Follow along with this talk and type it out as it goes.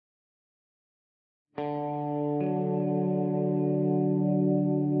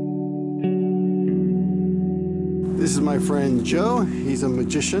This is my friend Joe. He's a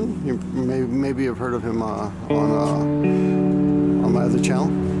magician. You maybe have heard of him on my other channel.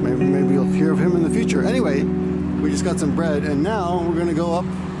 Maybe you'll hear of him in the future. Anyway, we just got some bread, and now we're gonna go up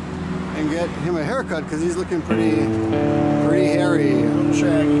and get him a haircut because he's looking pretty hairy.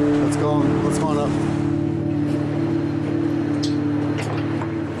 Shaggy. Let's go on up.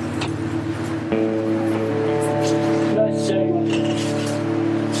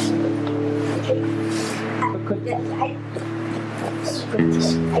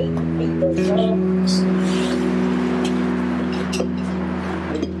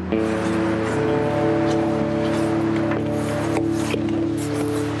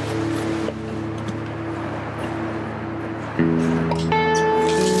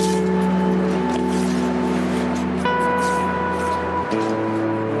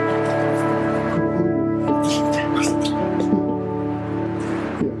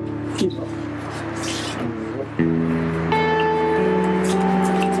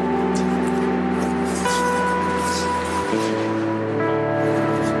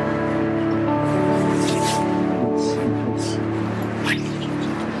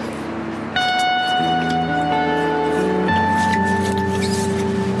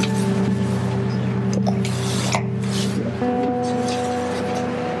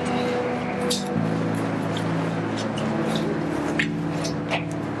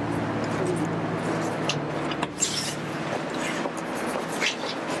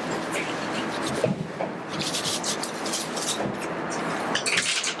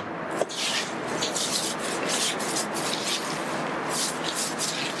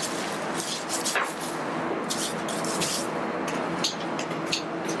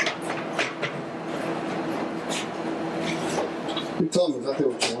 Tell them exactly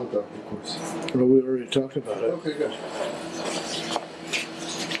what you want, though, of course. Well, we already talked about it. Okay, good.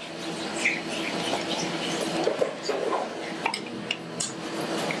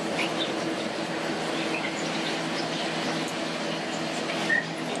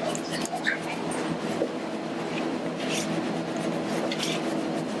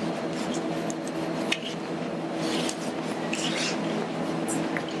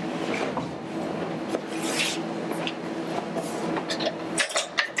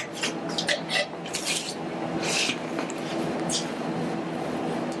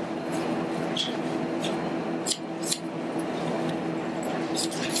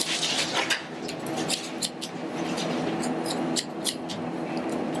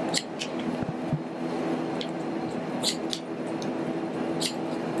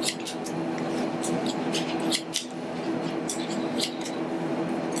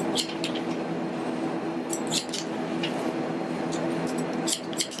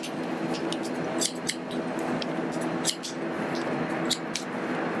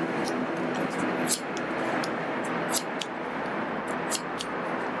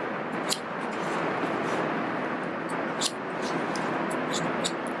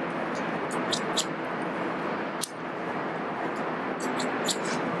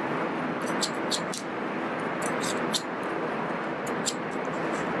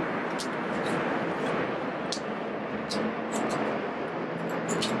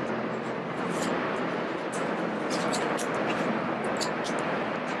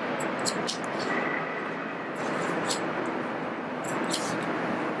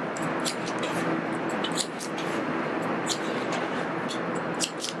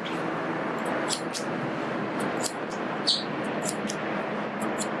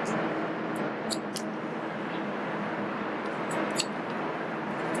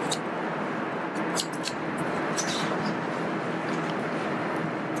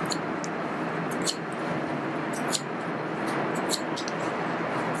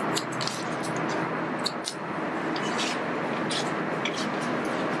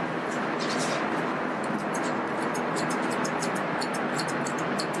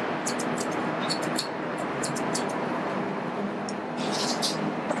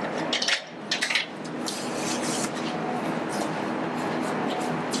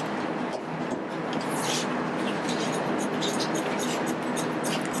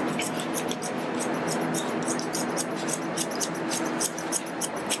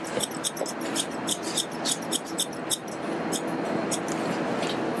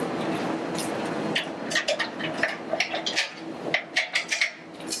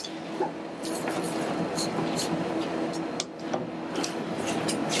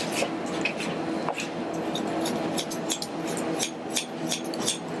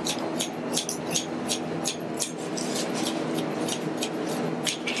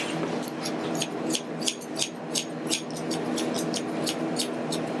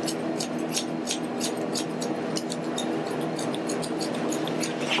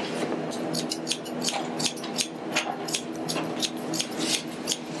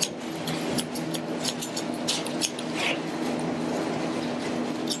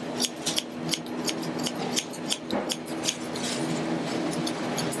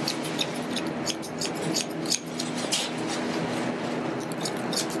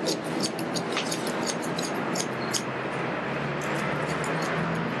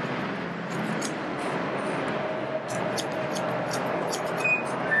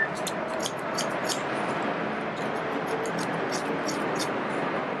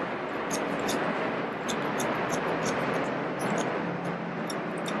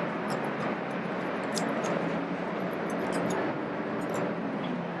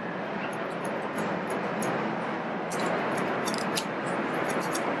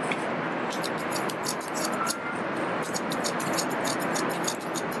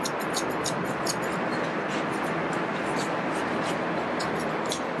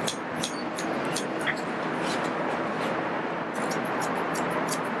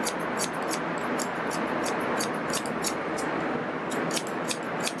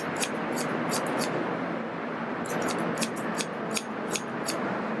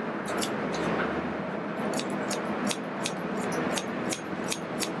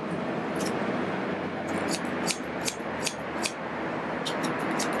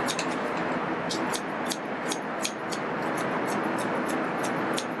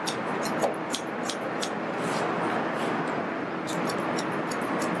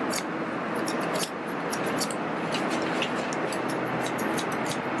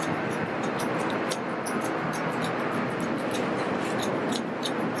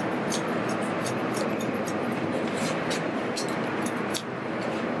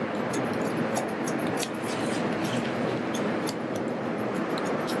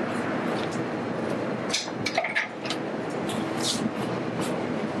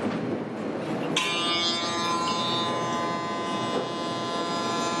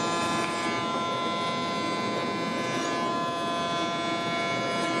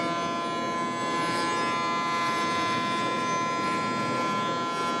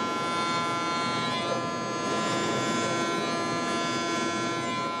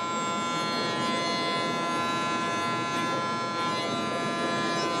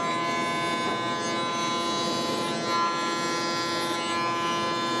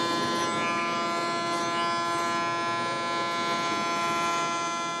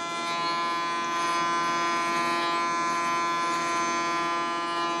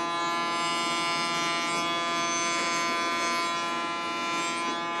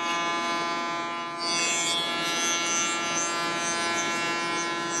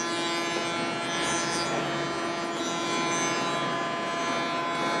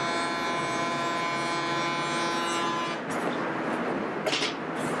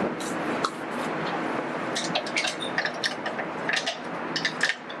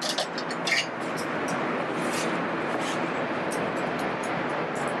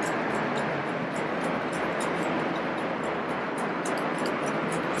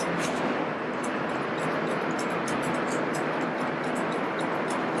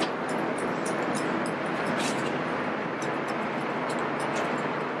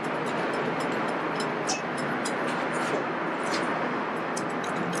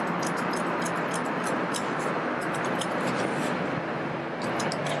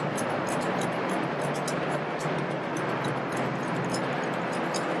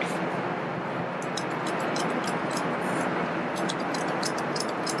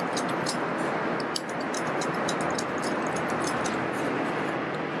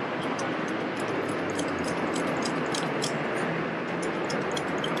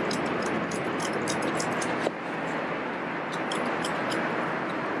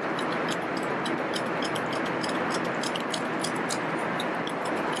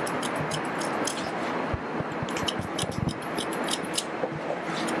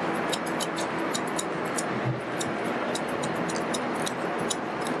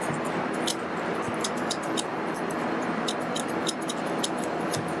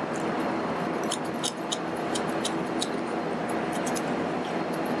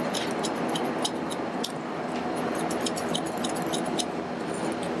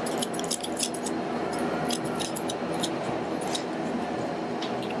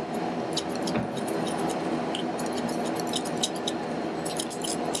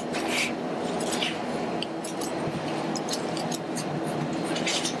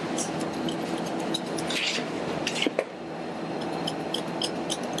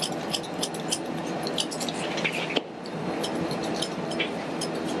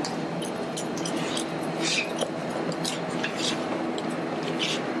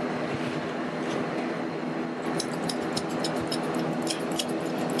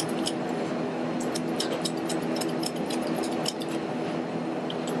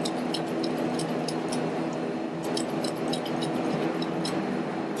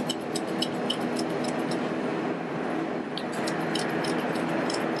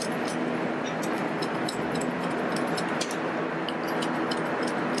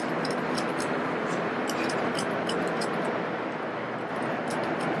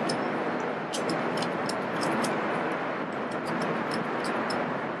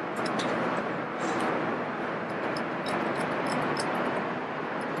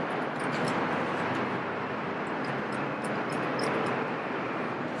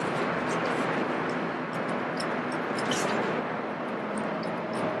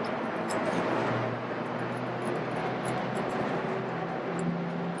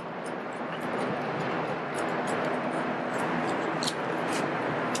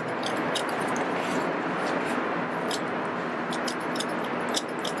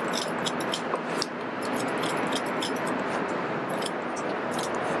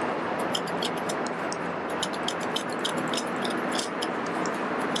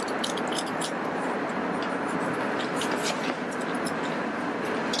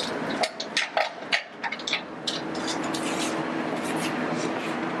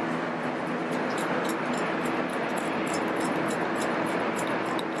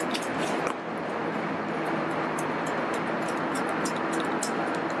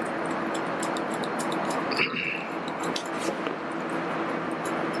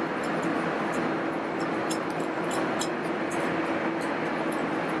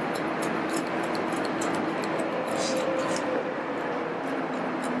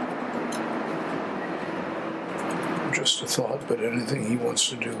 Just a thought, but anything he wants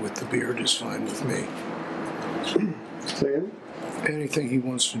to do with the beard is fine with me. Say again? Anything he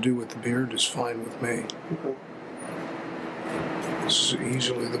wants to do with the beard is fine with me. Okay. This is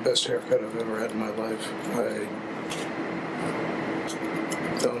easily the best haircut I've ever had in my life. I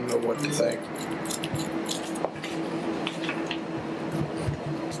don't know what to think.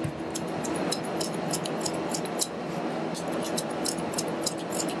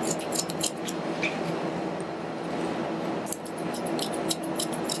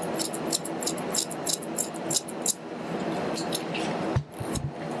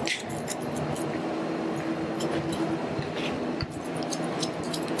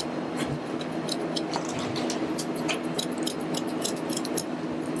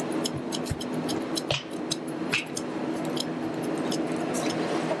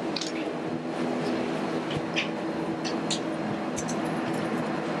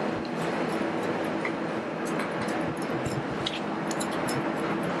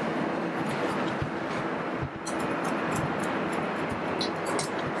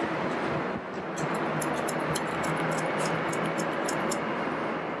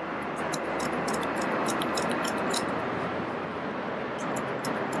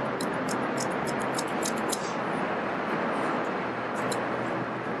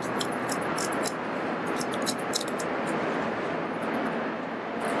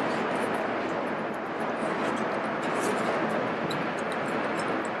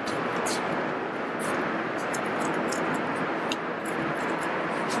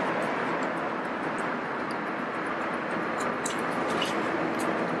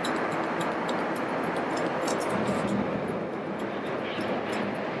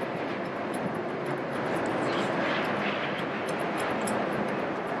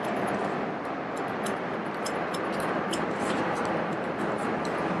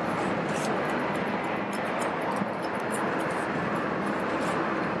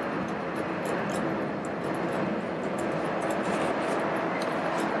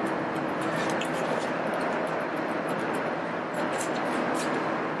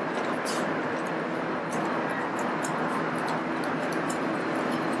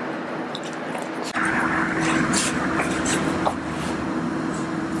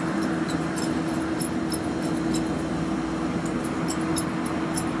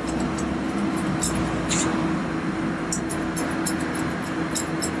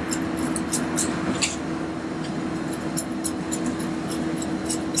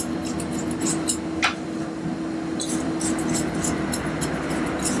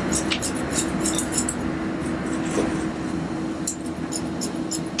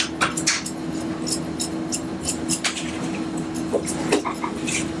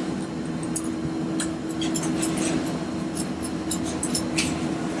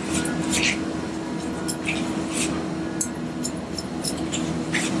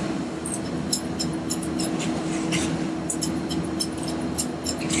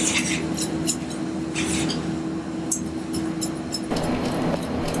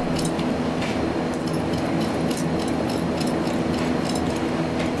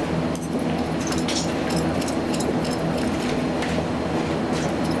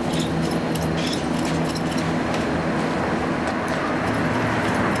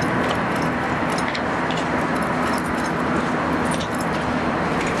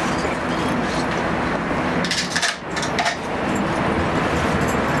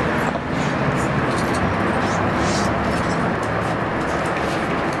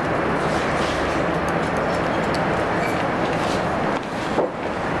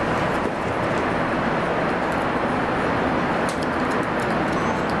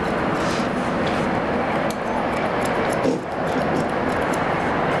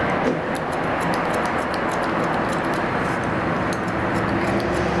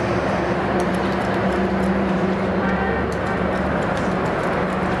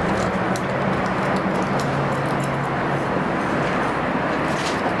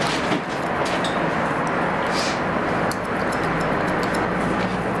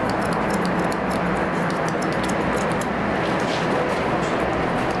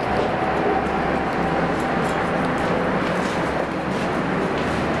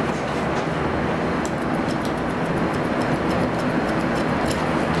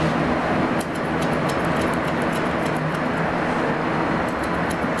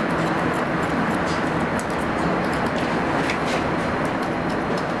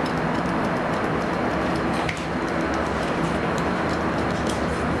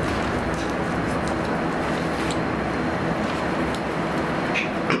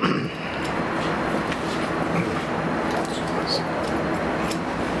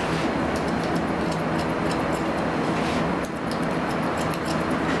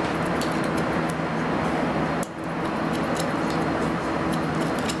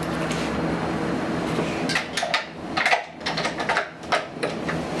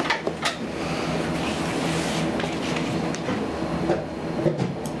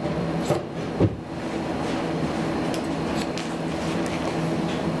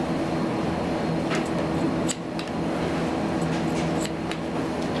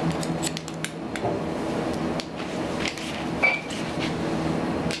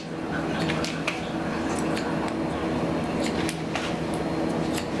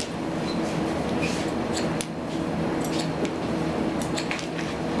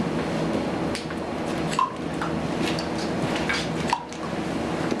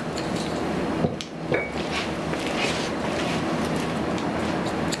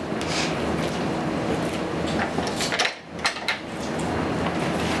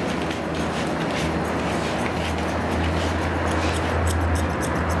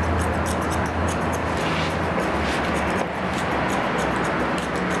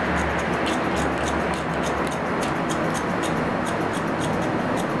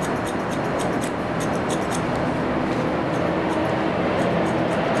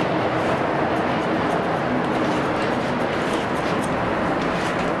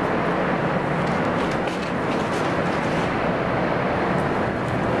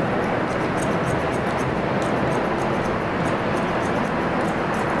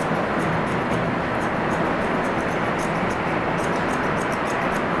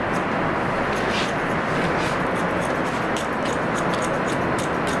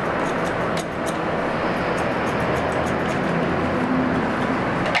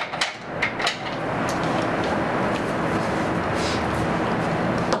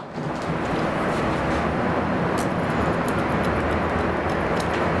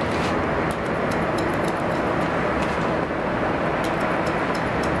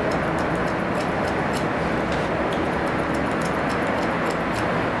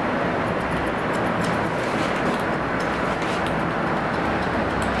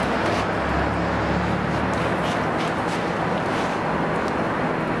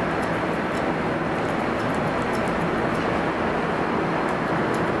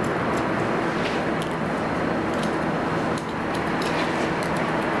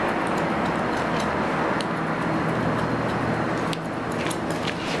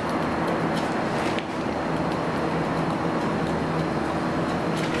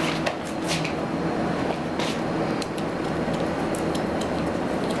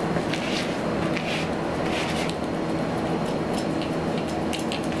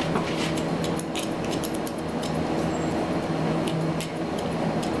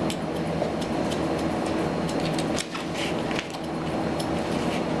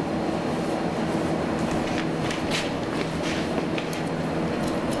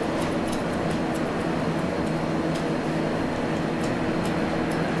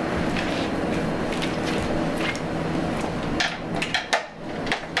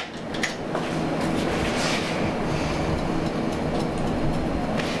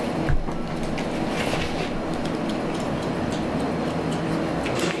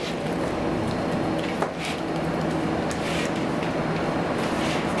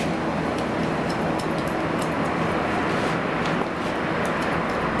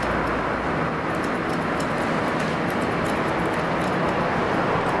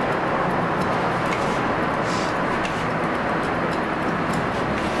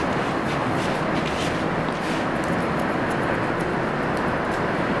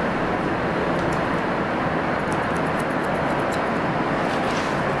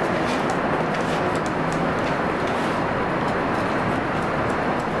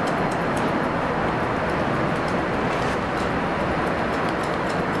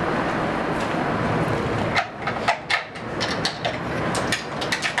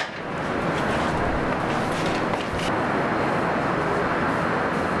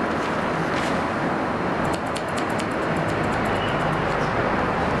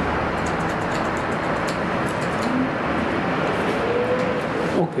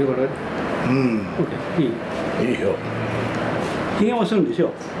 日頃。うん。いい。いいよ。ひげもするんでし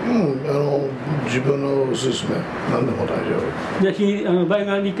ょ。うん、自分のおすすめ。何でも大丈夫。じゃあ倍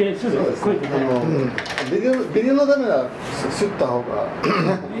が2回すぐこうやってビデオのためはすった方が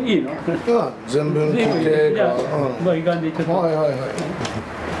いいの？全部聞いて。じゃあ倍がでちょっと。はいはいはい。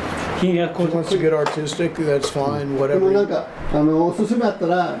ひげがこう。Wants to get artistic, that's fine, でも whatever. なんかおすすめやった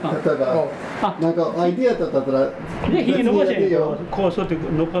ら例えばなんかアイディアだったらでひげ伸ばしてこうそうって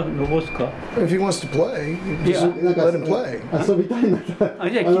伸ばすか。If he wants to play, just let him play. 遊びたいんだった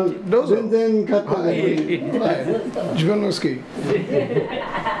らじゃあどうぞ。全然カットがいい。自分の好き。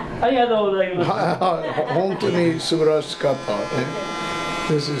ありがとうございます。本当に素晴らしかったね。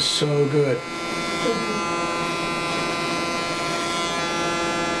This is so good.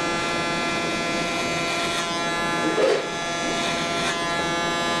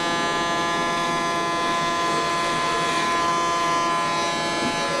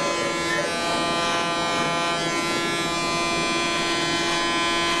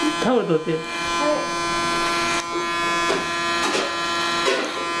 タオル取って。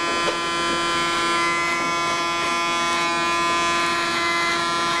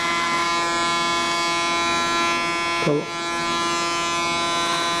顔。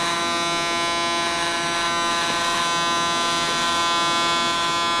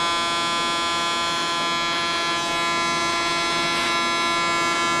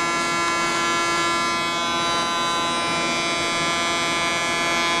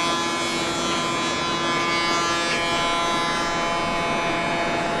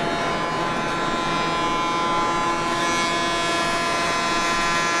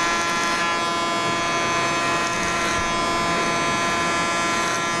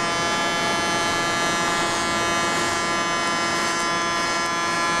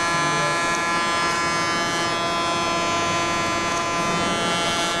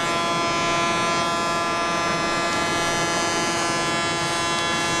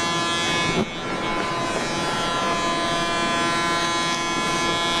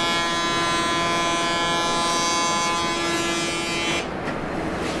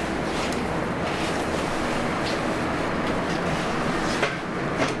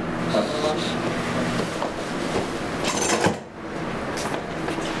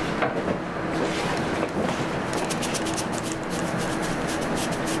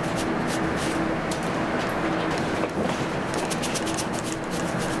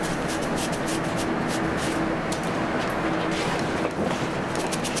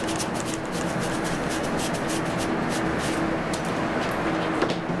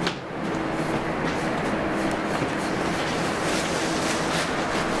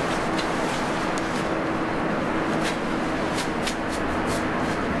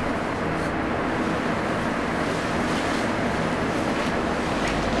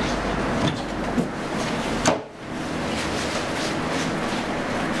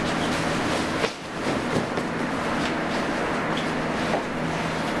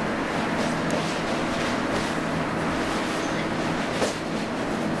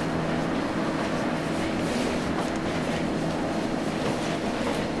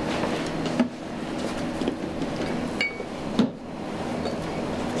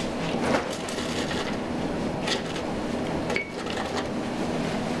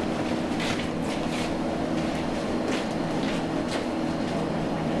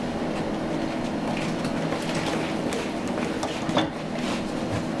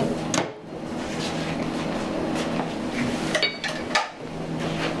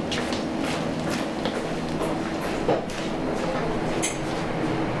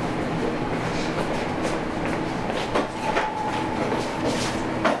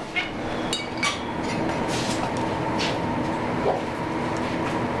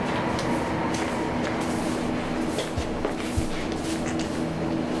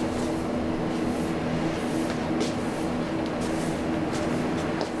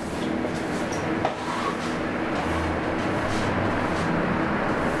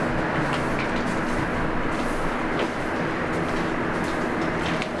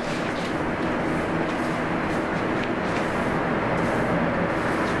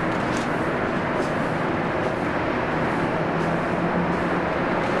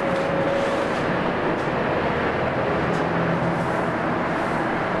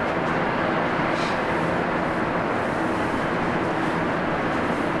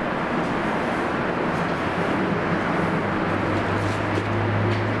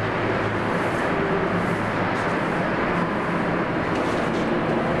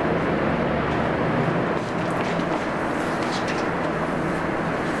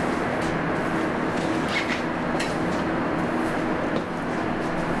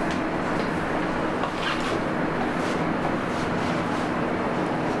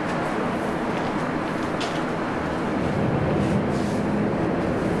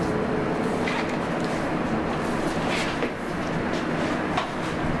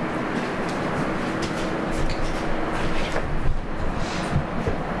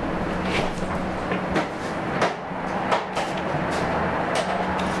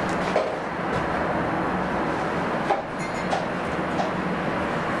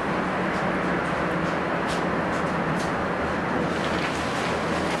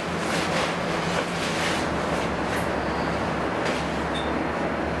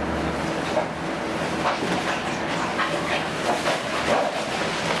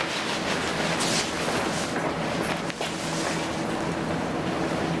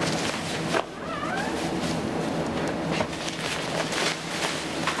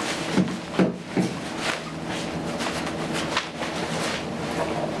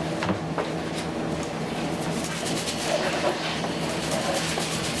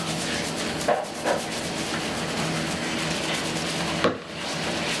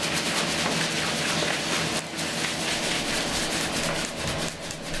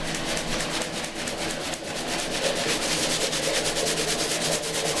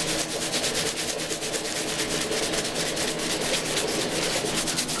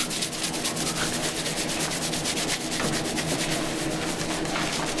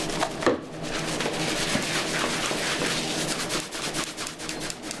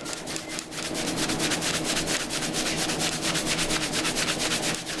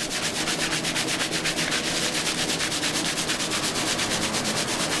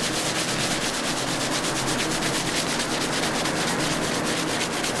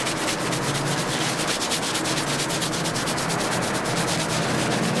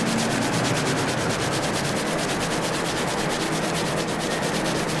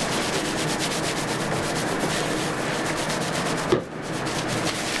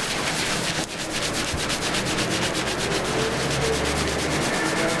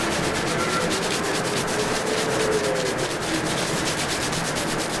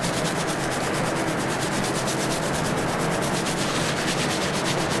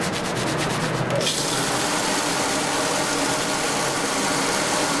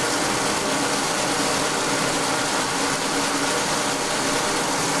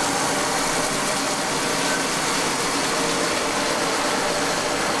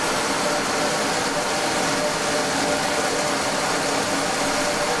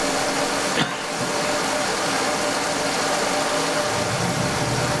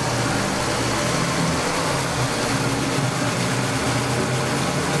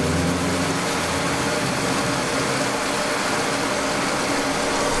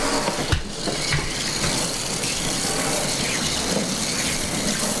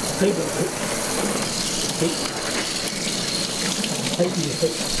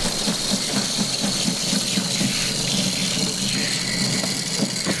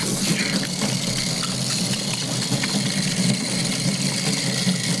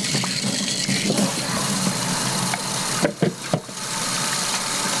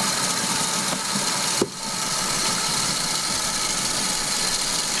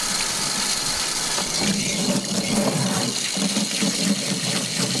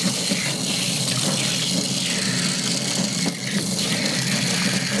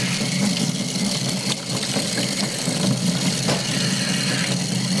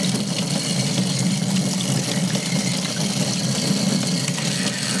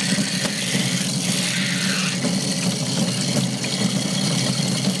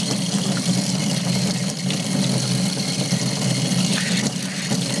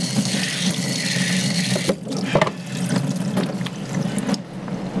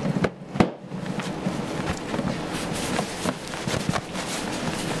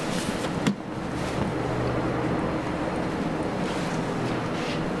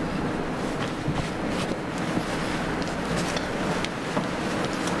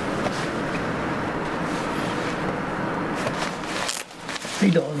は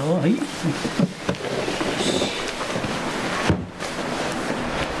い、どうぞ。はい。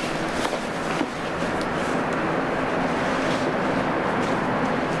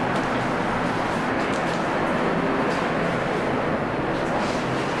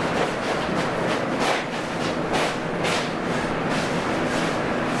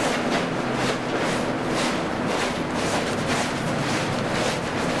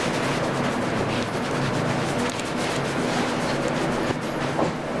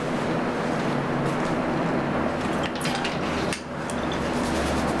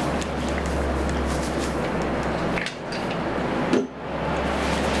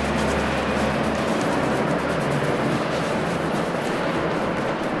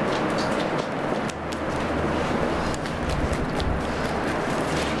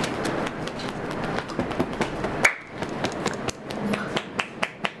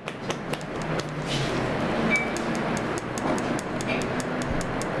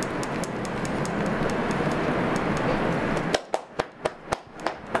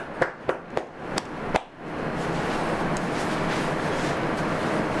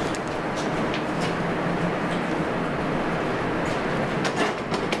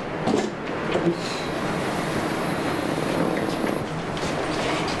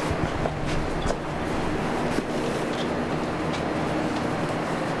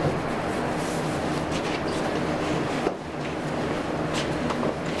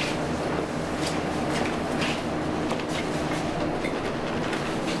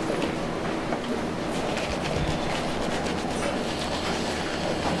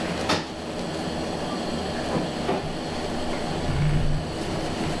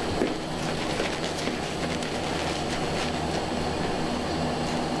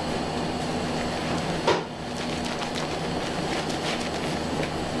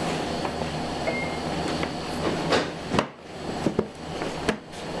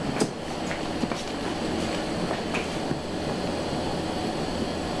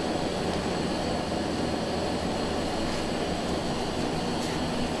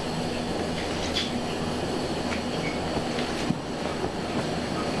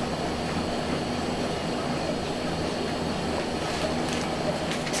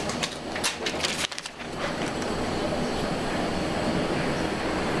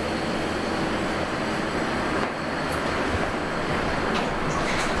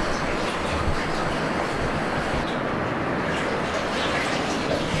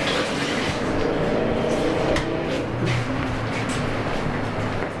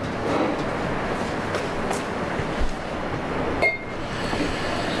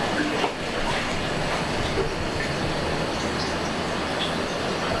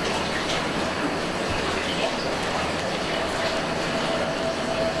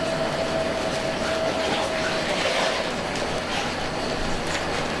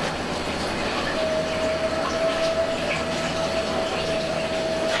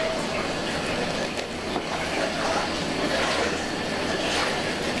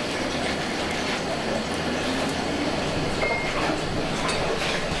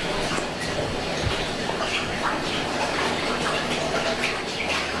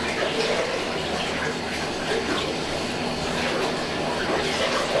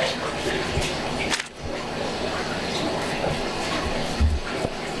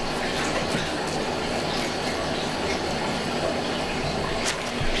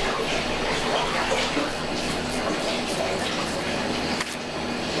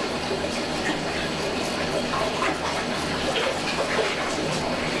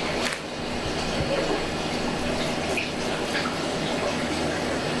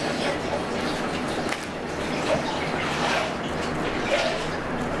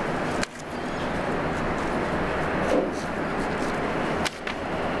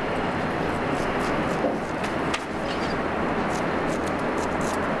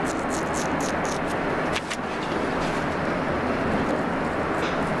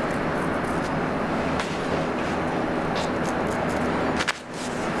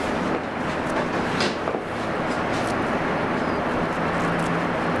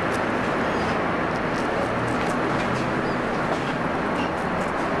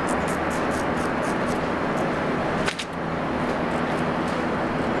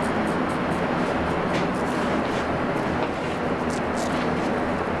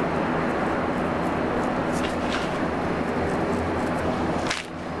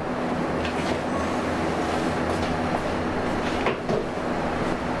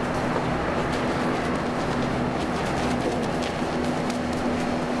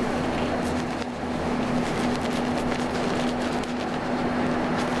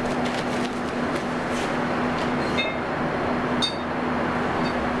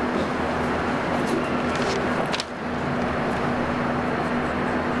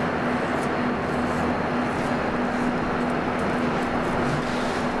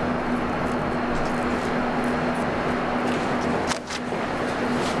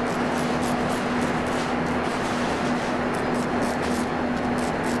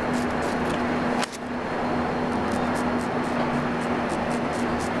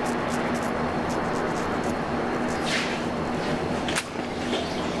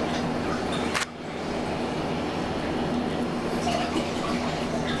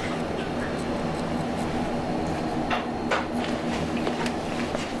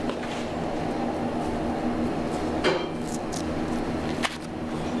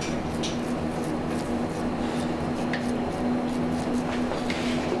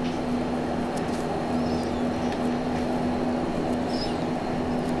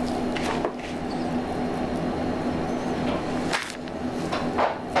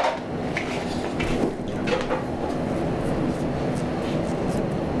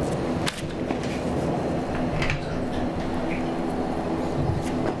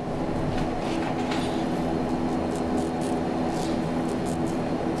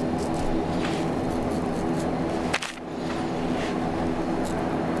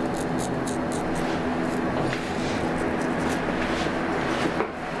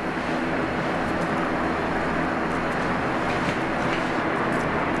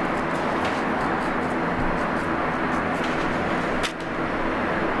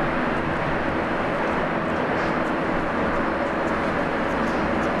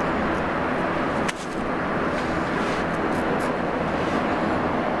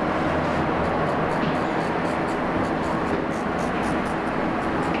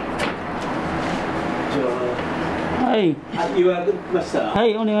言われました。は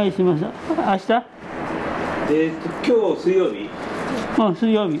い、お願いします。明日？今日水曜日。うん、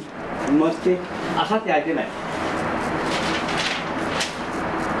水曜日。待って、あさって空いてない。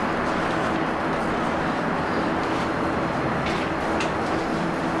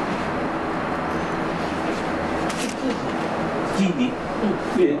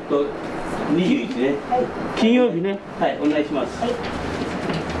21ね。金曜日ね。はい、お願いします。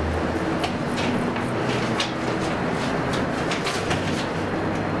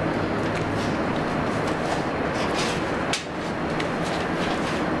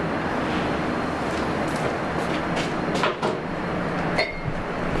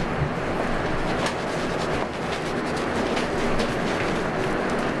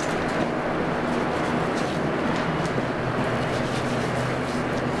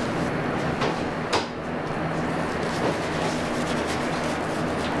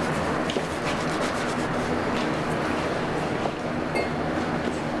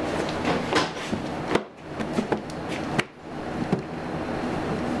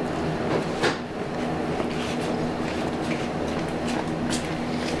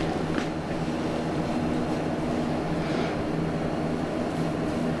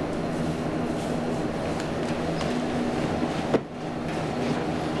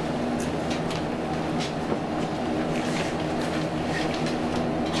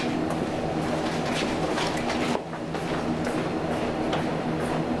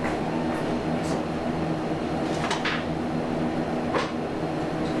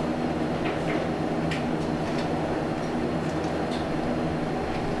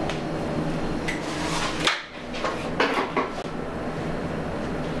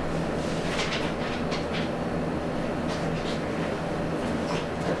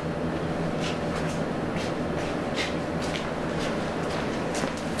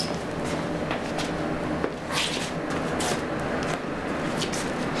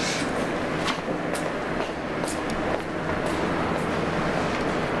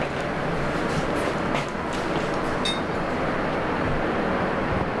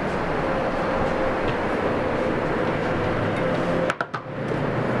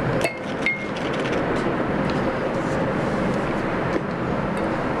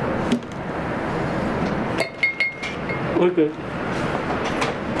Okay.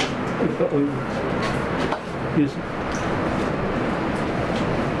 Yes.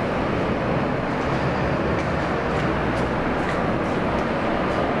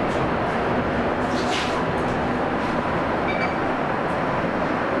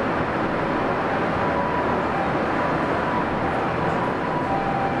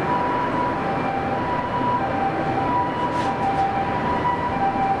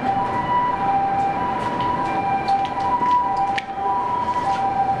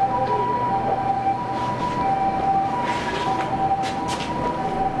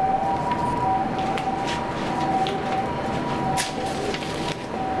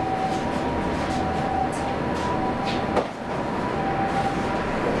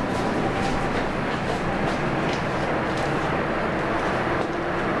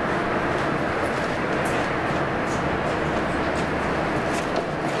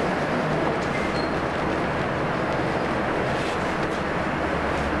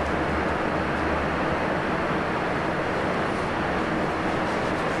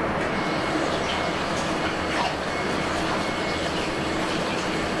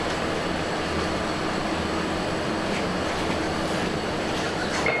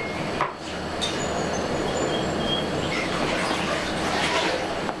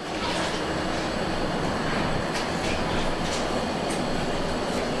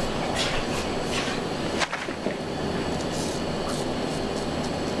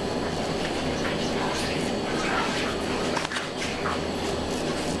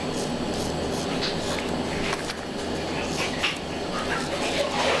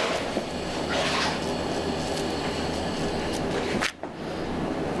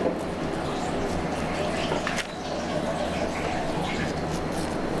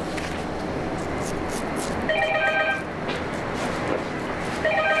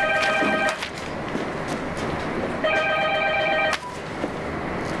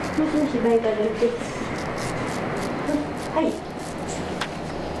 BAIKADOU Gets。はい。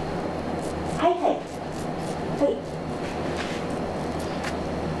はいはい。はい。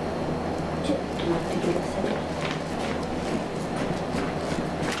ちょっと待ってください。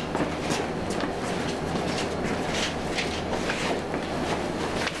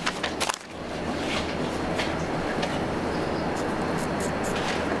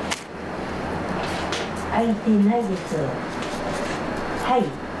開いてないです。はい。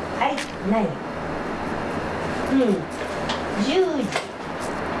はい、ない。うん。10時。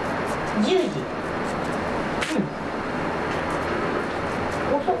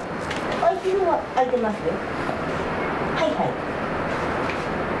遅っ。空いてるのは空いてますよ。はいはい。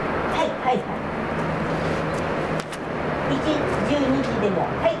はいはいはい。12時でも。は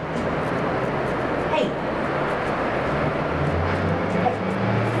い。はい。はい。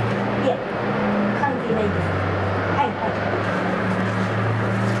いや、関係ないです。はいはい。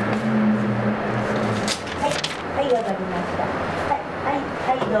はい、はい、わかりました。はい、はい、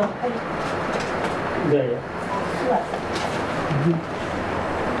はい、どうも。はい。いやいや。座って。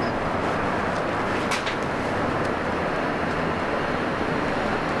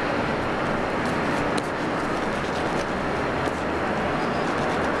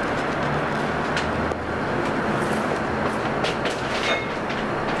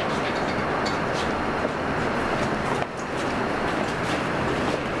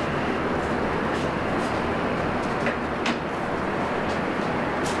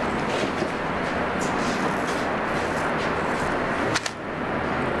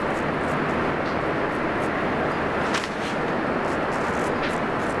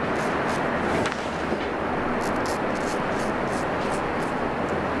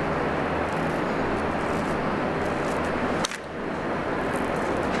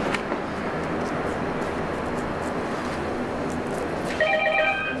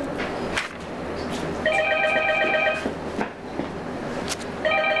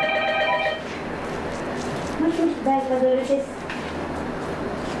バイカドールです。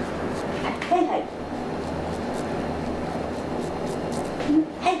はいはい。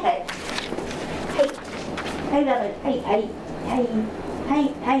はいはい。はい。はい、はい、はい、はい、はい、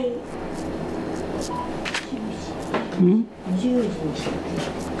はい。10時にして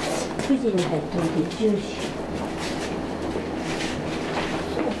9時に入っといて10時。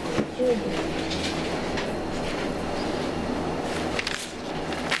そう、10時。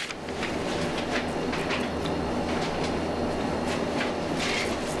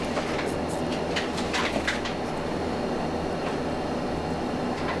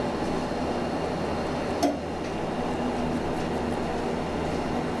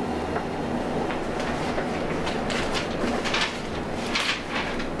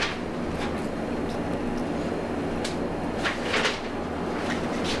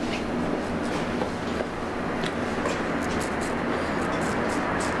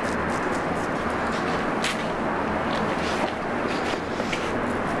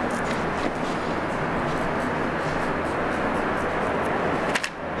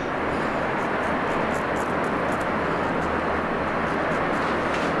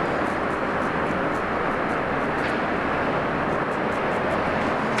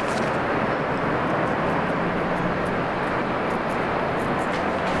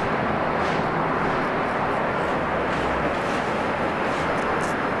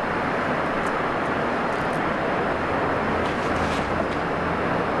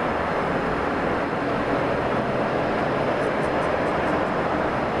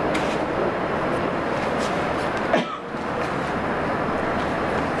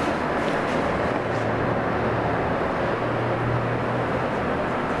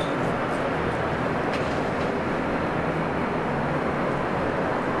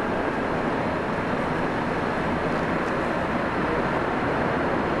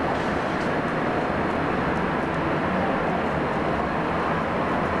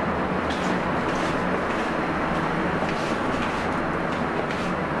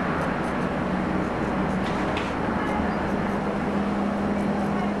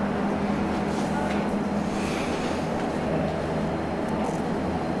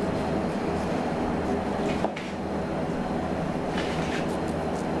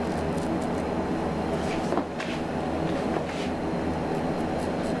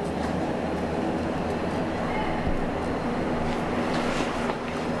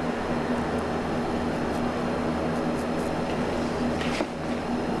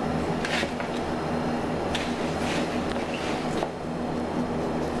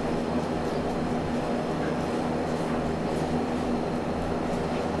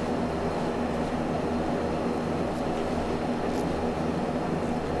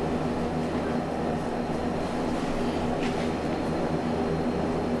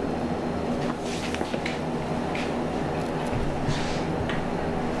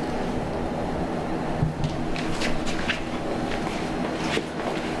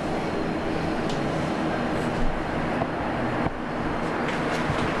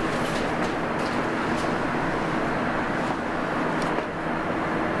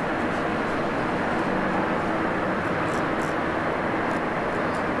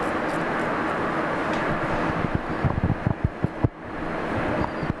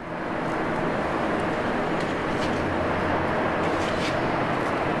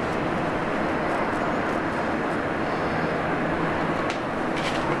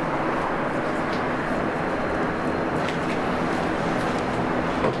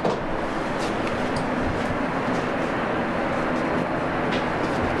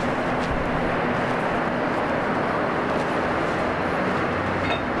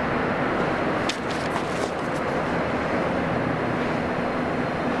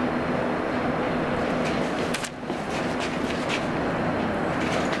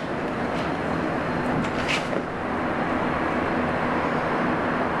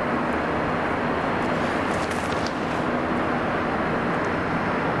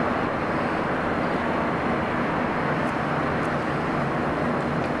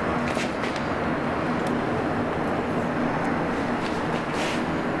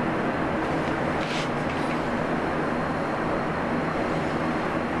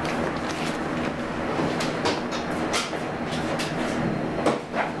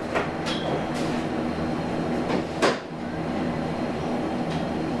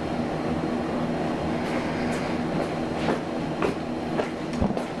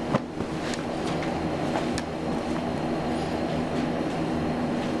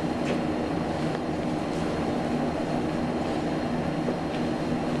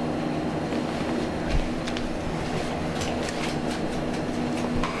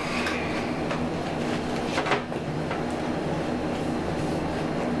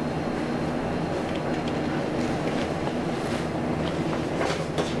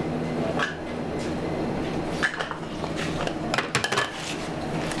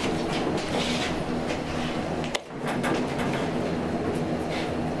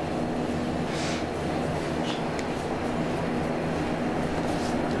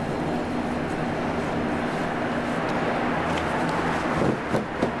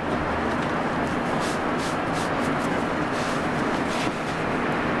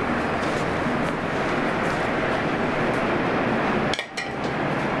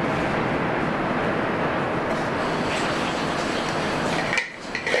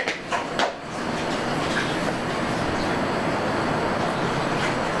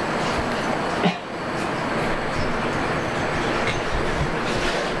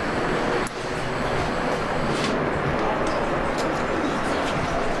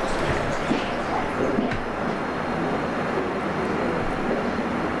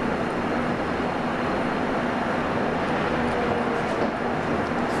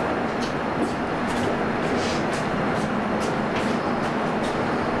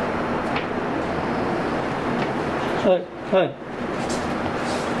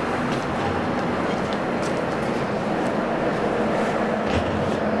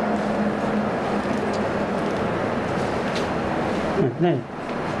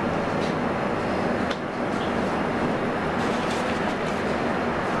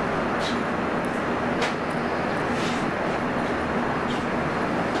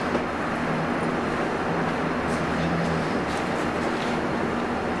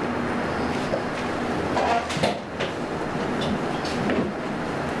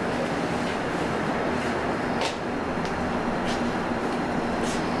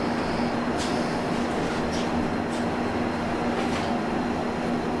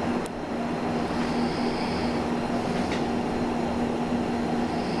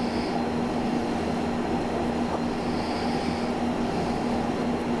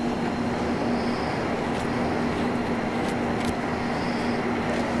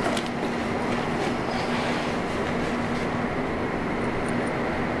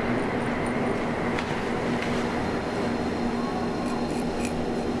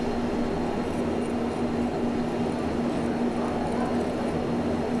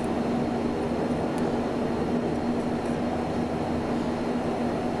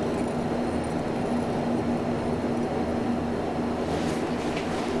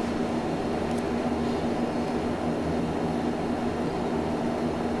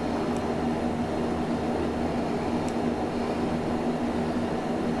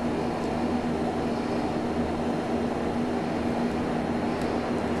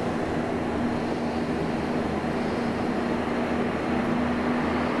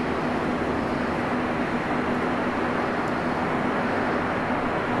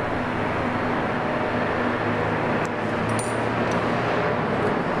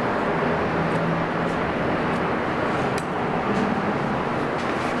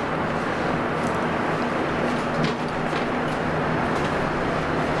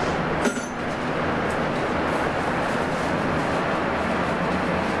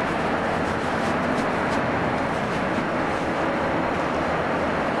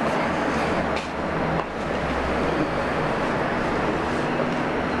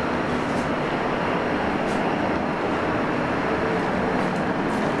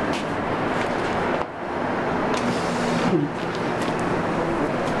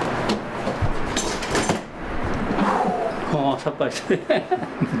ぱりして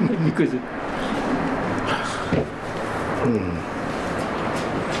びっくりする。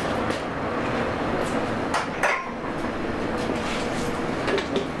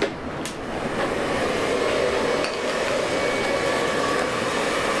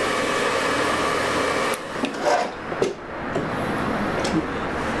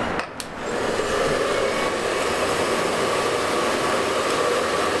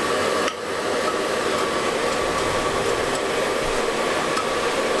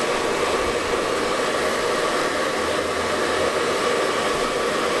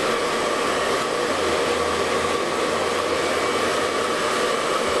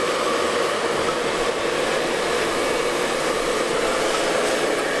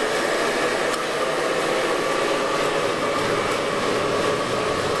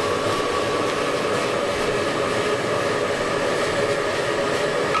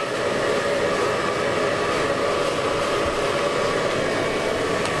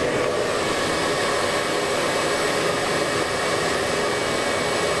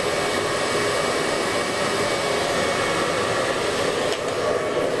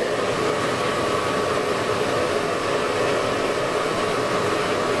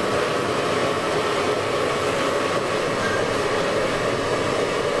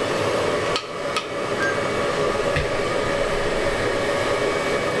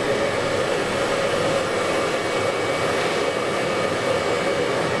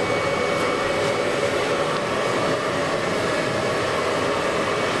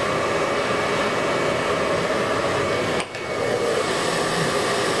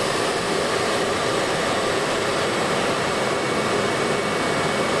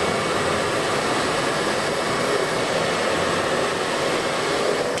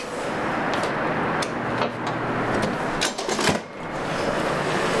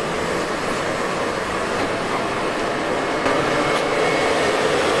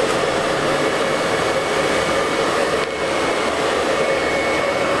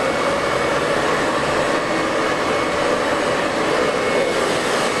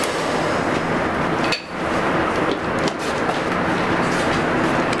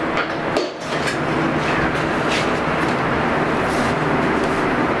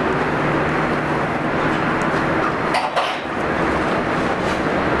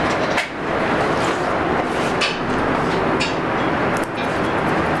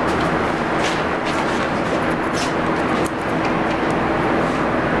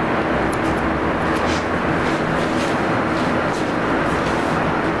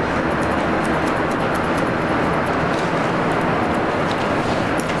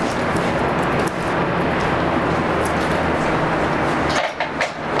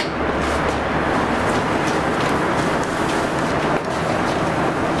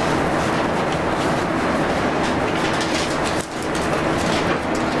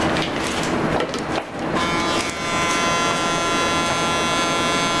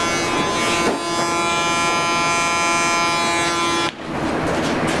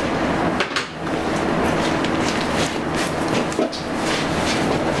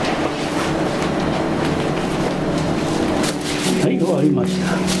ありまし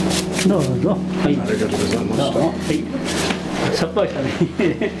た。どうぞ。はい。ありがとうございました。はい。さっぱりしたね。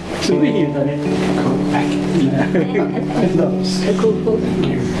すぐに言うたね。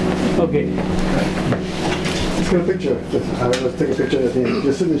Okay. Let's get a picture. Let's take a picture at the end.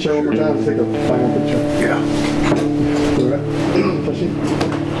 Just sit in the chair one more time and take a final picture. Yeah. All right. Touch it.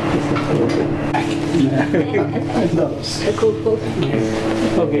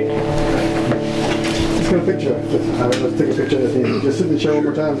 Okay. Let's get a picture. Let's take a picture at the end. Just sit in the chair one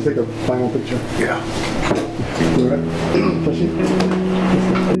more time and take a final picture. Yeah. All right. Touch it.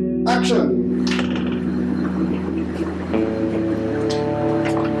 Action.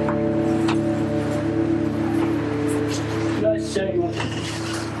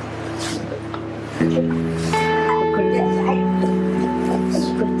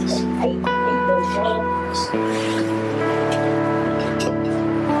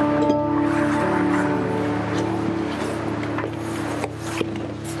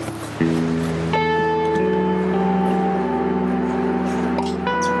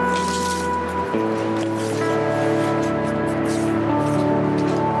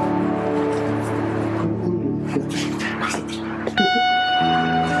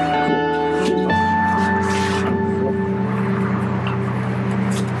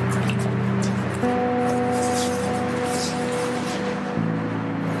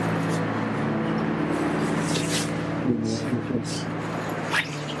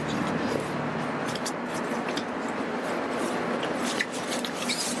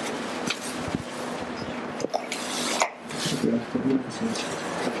 やって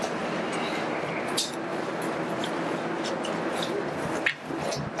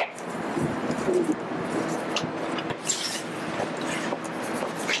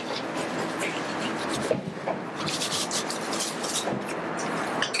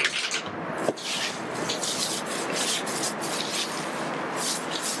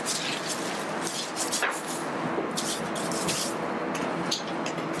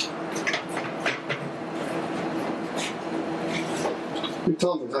You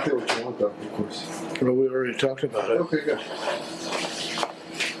tell them exactly what you want, though, of course. Well, we already talked about it. Okay, good.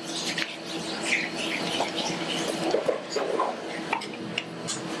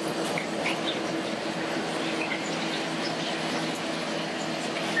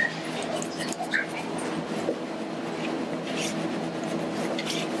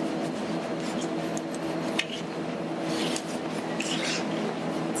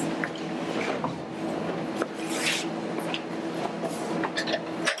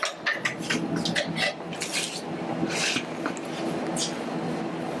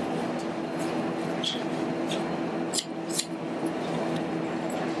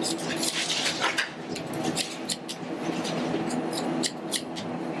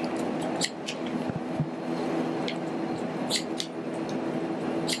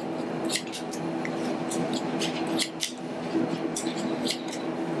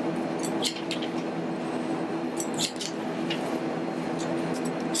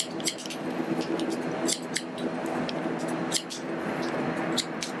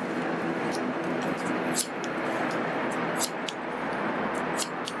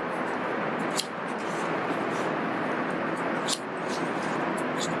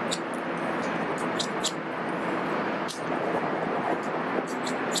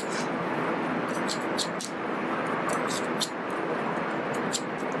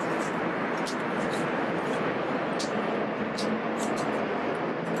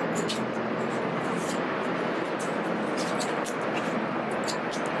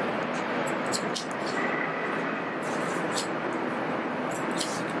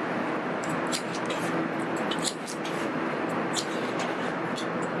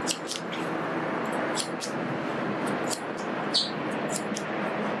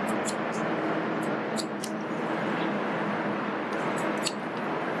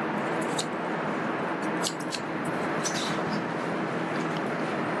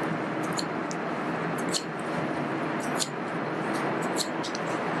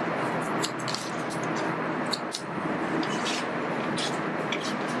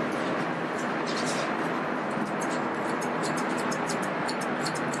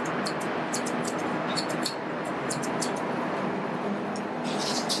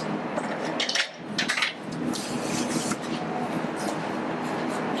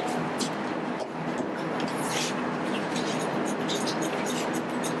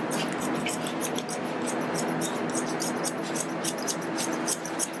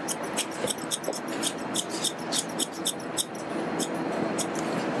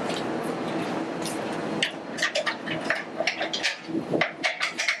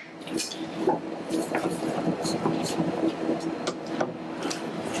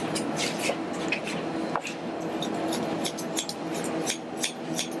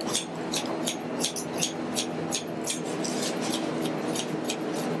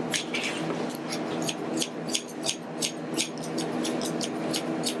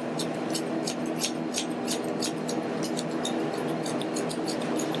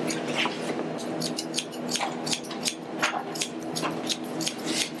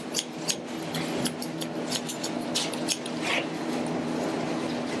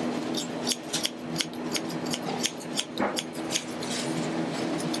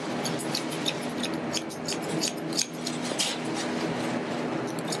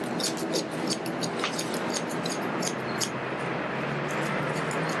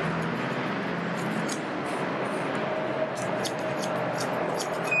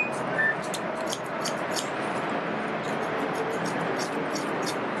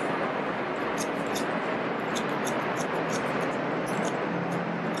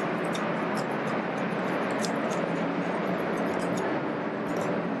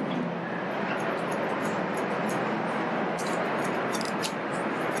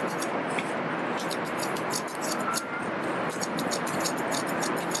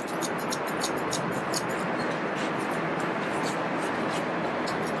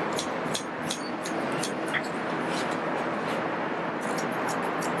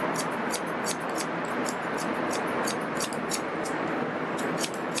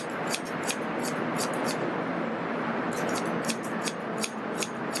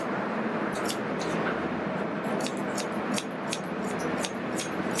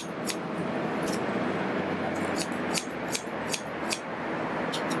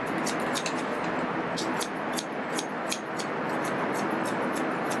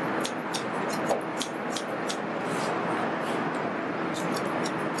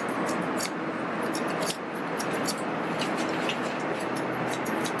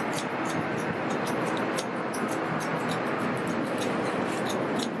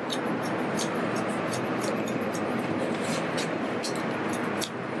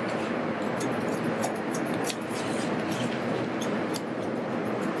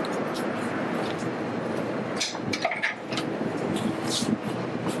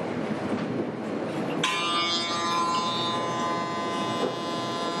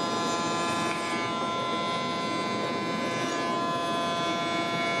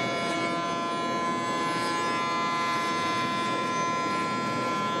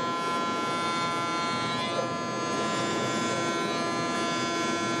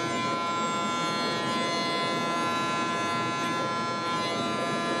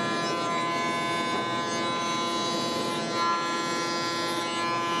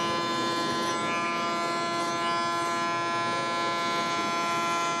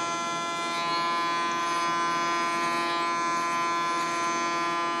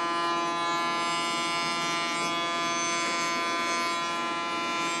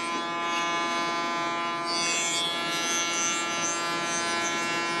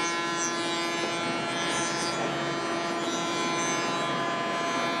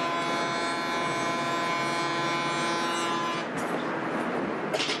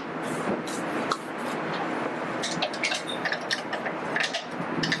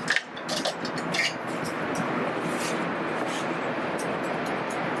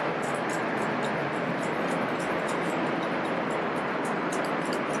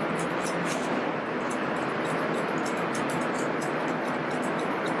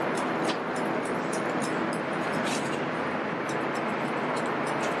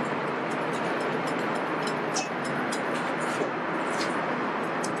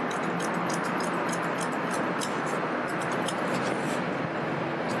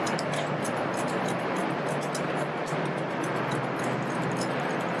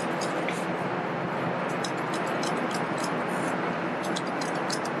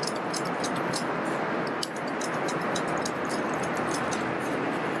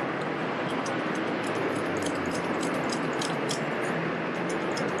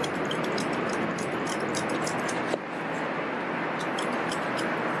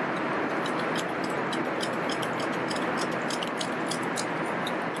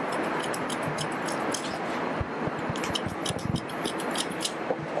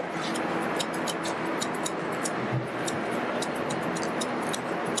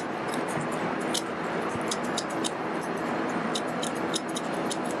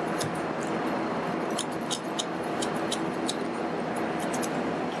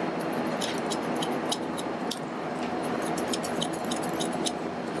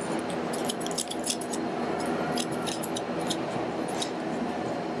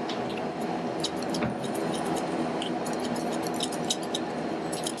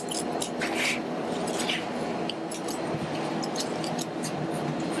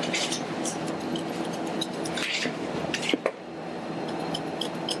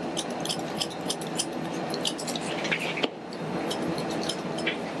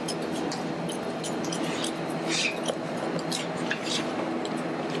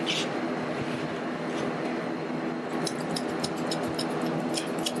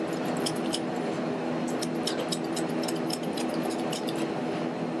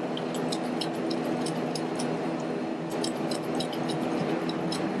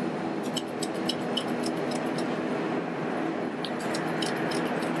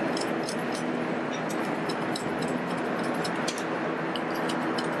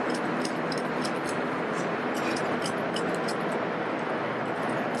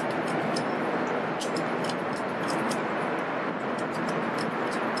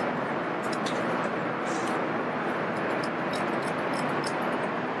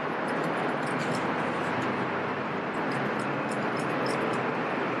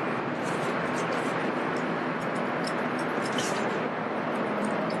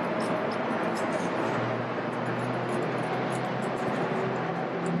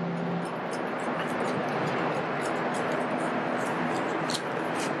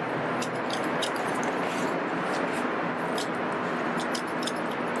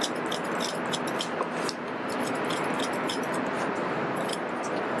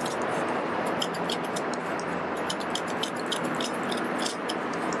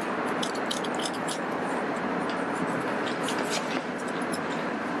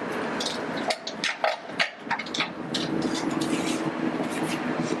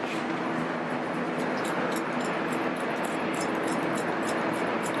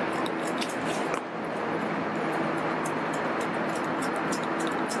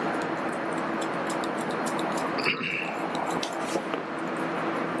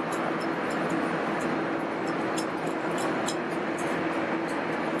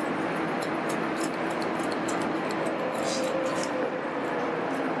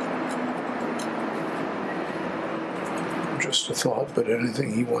 just a thought, but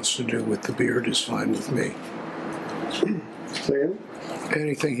anything he wants to do with the beard is fine with me. Say again?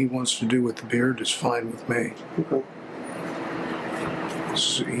 Anything he wants to do with the beard is fine with me. Okay.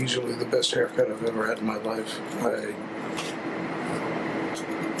 This is easily the best haircut I've ever had in my life. I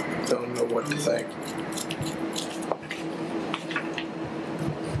don't know what to think.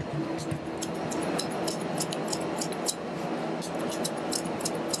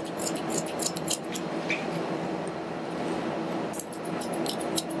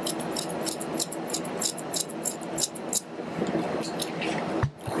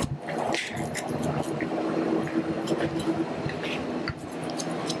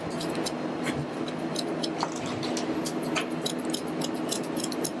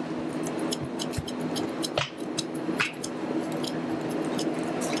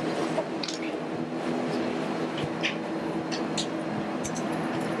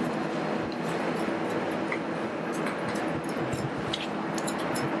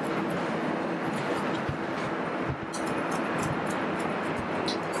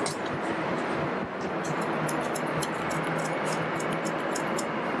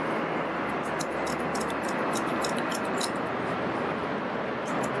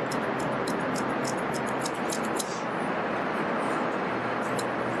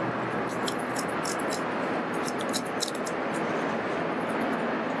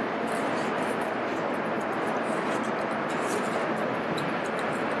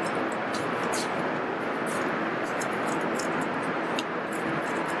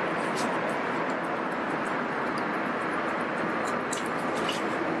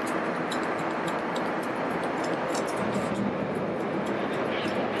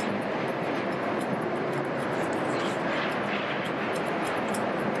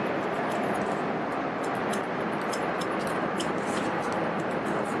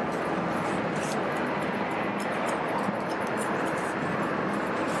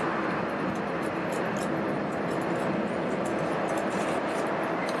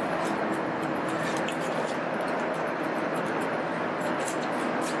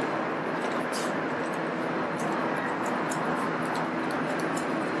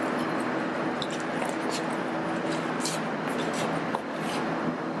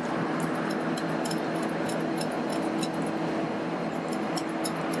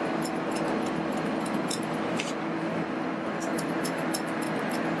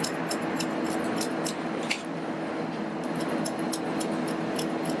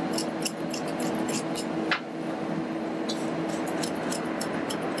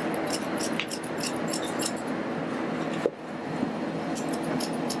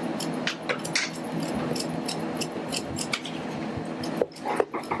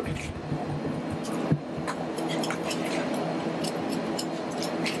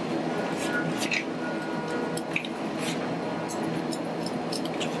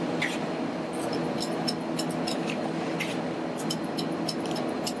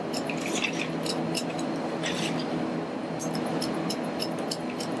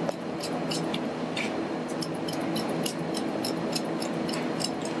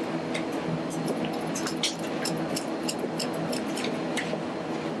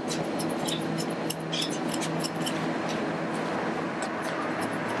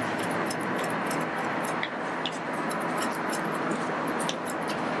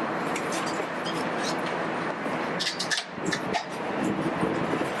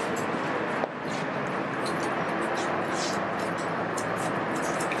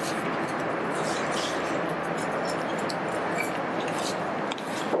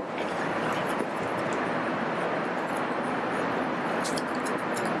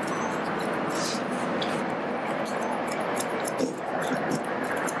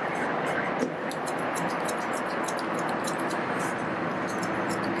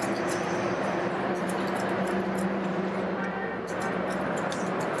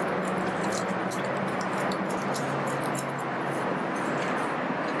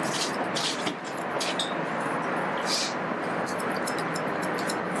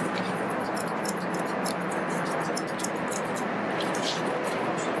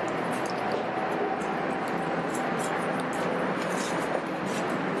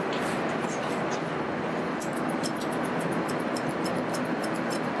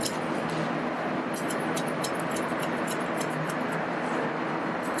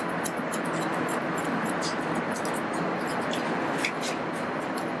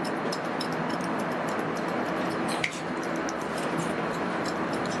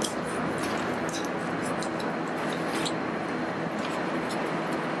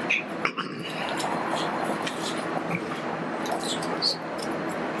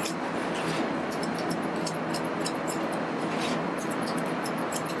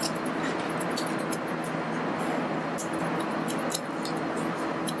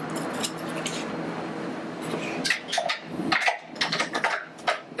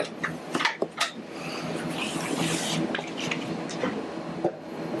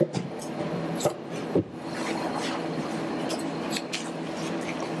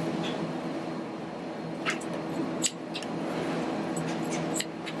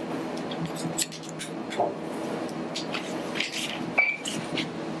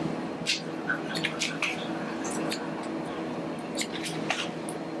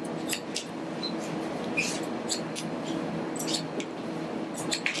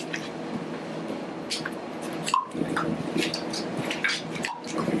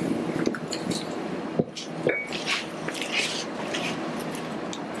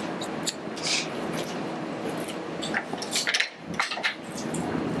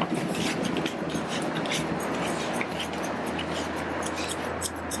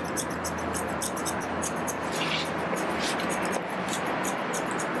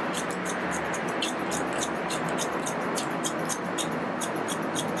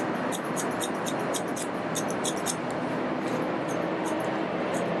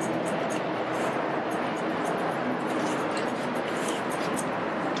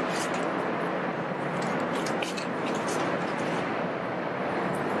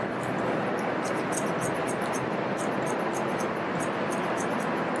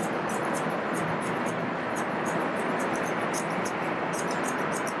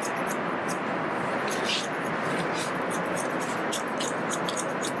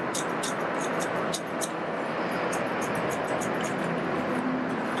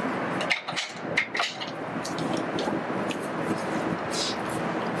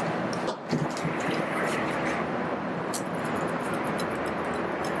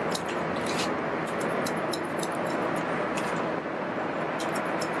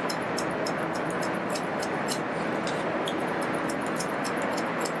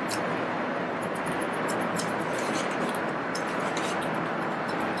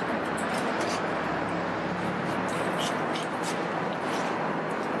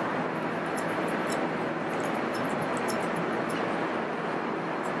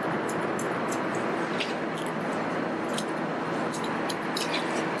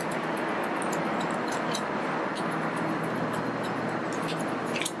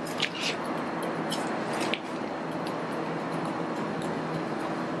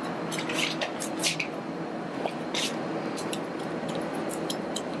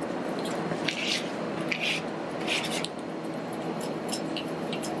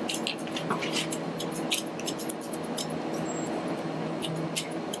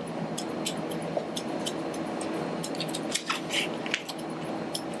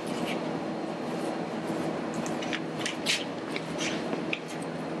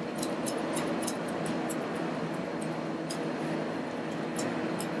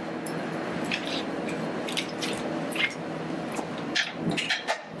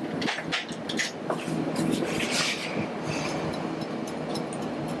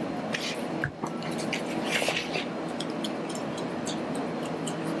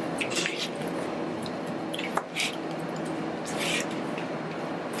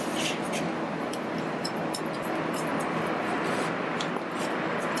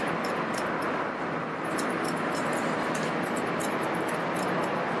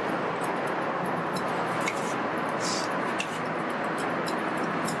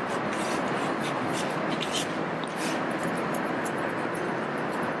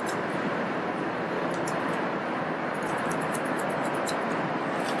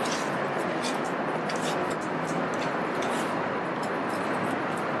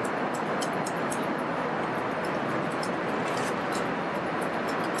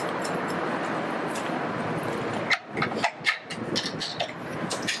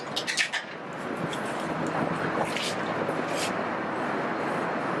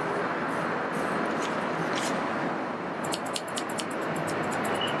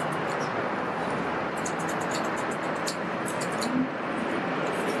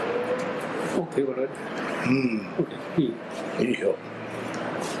 手頃で。うん。いい。いいよ。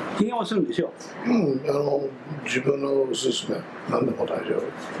ひげもするんでしょ。うん、自分のおすすめ、何でも大丈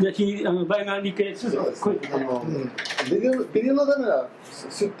夫。じゃあ、倍が理系する。ビデオのためは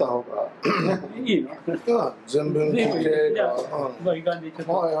吸った方がいいの。全部聞いて。じゃあ、倍がでちょっ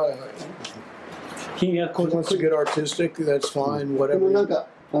と。はいはいはい。ひげがこう。Once you get artistic, that's fine. で Whatever. もなんか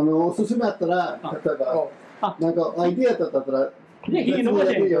おすすめあったら、例えばなんかアイディアだったら。で、ひげ伸ば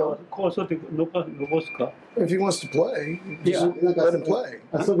せんよ。こうそうって伸ばすか。If he wants to play, just let him play.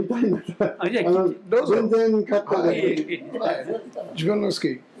 遊びたいんだったら。じゃあ、全然かっこいい。自分の好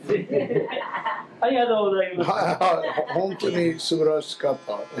き。ありがとうございます。本当に素晴らしかっ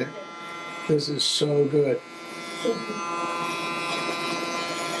た。This is so good.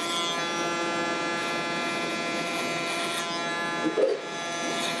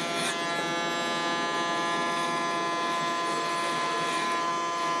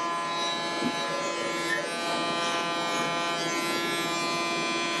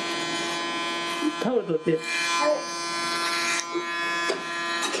 タオル取って。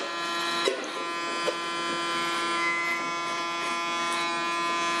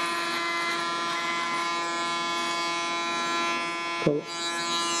顔。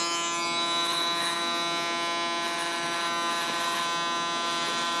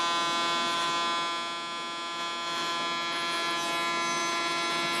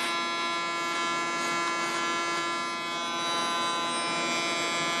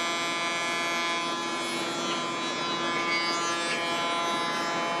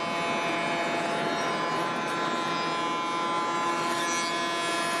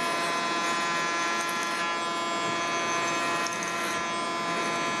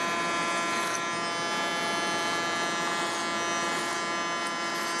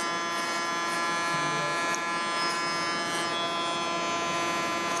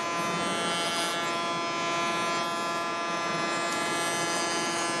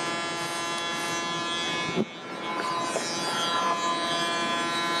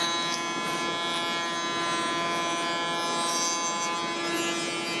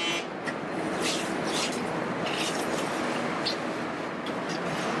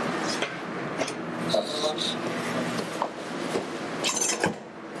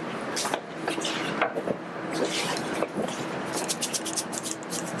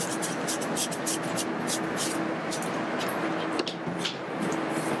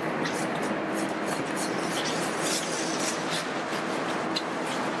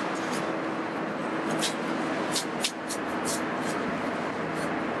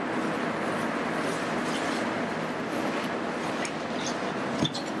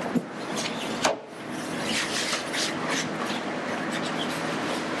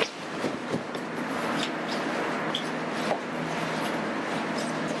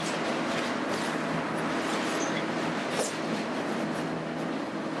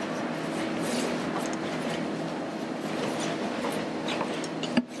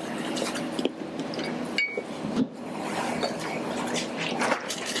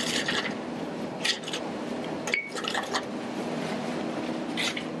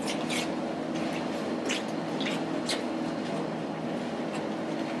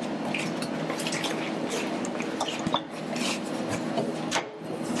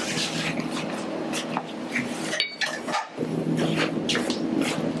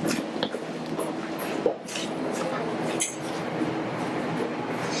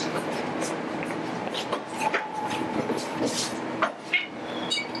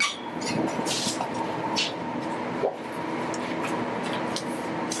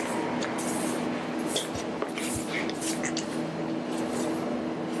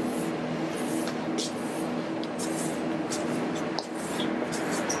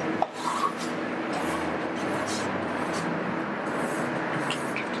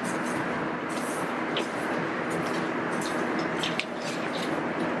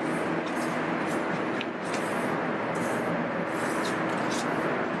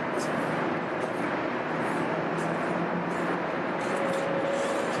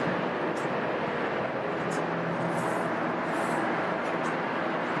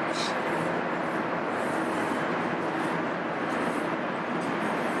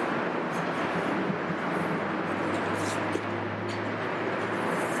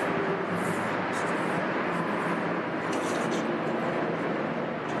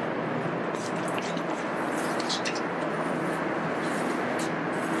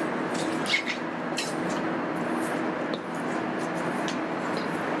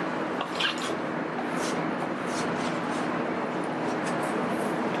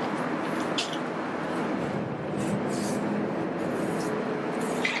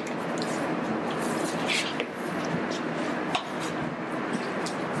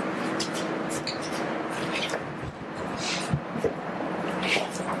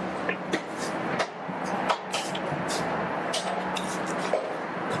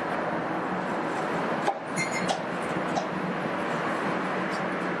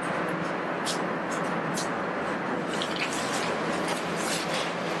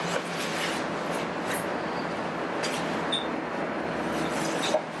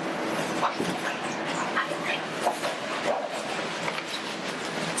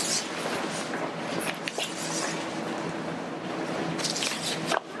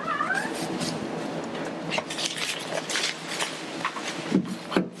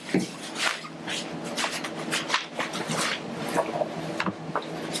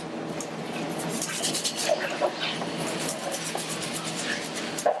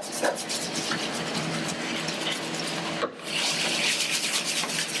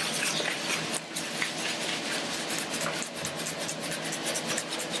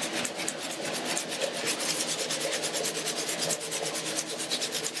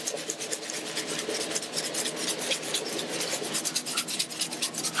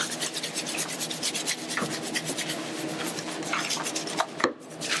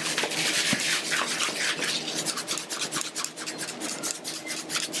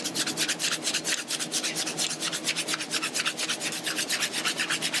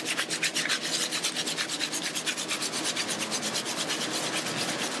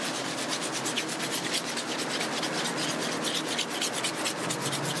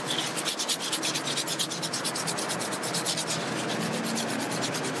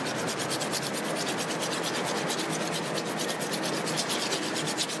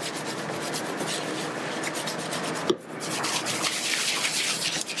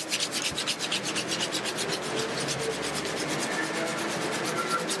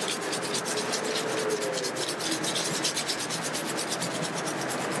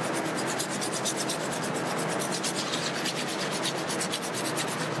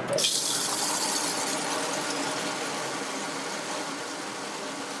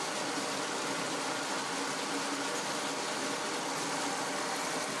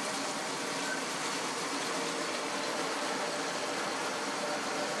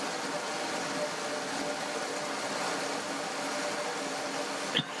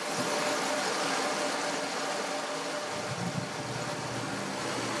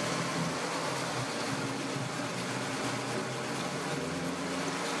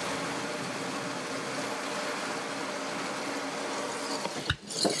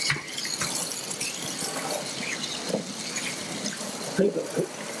はい、どうぞ。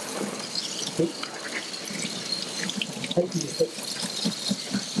はい。はい、いいです。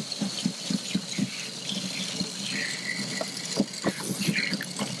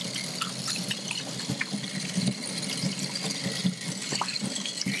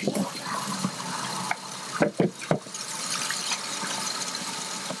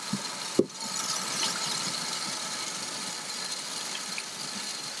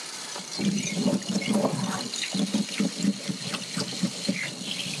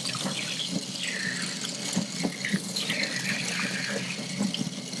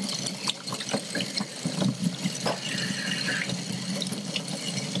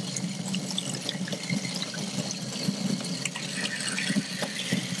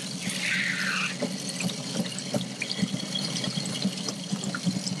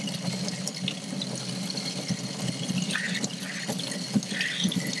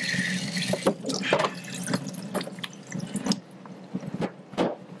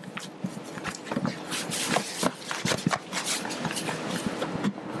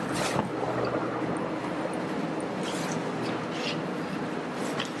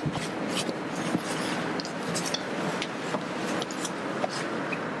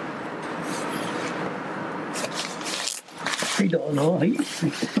はい、どうぞ。はい。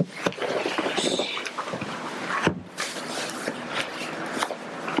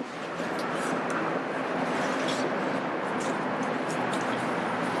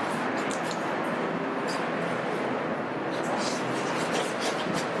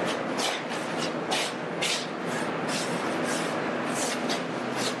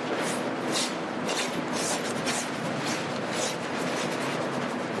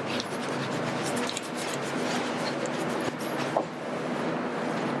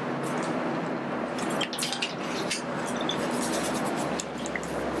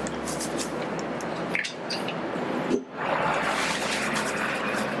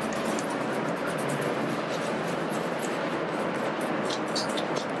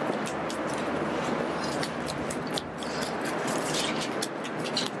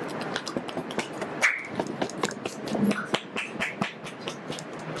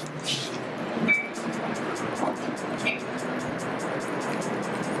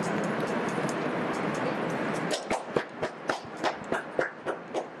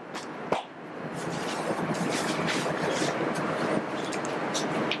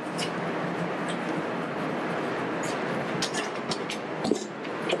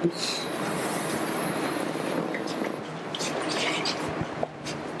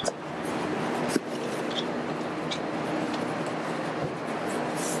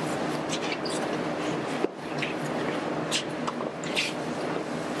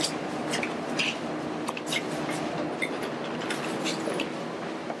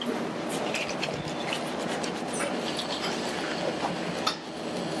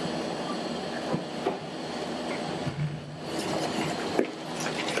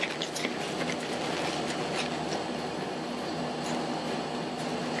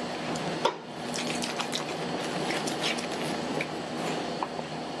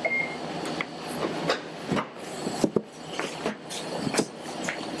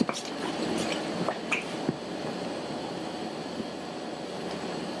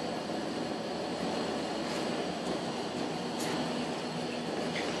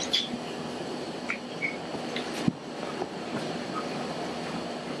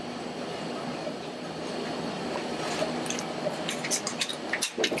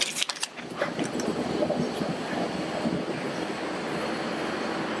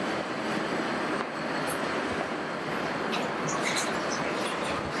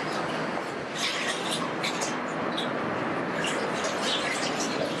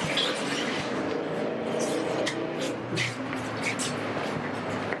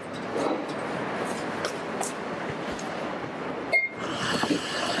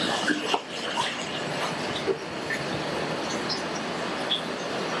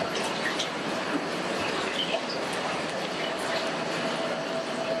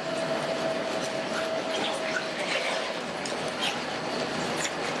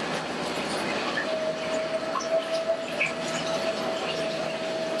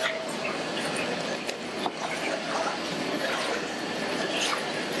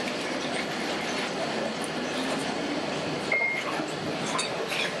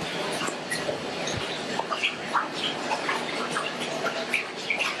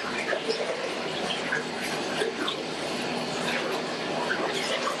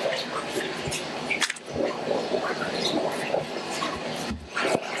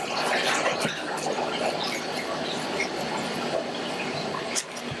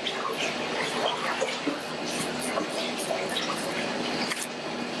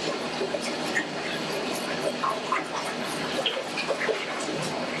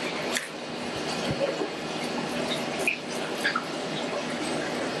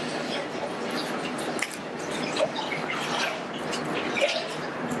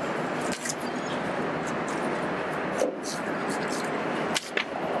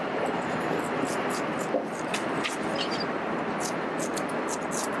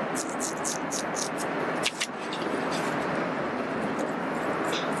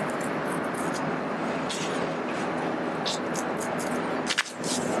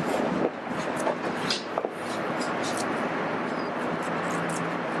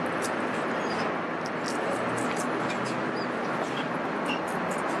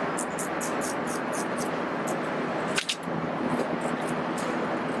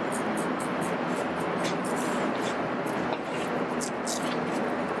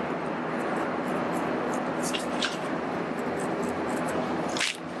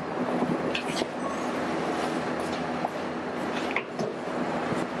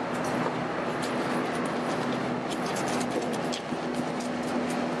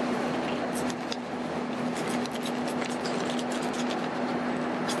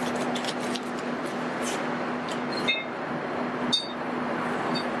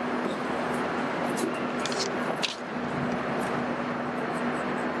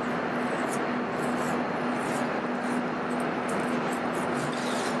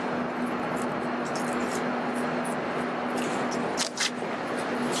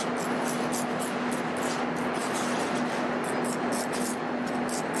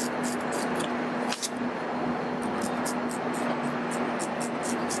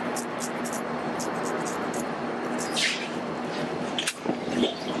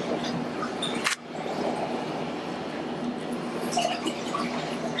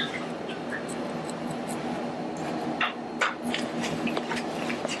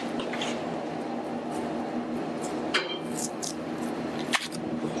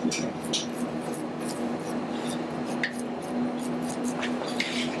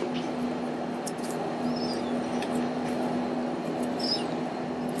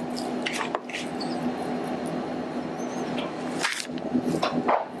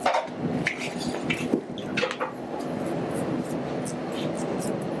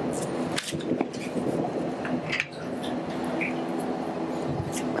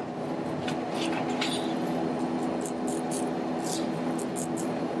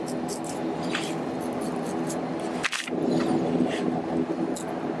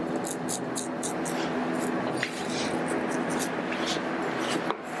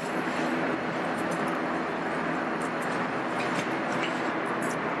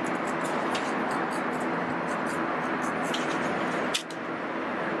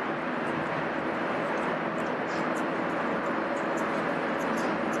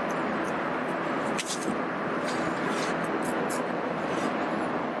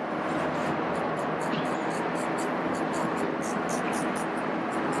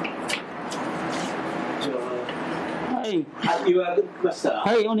言われました。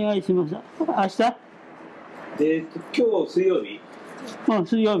はい、お願いします。明日？今日水曜日。うん、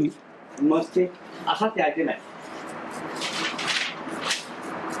水曜日。まして、あさって空いてない。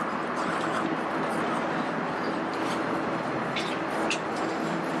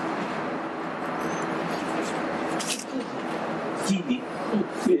7時。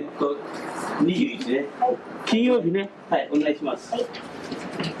21ね。金曜日ね。はい、お願いします。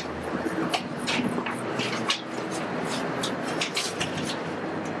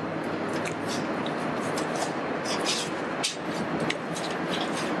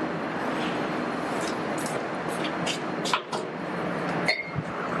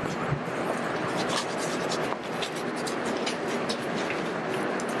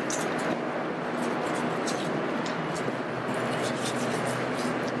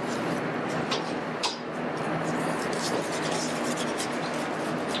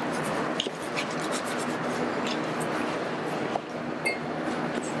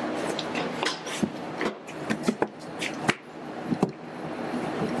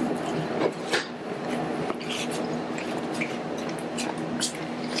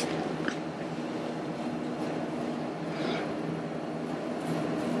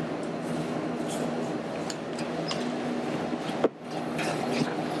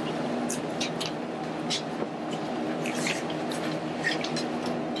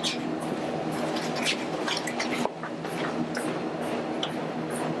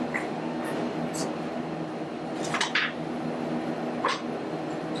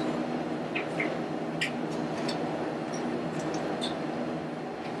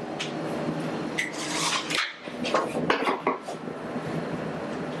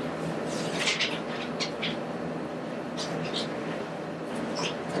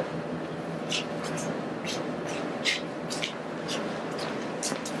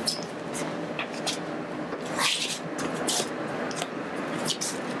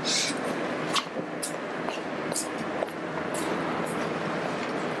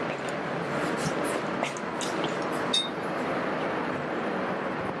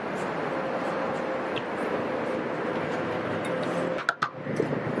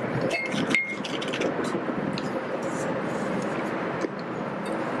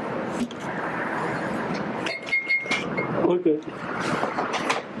Okay.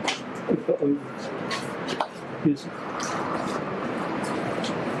 Yes.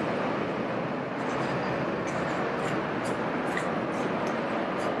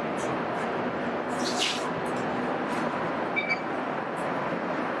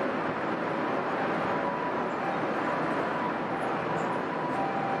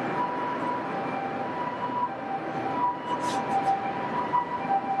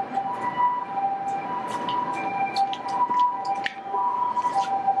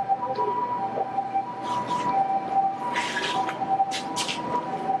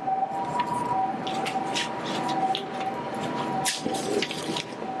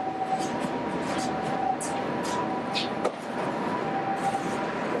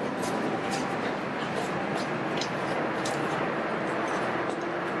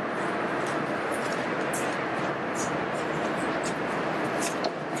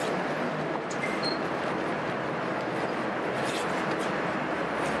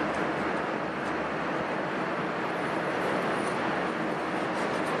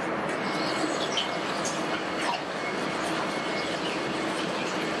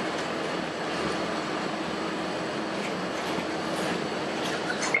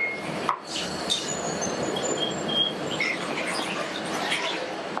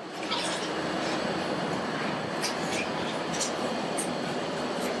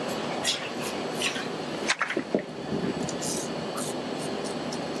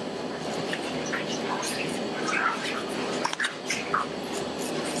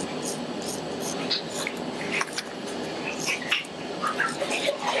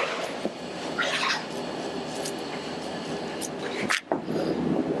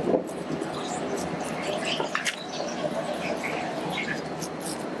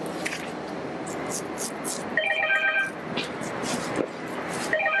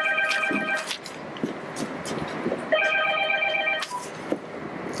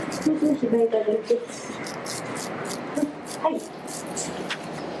 BAIKADOU Gets。はい。は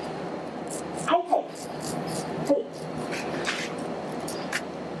いはい。はい。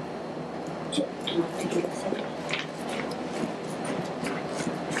ちょっと待ってください。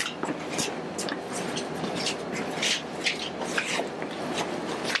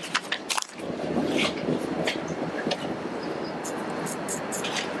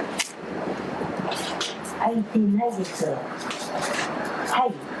開いてないです。は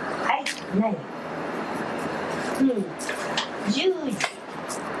い。はい。ない。うん。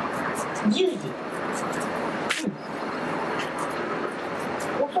10時。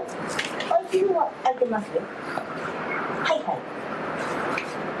遅っ。空いてるのは空いてますよ。はいはい。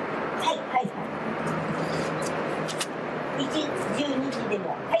はいはいはい。1、12時でも。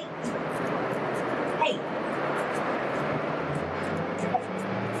はい。はい。はい。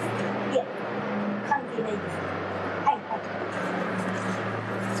いや、関係ないです。はいはい。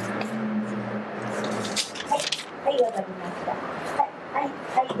はい、はい、わかりました。はい、はい、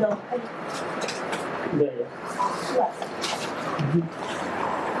はい、どうも。はい。どうぞ。座って。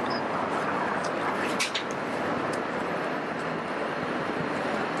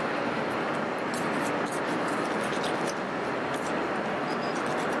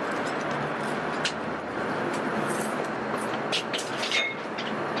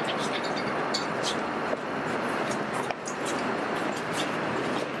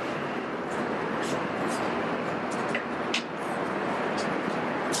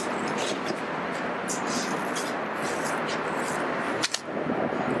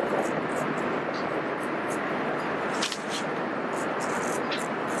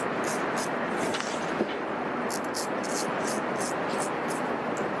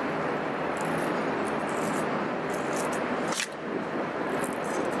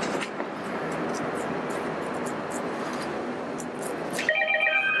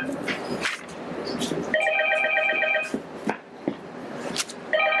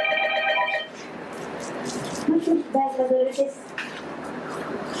バイカドゥです。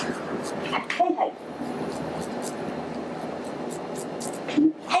はいはい。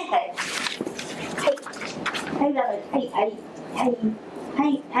はいはい。はい。はい、だから、はいはい。はいはい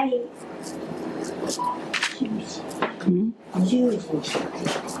はい。10時。10時。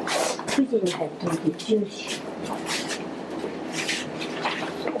9時に入ると10時。10時。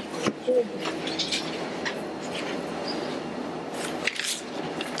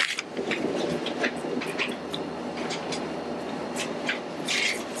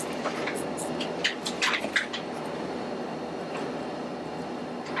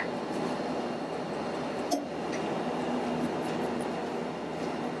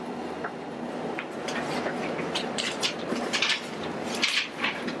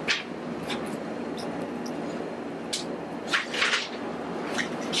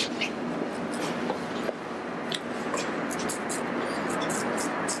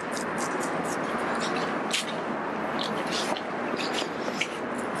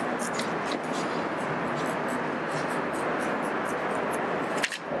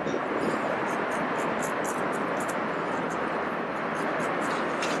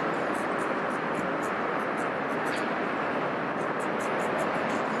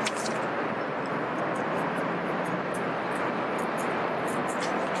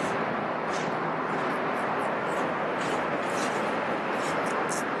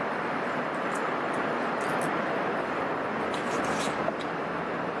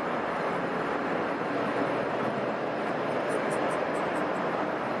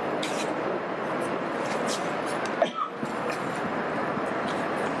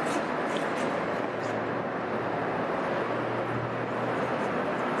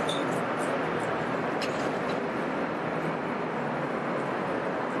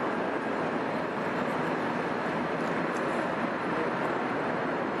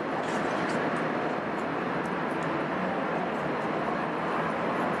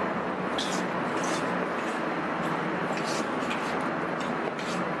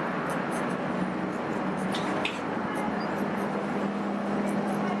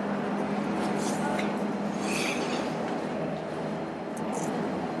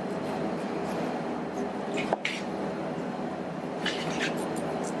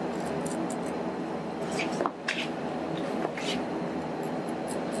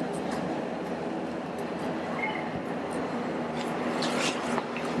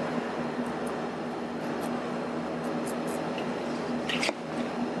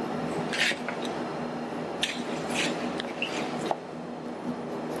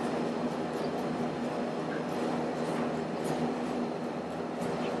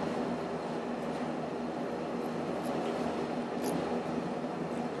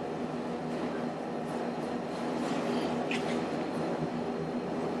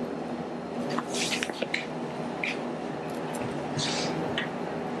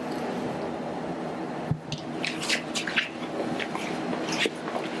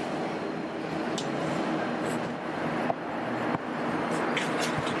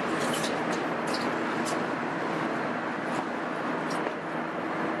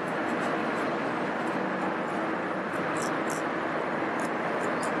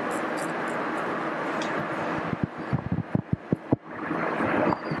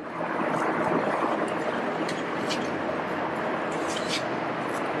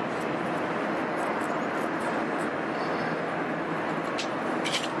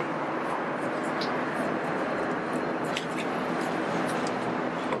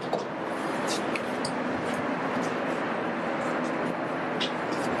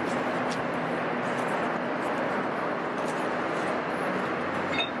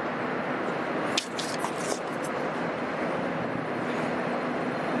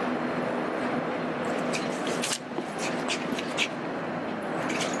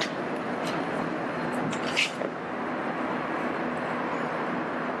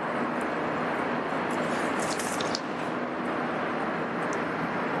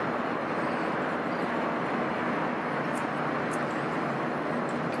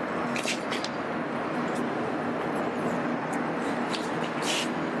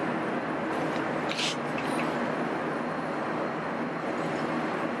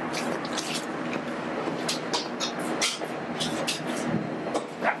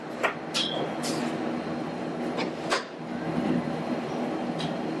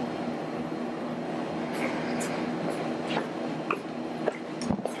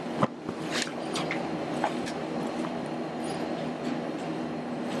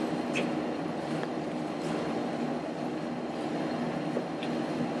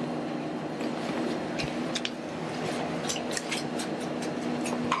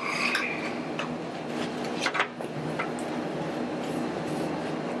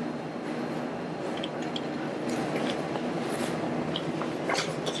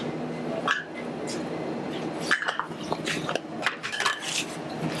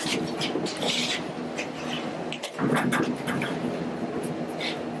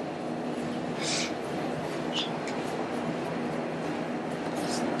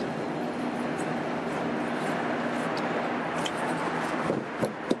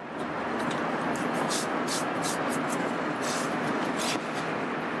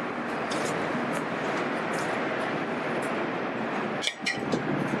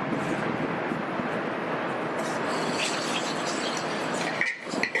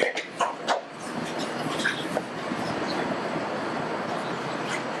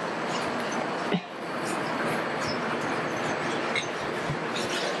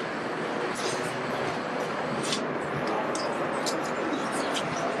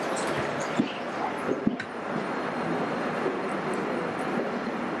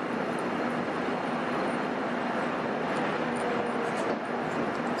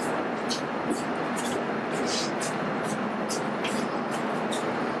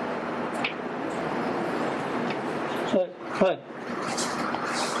はい。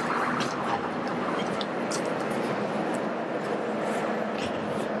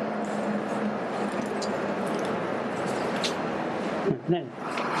ね。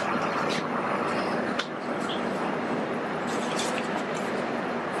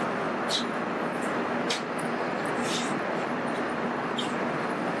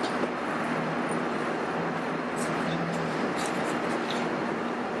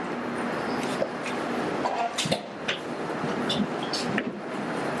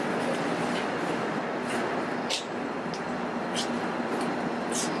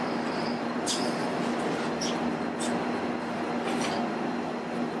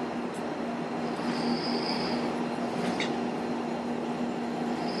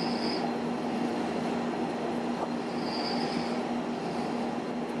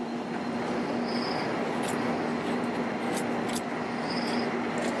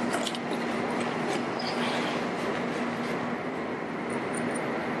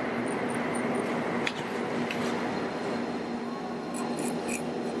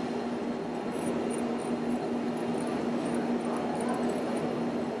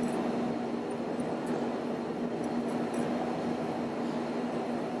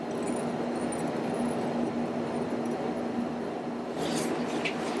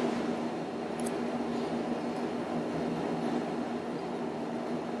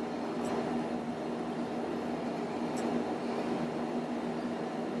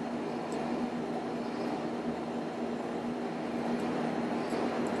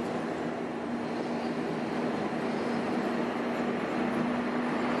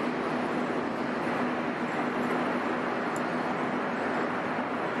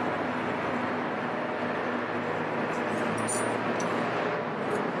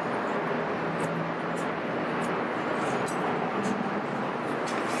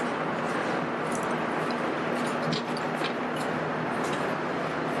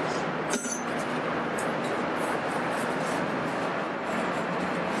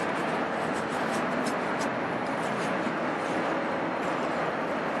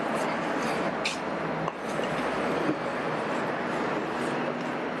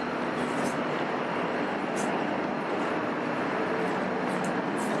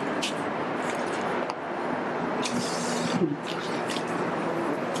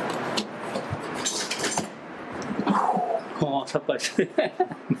ああ、さっぱりして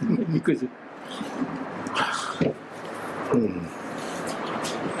びっくりする。うん。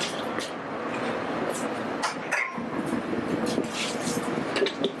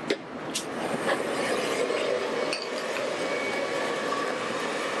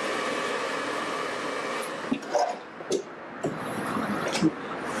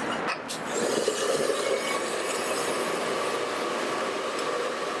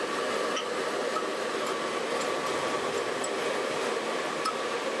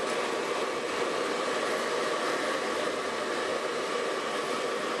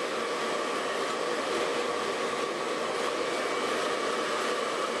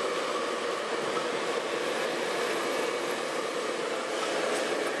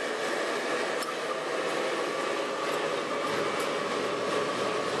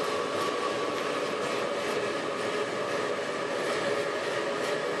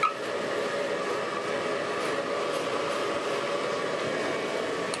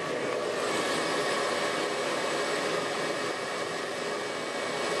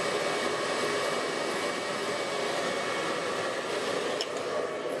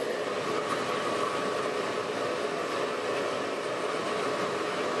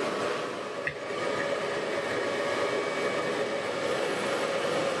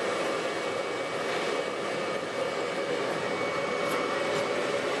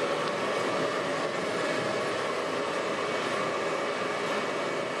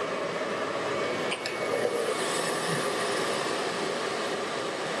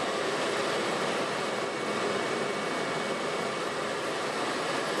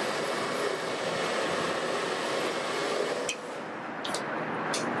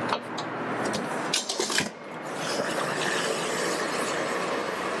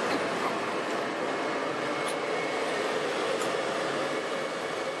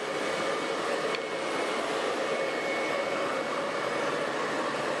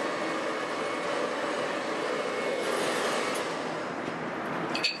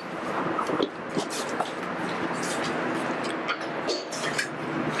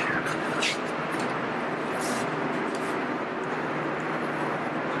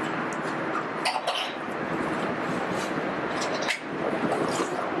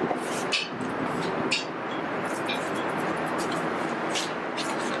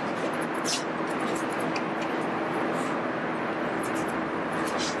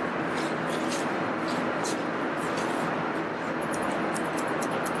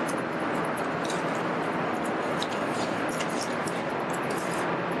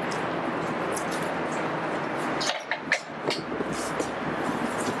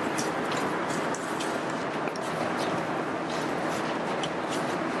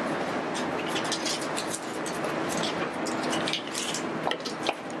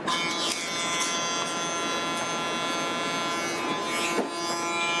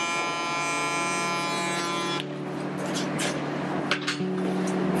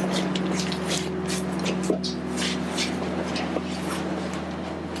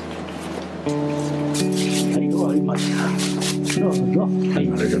はい、終わりました。どうぞ。はい。あり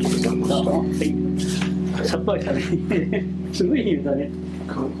がとうございました。はい。さっぱりしたね。すごいいい歌ね。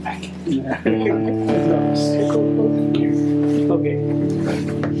Cool. ありがとうございます。OK。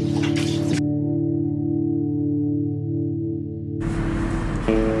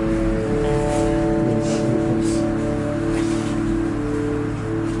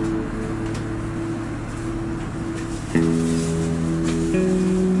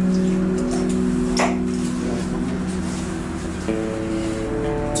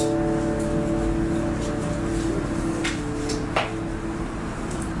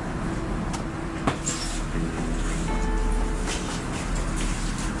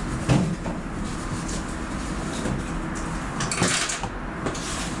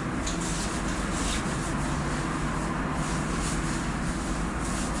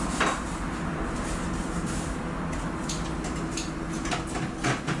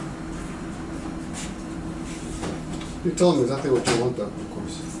You tell them exactly what you want, though, of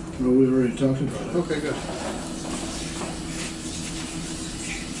course. Well, we already talked about it. Okay, good.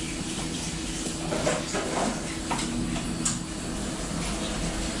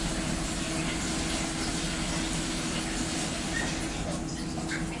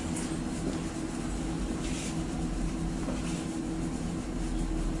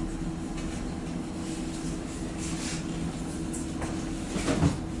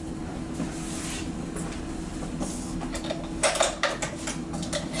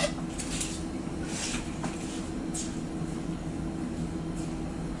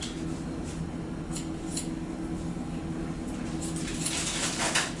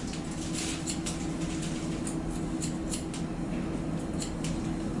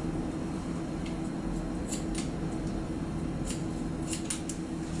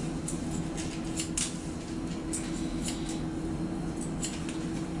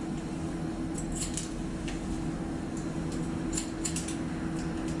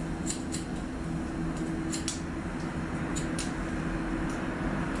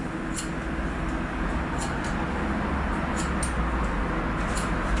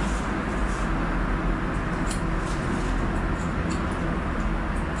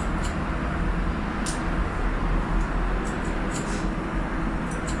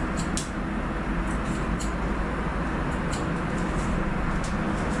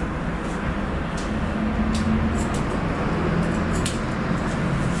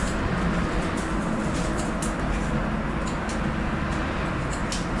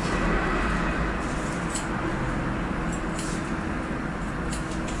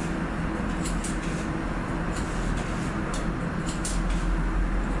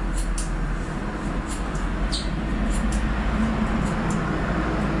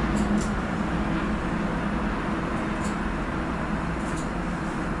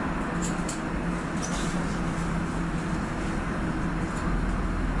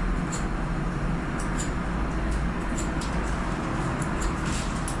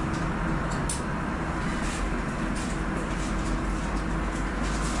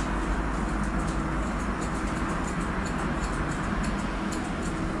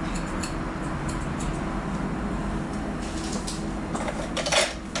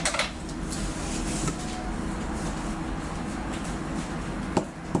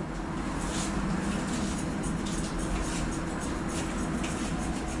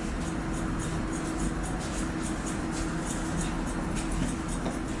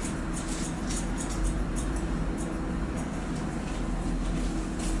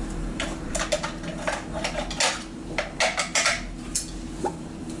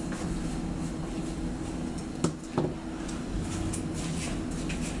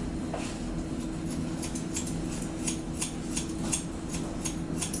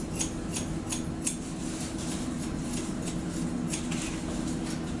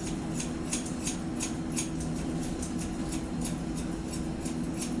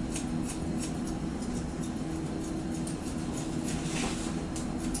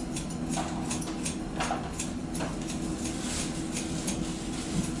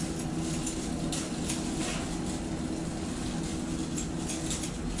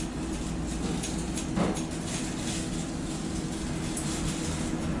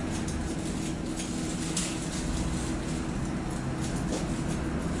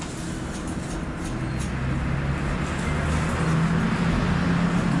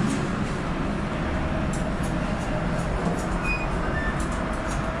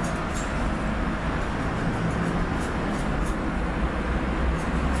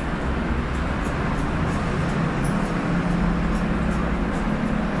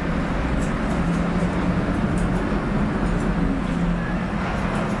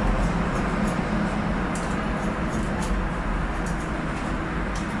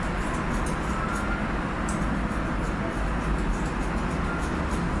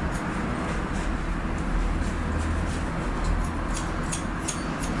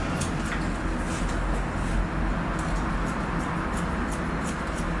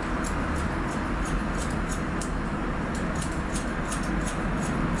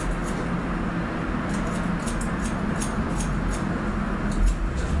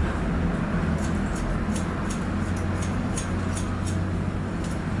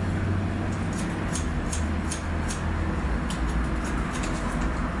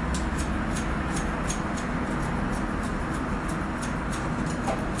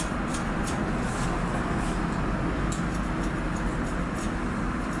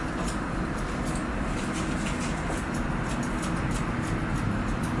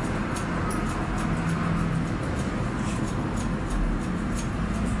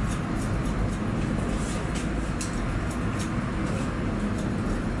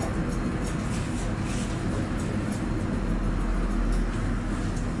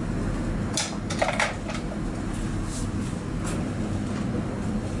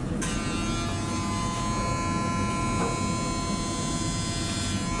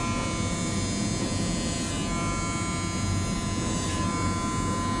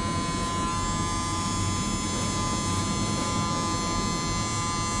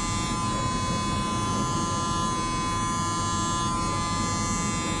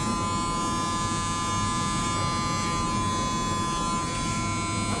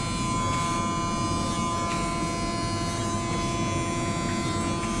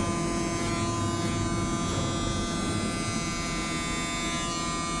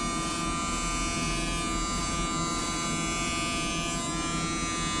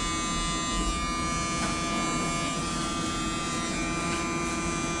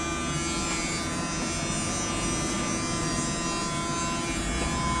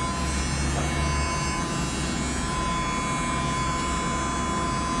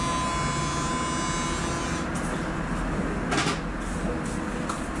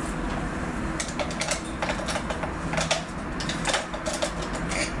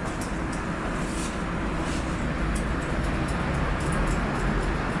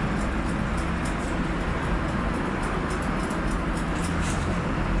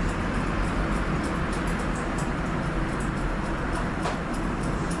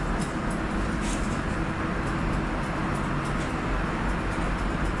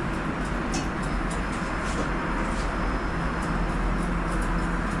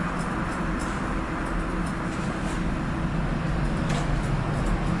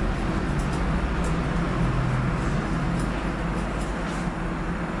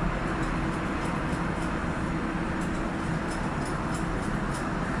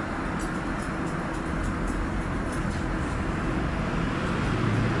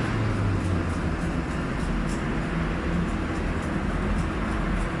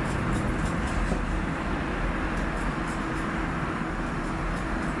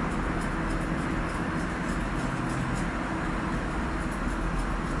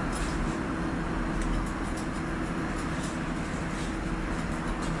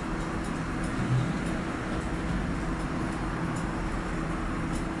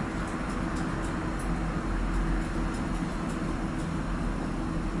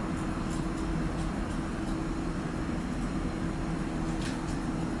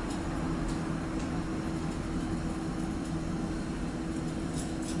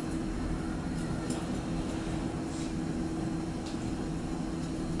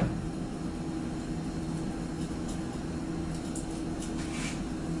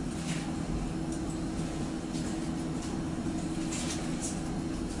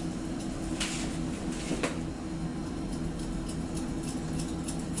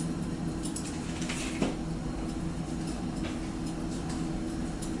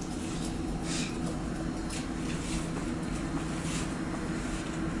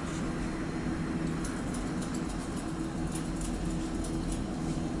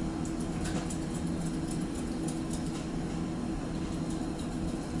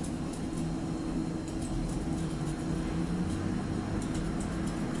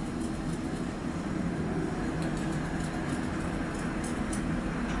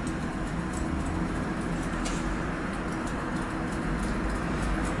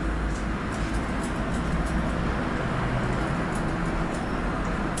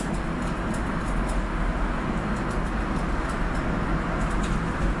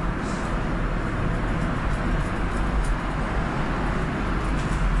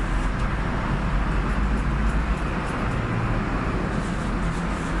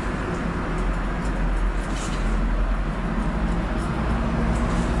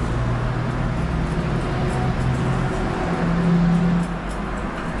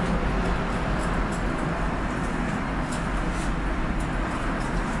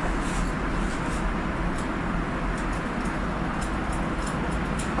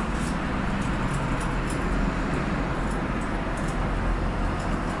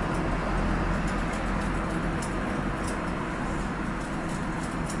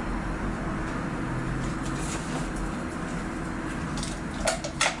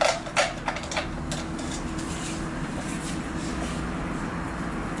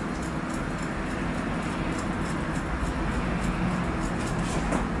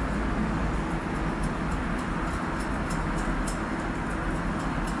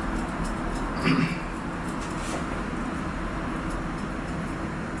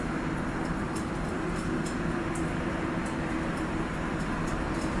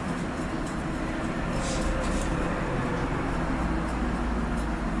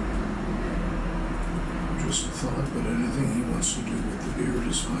 But anything he wants to do with the beard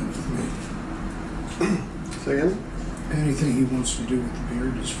is fine with me. Say again? Anything he wants to do with the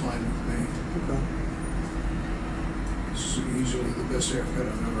beard is fine with me. Okay. This is easily the best haircut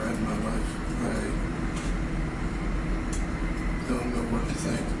I've ever had in my life. I don't know what to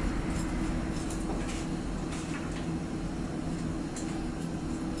think.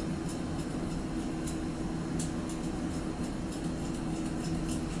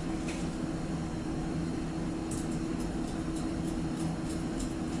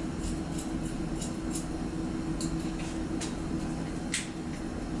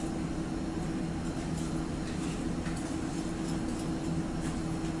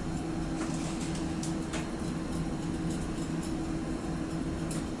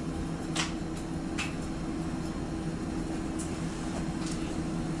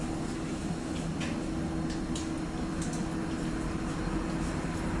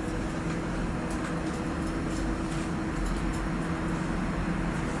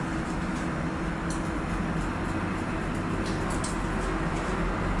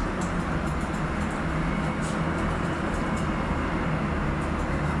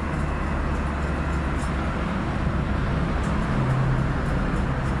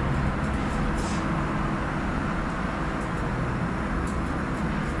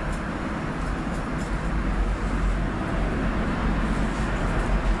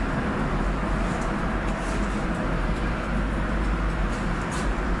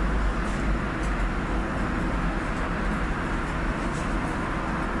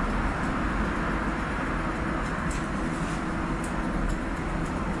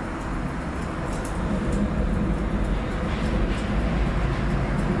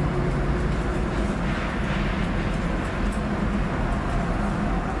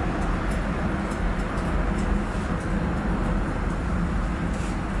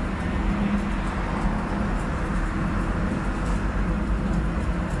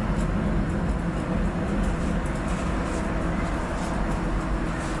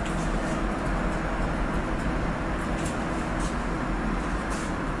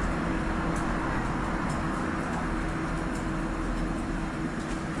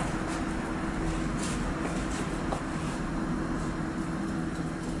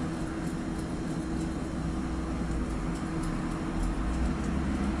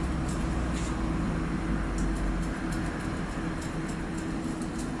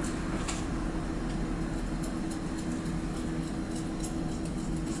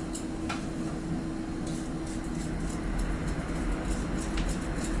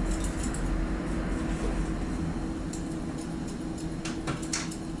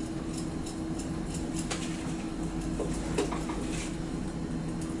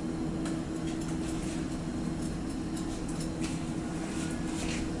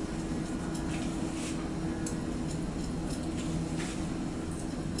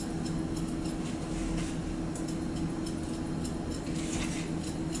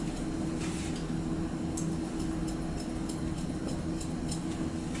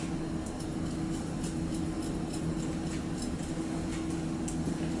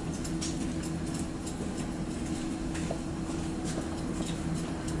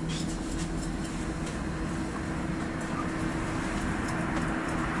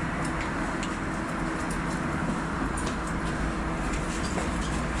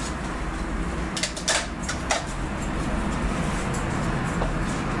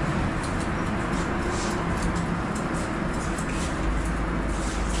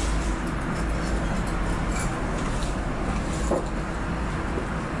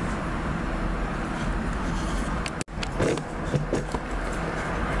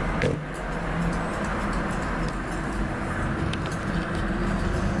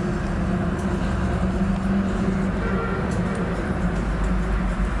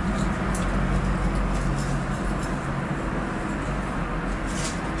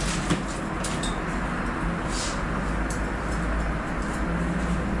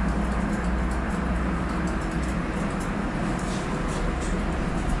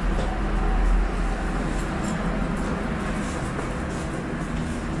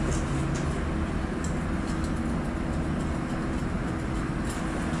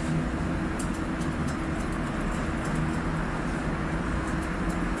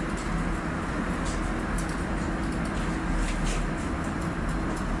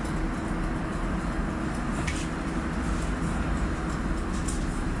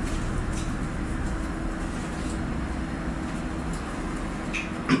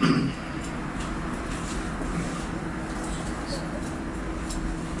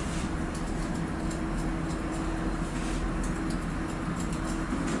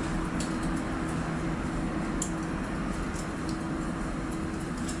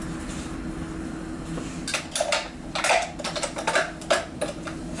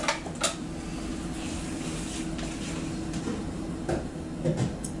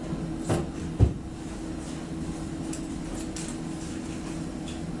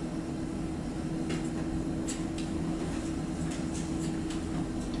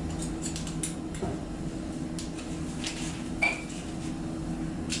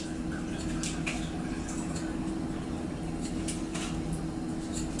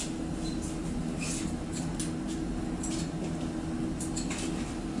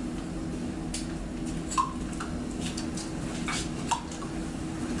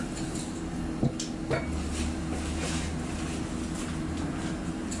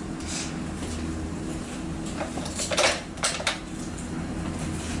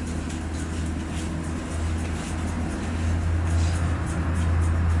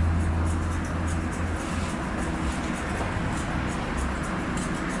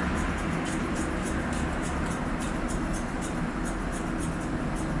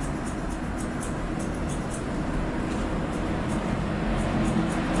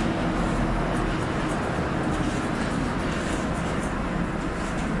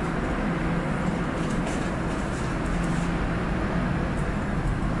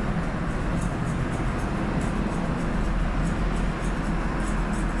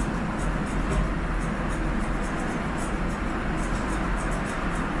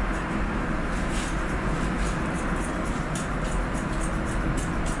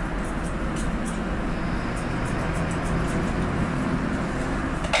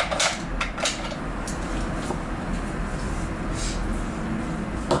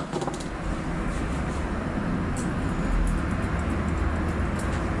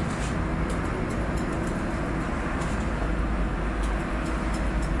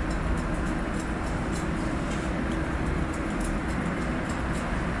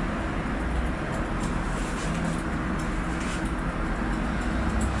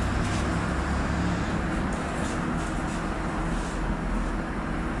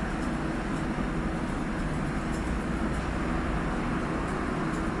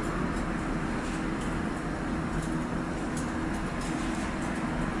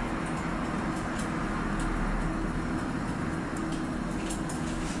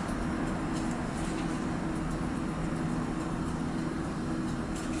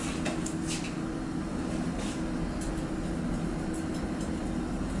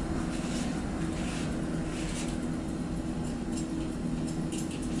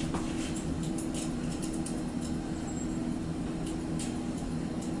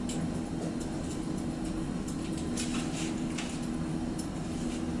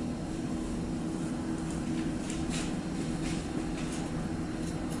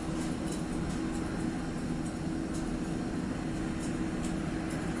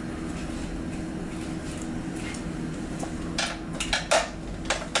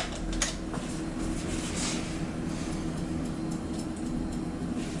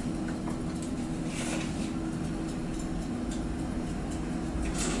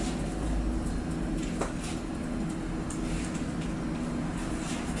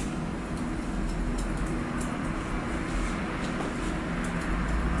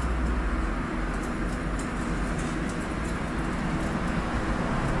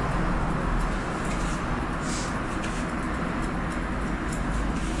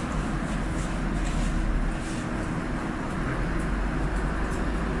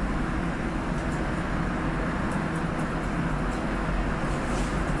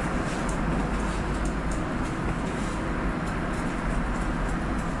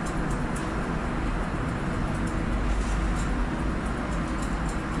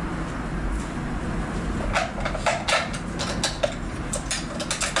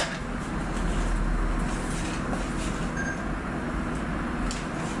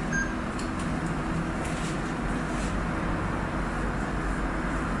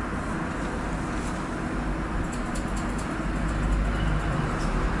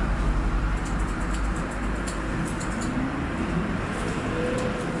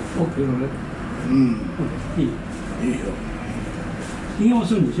 OK これ。うん。いい。いいよ。ひげも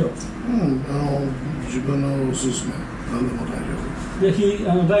するんでしょ。うん、自分のおすすめ。何でも大丈で、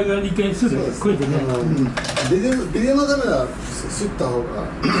大学に行けすぐこうやってね。ビデオのカメラすった方が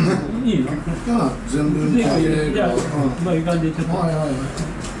いいの？夫。ああ、全部で、綺麗じゃあ、だ。まあ、いかんでちょっと。はいはいはい。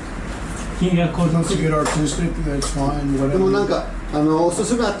ひげがこう。 Once you get artistic, that's fine. で Whatever. もなんかおす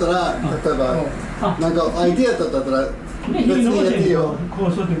すめあったら例えばなんかアイディアだったら別ね、ひげに残やっていいよ。こ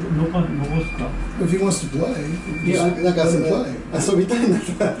うそうやって残すか。 If he wants to play, いや just なんか let him play. 遊びたいんだっ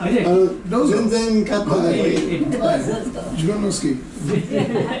たらあいやどうぞ全然カットでもいい。自分の好き。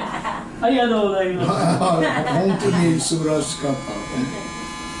ありがとうございます。本当に素晴らしかった。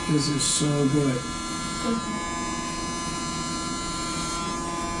This is so good.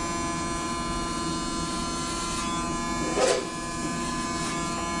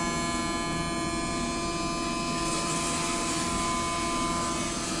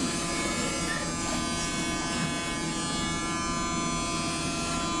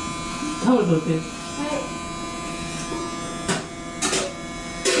 タオル取って。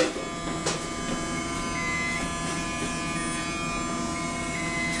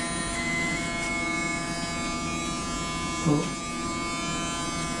こう。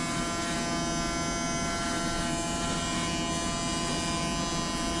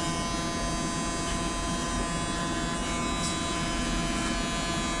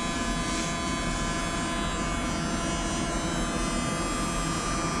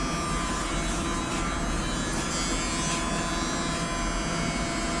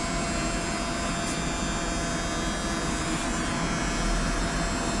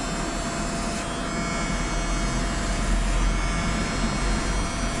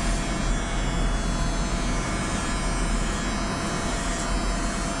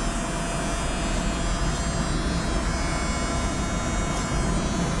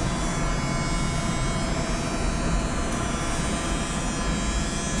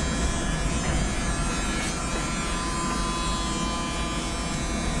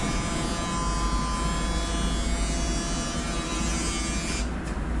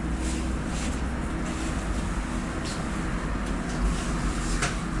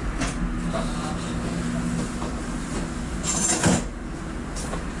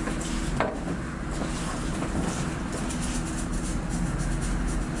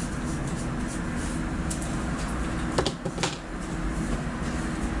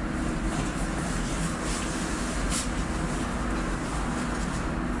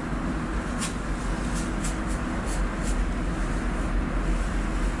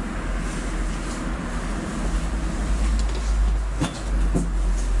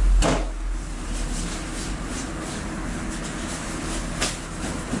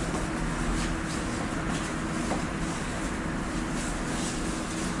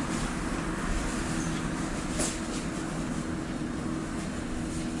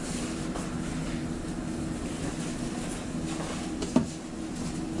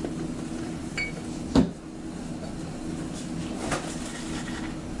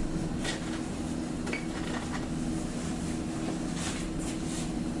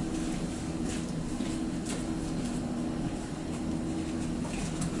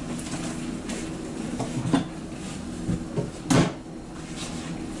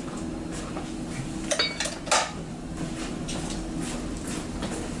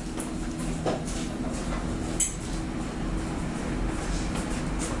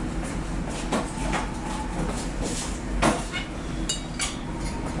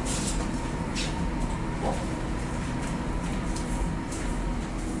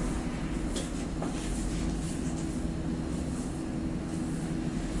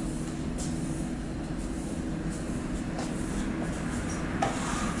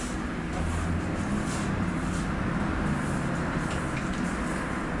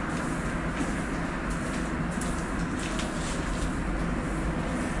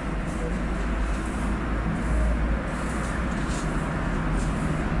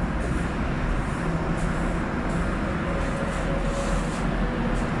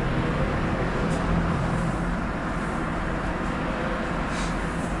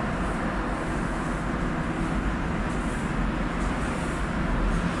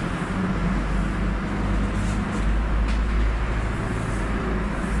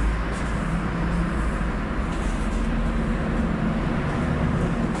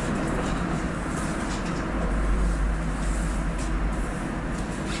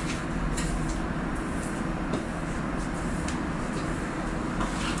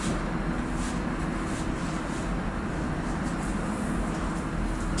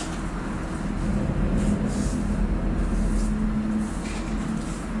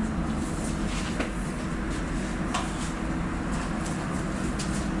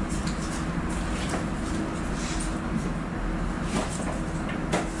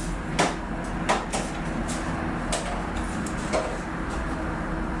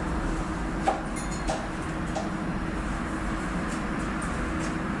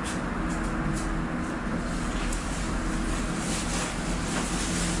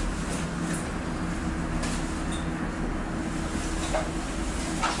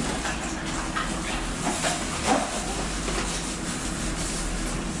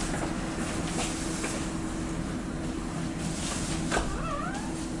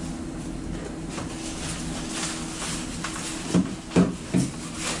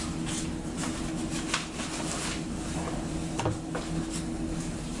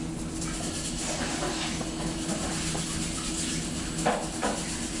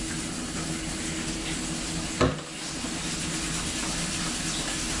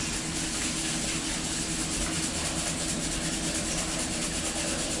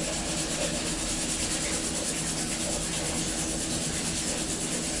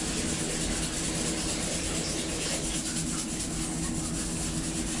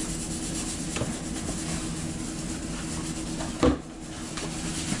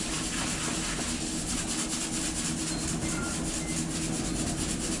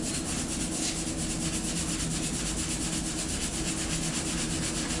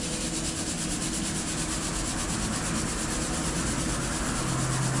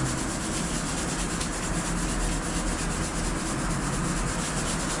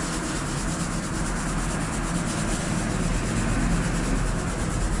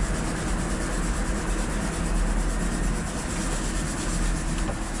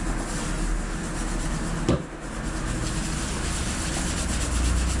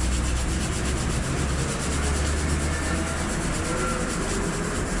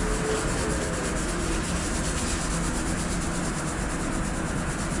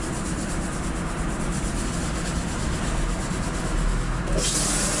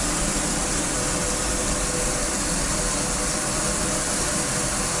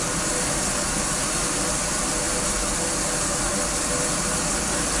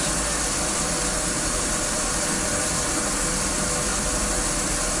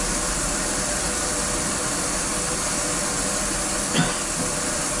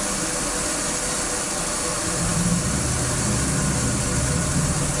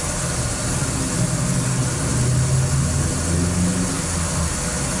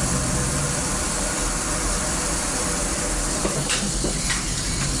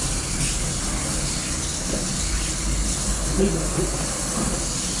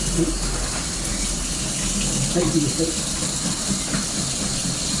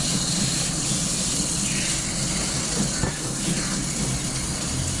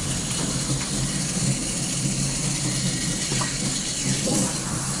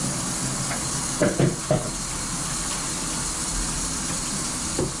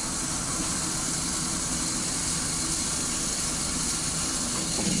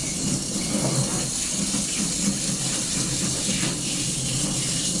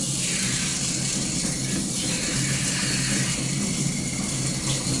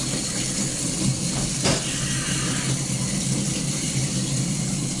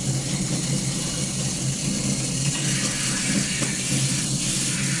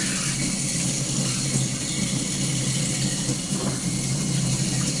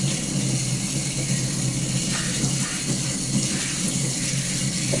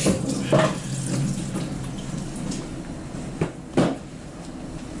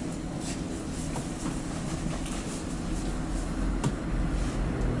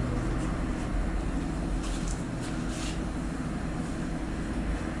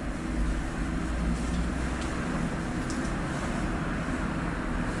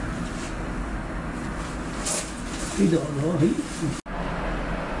cái độ đó hí.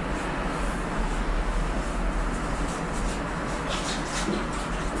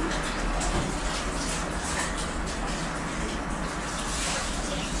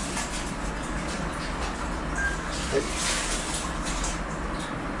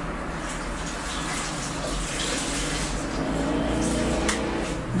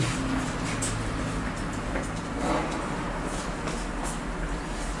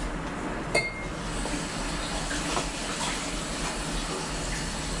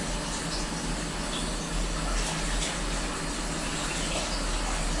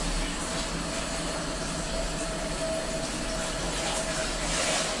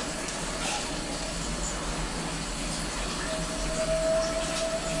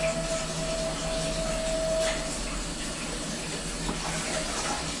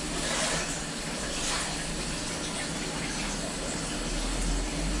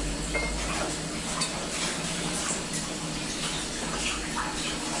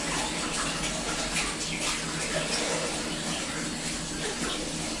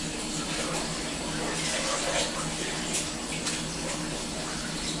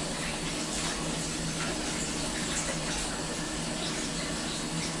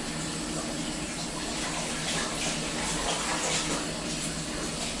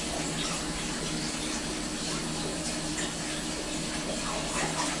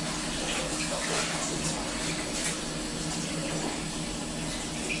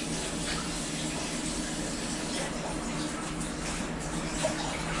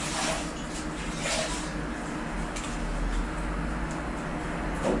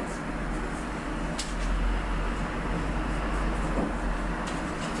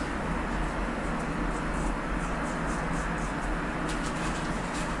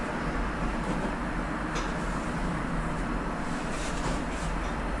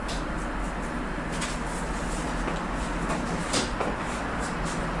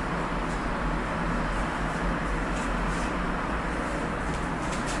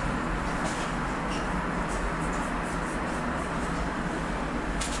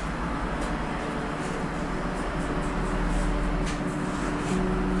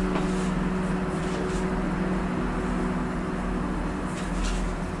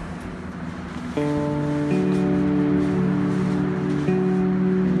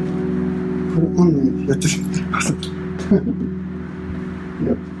やってる。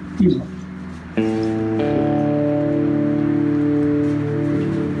今。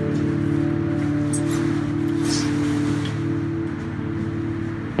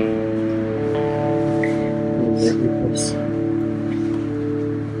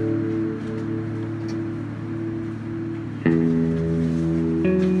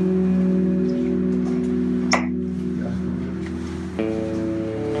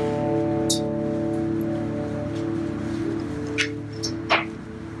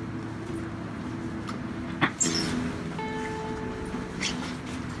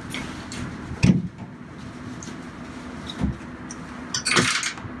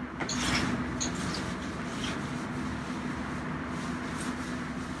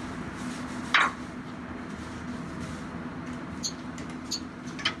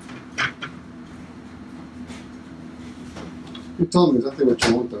You told me exactly what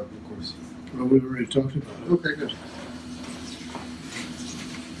you want, though, of course. Well, we've already talked about it. Okay, good.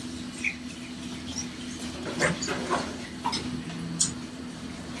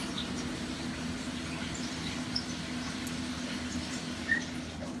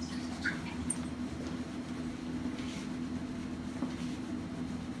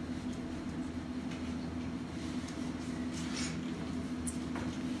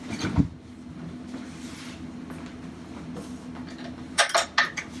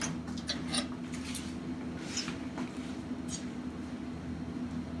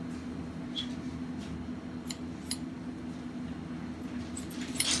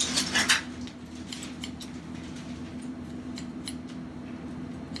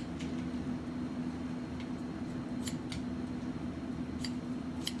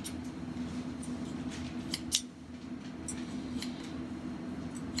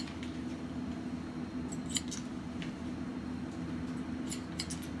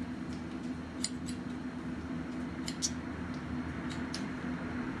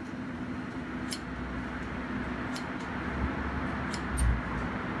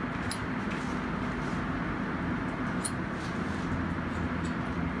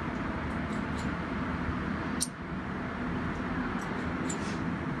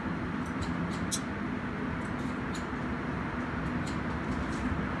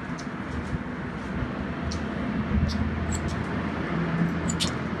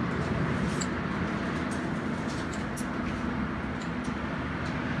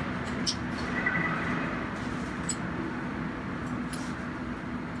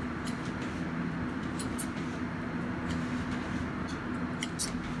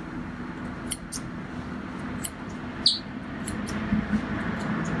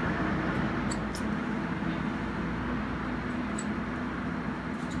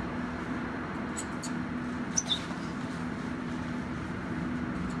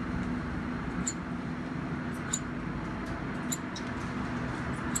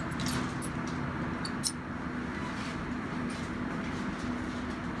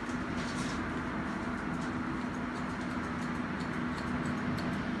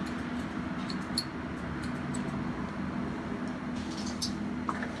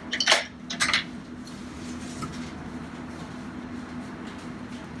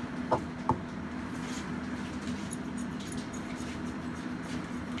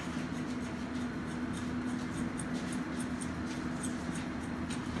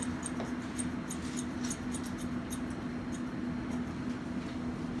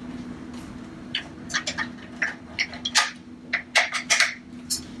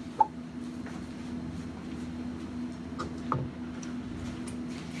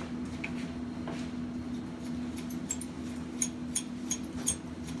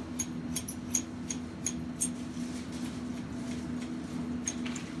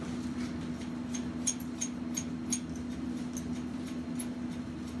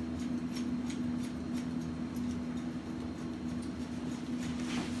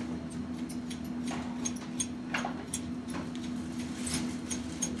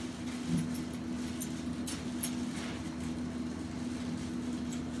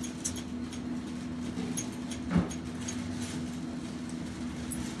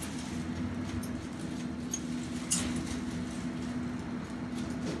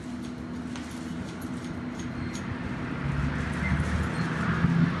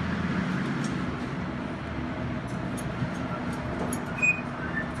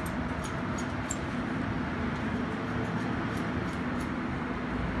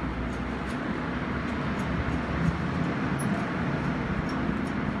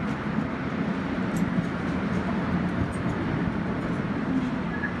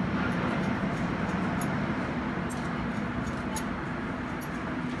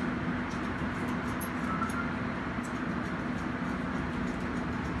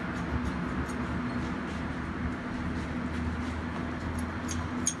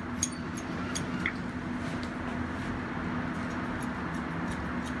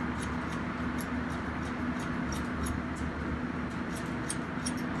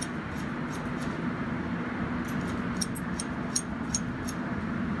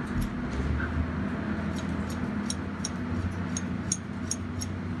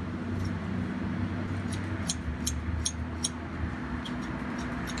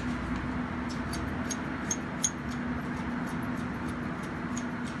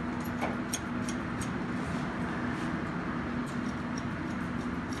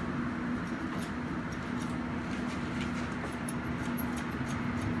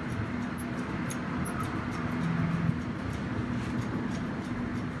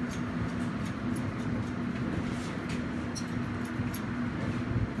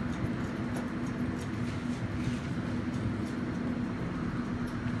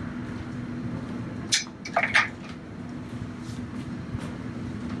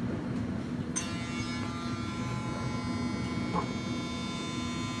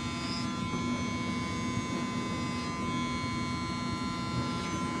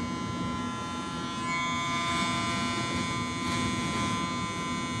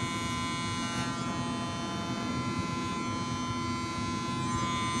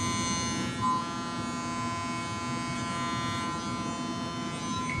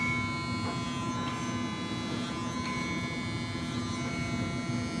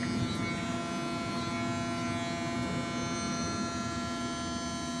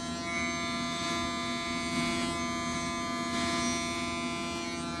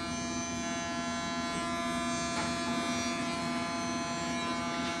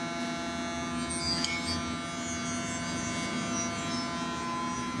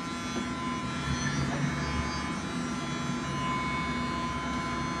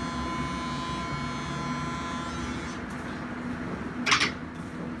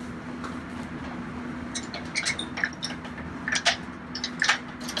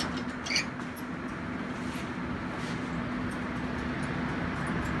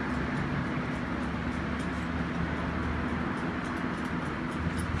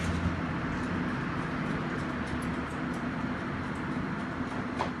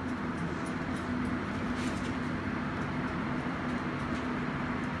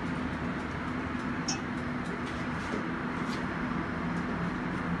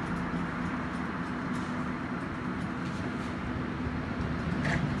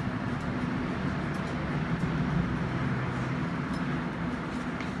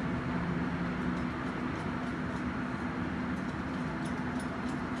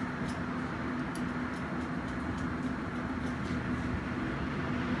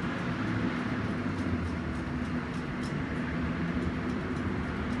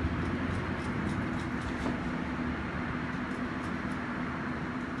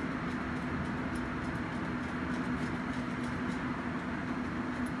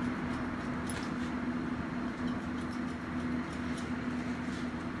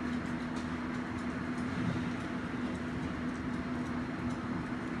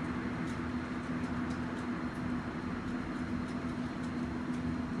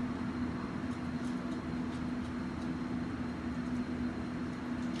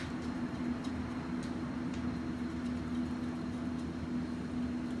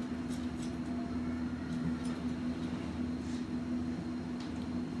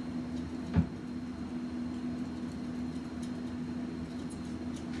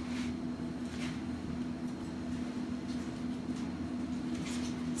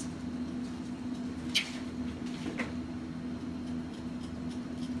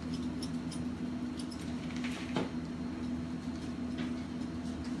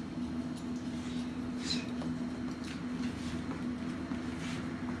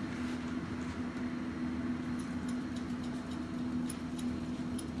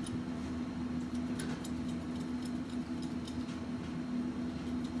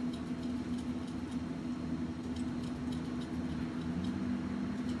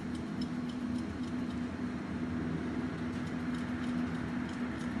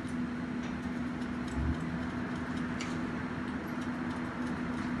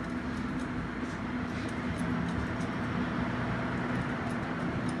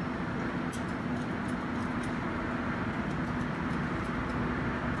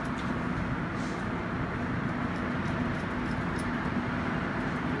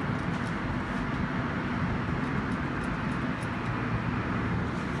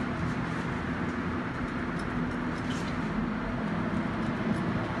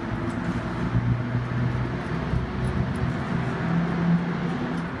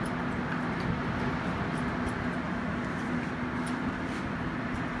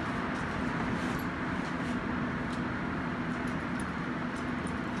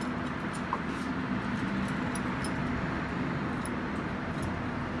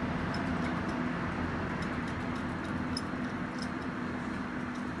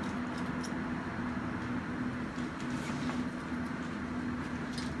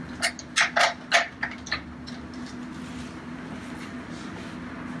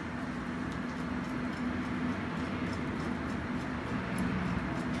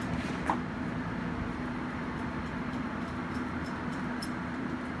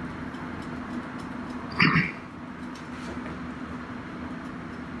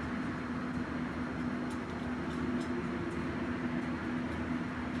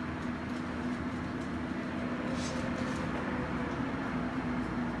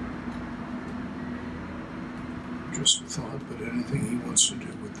 just a thought, but anything he wants to do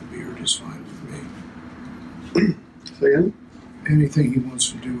with the beard is fine with me. Say again? Anything he wants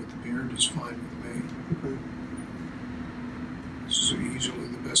to do with the beard is fine with me. Okay. This is easily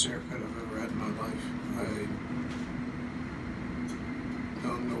the best haircut I've ever had in my life. I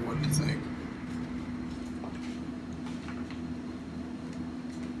don't know what to think.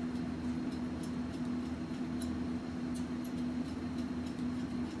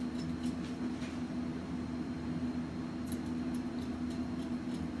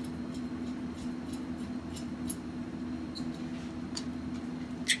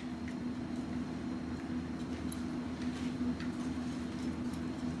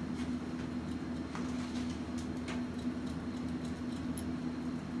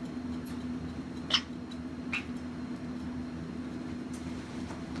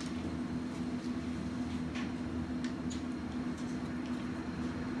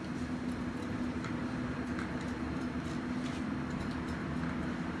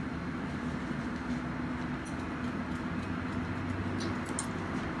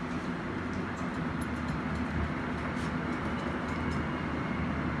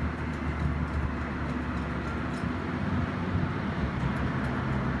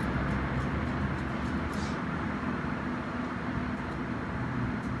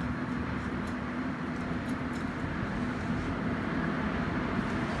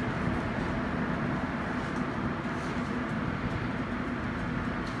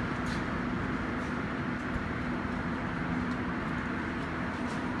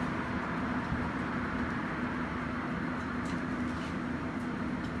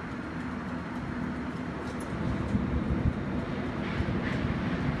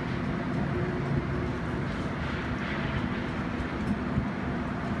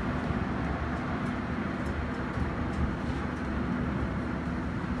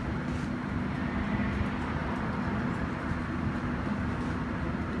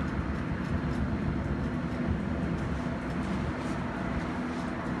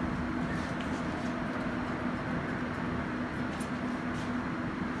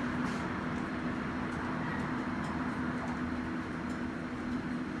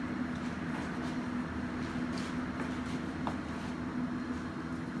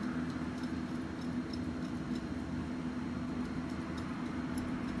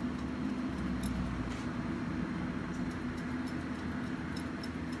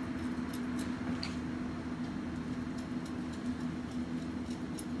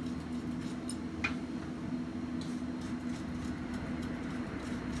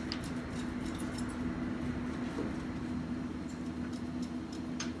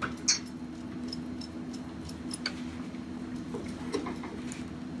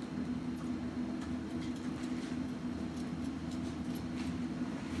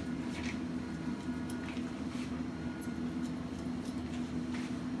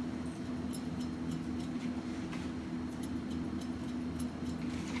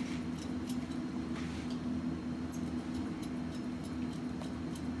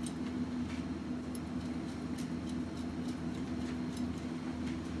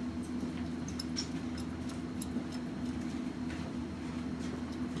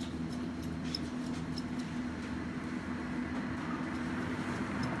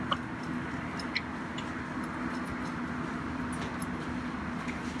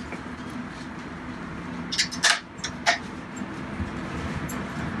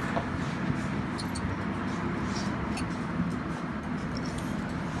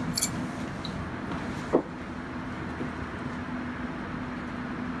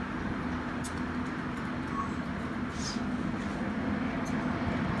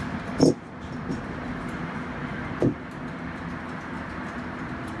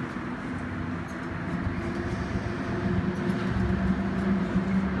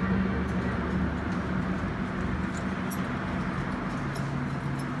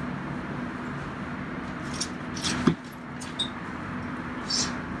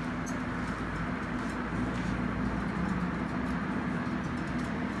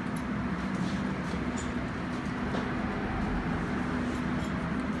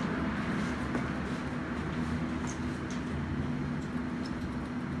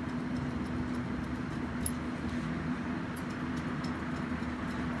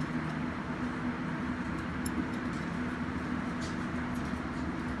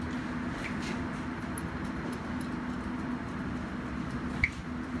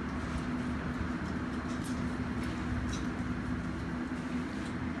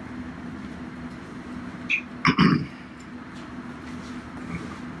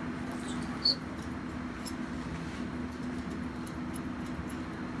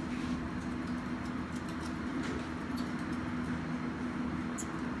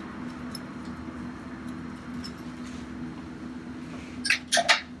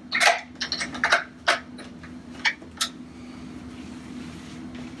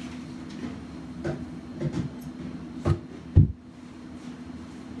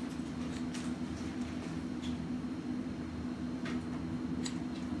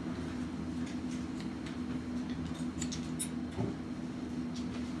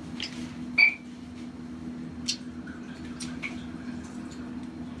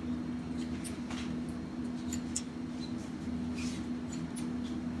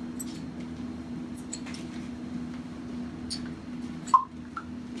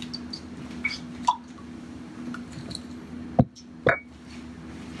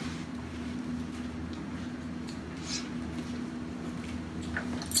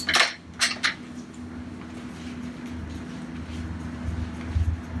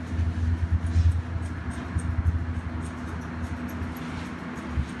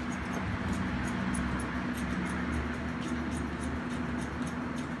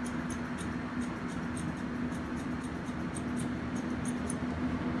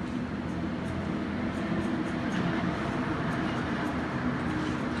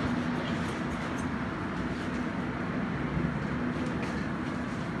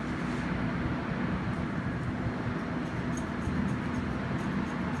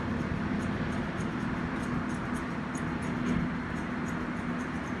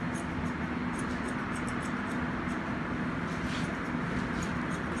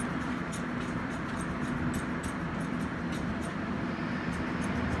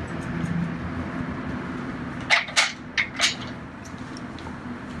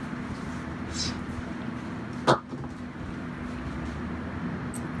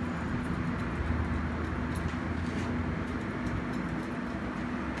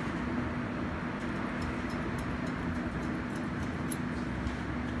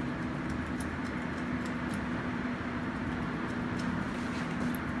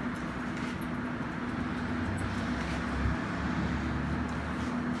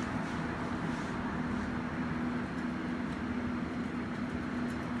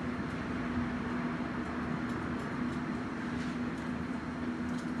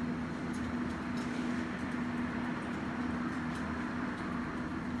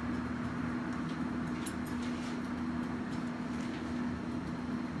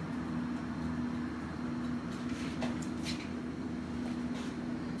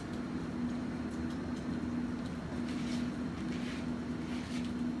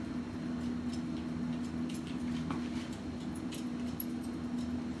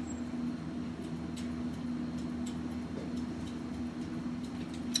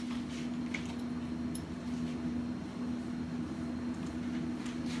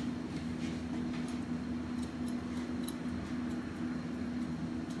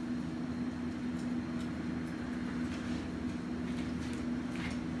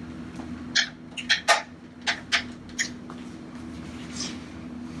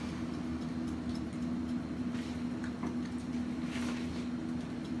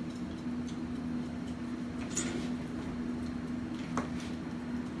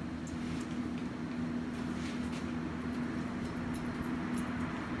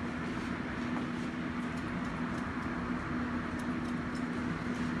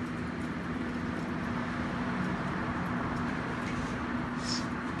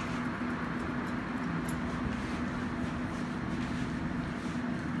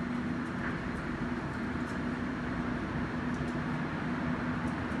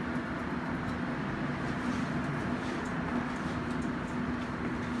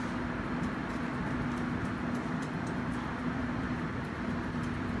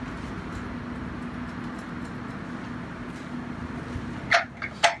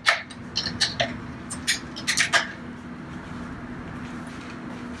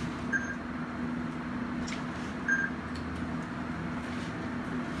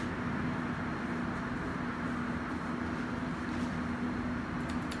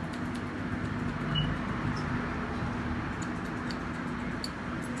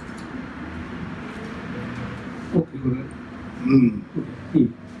 うん。いい。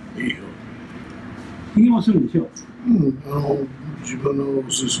いいよ。ひげもするんでしょ。うん。自分の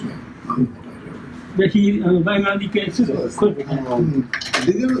おすすめ。何でも大丈で、バイマンディケすぐこれできる。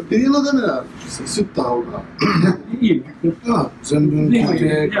ビデオのカメラ、すった方が。いいよ。夫。全部聞い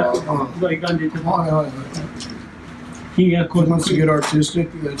てじゃあ、バイカンでちょっと。はいはいはい。ひげがこう。Once you get artistic,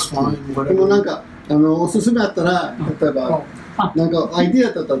 that's fine. でもなん Whatever. か、おすすめあったら、例えば、なんかアイディ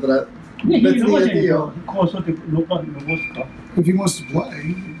アだったら、ね、ひげ伸ばしていい別にやっていいよよ。こうそうって伸ばすか。If he wants to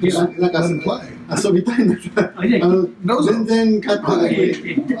play, いや just なんか let him play. 遊びたいんだったら、あじゃあ全然買ってない。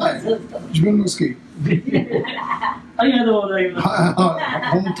はい。自分の好き。ありがとうございます。はい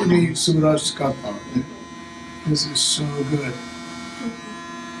はい。本当に素晴らしかった。This is so good.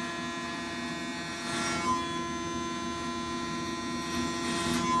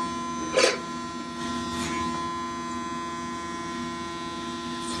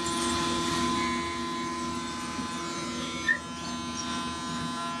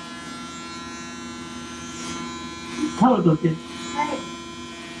 タオル取って。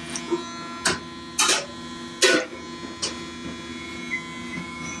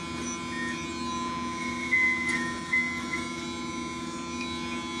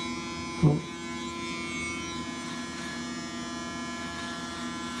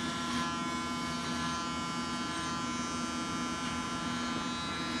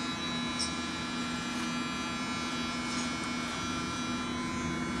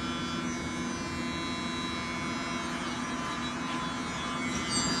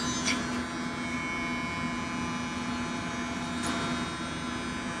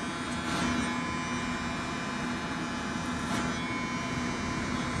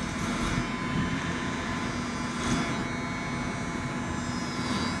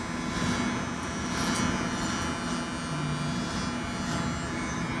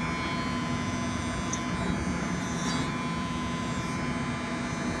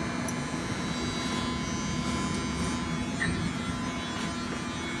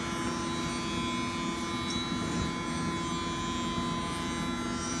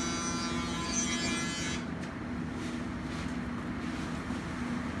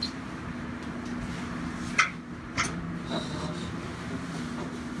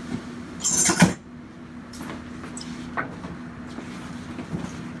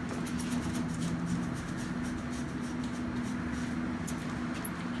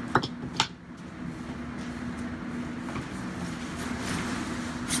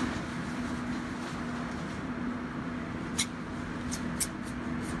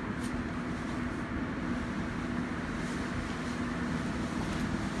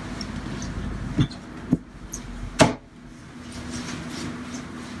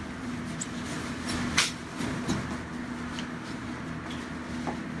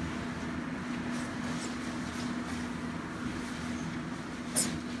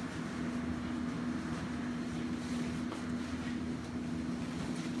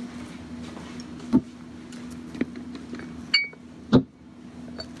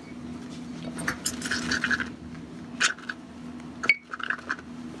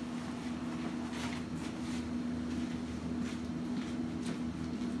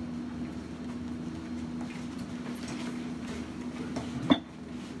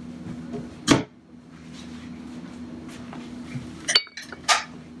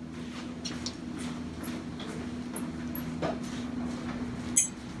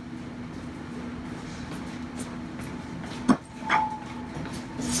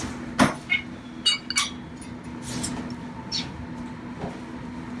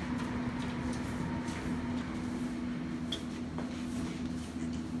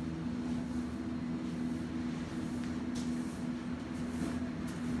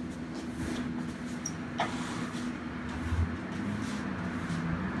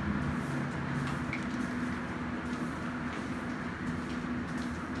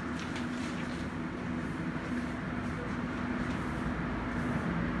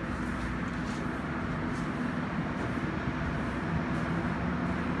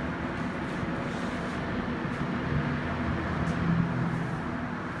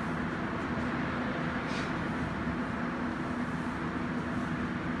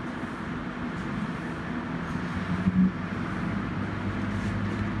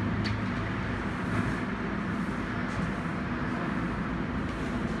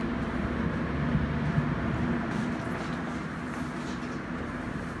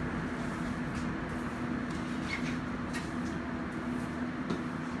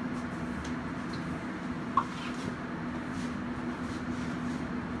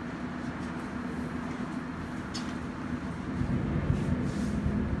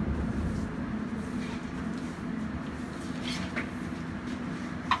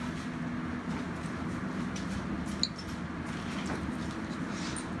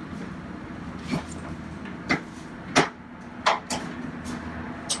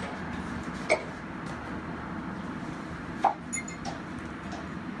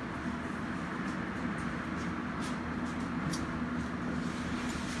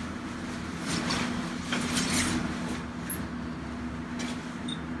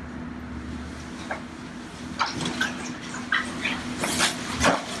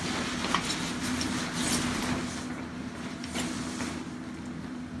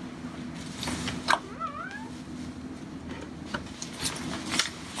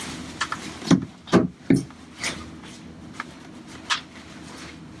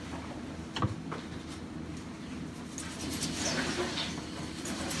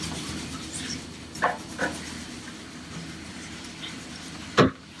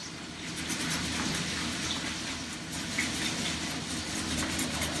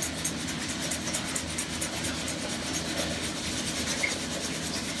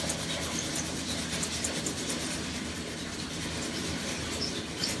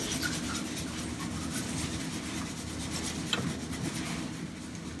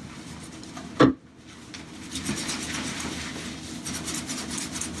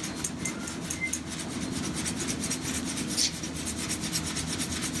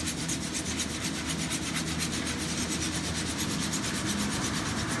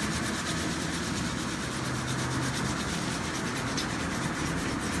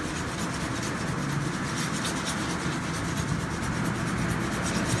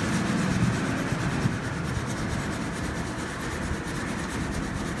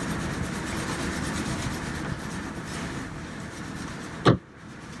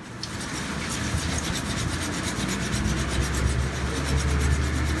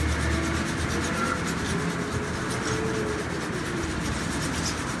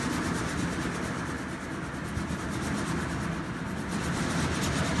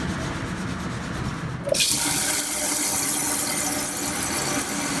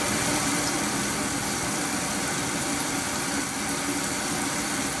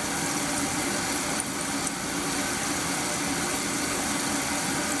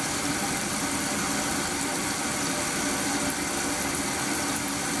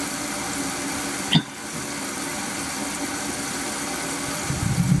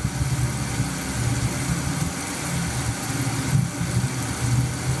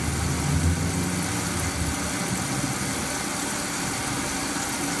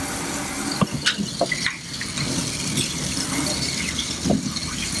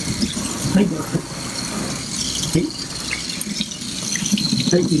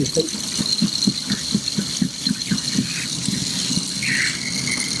い、いいです。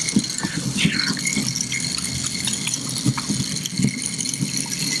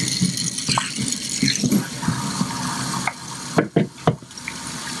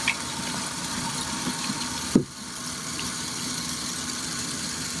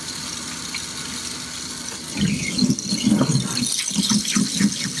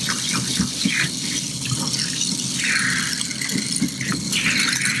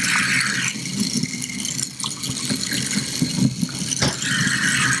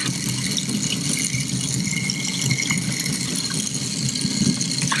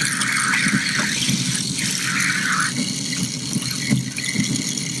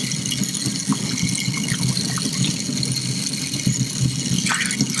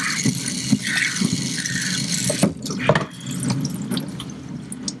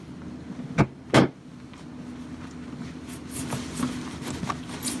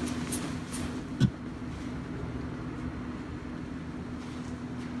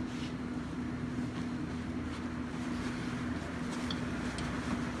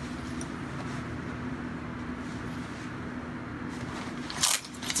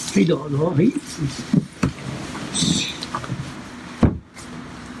はい、どうぞ。はい。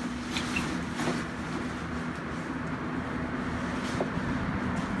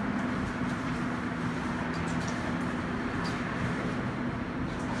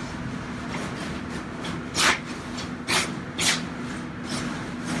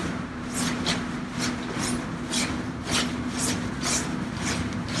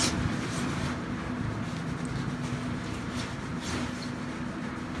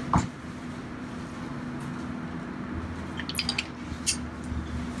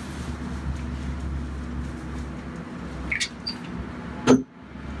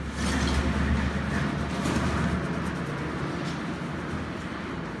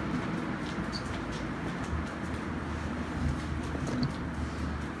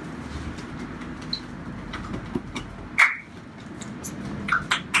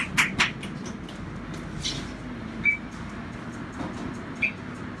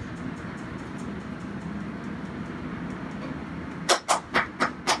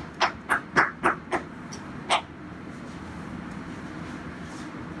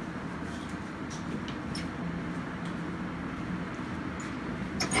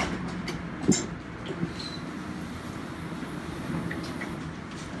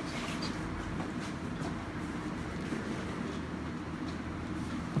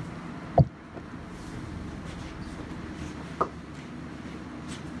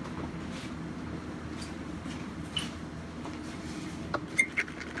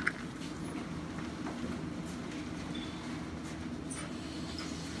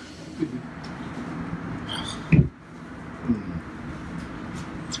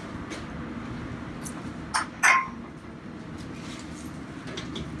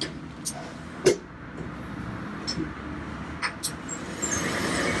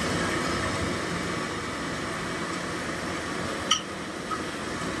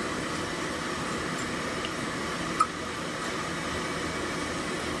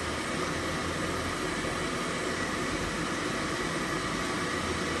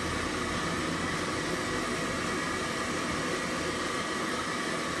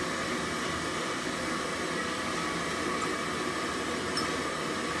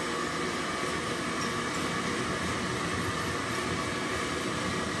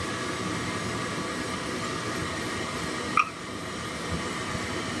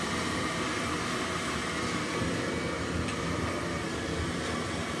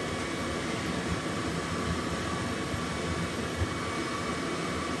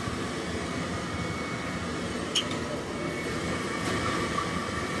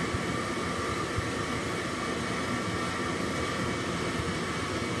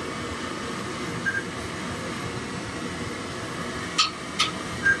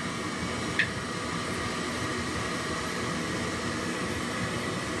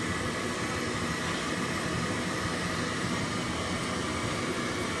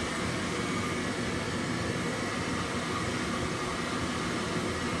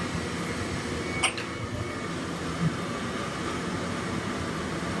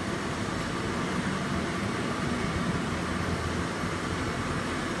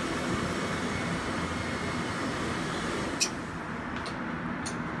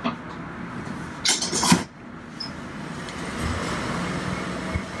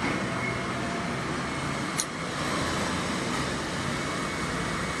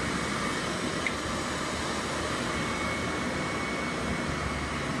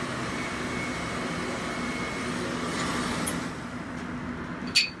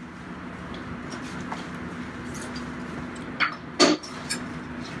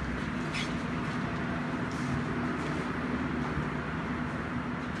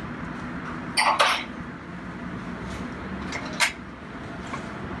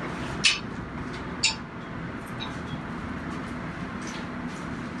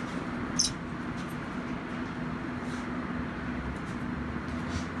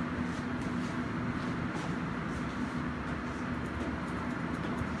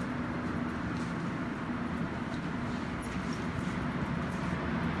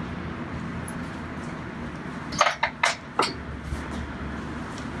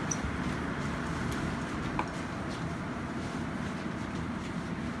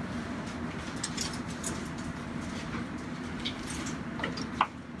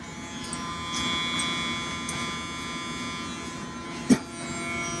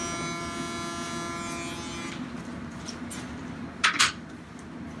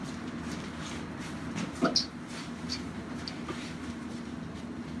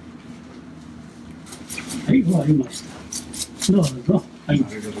はい、終わりました。どうぞ。はい。あ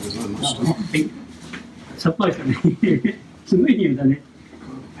りがとうございました。はい。さっぱりしたね。すごい匂いだね。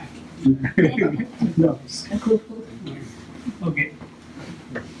どう Okay.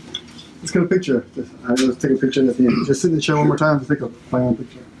 Let's get a picture. Let's take a picture at the end. Just sit in the chair one more time to take my own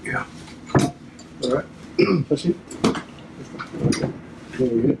picture. Yeah. All right. Tashi?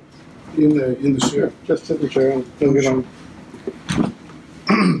 In the chair. Just sit in the chair and don't get on.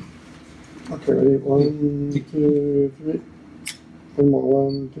 Okay, ready? 1, 2, 3. One more.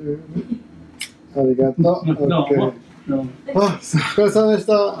 1, 2, 3. ありがとう。Okay. あ、お疲れ様でし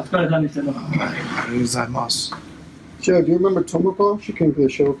た。お疲れ様でした。ありがとうございます。Joe, do you remember Tomoko? She came to the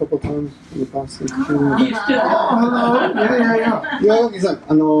show a couple of times in the past. Iwagaki さん、フ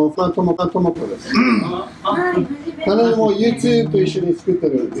ァンTomokoです。彼も YouTube と一緒に作って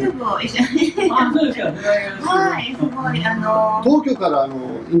る。YouTube を一緒に。あ、そうですか。はい、すごい、東京からイ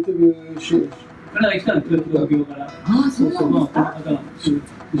ンタビューし。来たんですよ、東京から。あ、そうなんですか。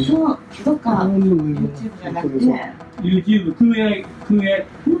そう、どっか YouTube じゃなくて。YouTube、空営、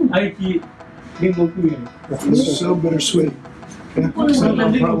IT、言語空営。It's so bittersweet. Yeah. So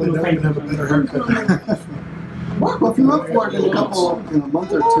I'm probably never gonna have a better haircut. Well, if you look for it in a couple, in a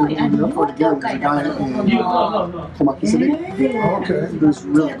month or two, you look for it again. There's a guy in Komaki City. Okay. Who's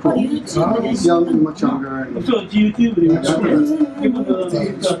really cool. Young, much younger. So YouTube で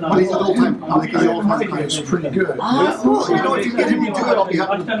But he's an old time. I think he's an old time guy. It's pretty good. Well, you know, if you get him to do it, I'll be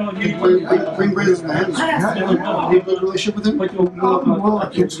happy to bring Brazos to him. You have a good relationship with him? Well, our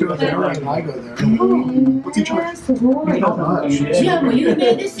kids go there and I go there. What's he charge? すごい。Not much. いや、もう有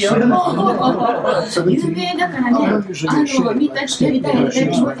名ですよ。有名だからね。見た人やりたいやりたい気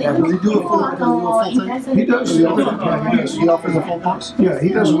持ちで。He does. He offers a full course? Yeah, he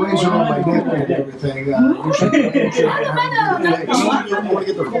does laser on my neck and everything. Yeah,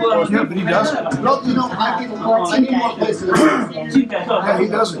 but he doesn't. No, you know, I need more places. Yeah, he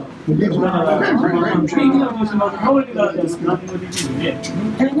doesn't. He doesn't.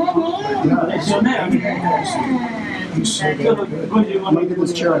 I'm gonna get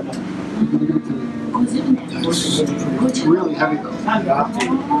this chair. I'm gonna give it to you. It's really heavy though.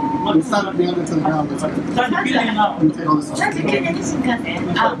 It's not being under to the ground. It's good. Let me take all this off. 39年新幹線。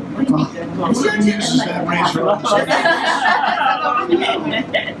あ、オリンピック。後ろにそ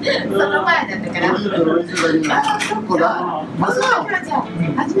の前だったから。始められた時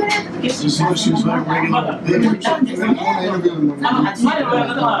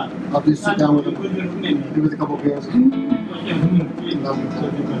I'll just sit down with him, give it a couple of beers.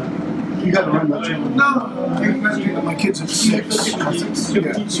 You gotta run that channel. No, my kids are 6. Yeah, so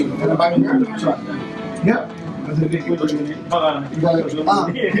yeah.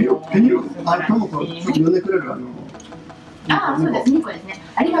 Can you, Tomoko, ちょっと呼んでくれるあ、そうです、2個ですね。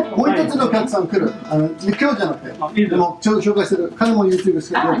ありがとう。もう一つのお客さん来る。今日じゃなくて、でもちょうど紹介してる。彼も YouTube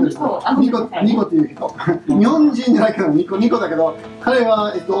やってる人。ニコっていう人。日本人じゃないけど、ニコだけど、彼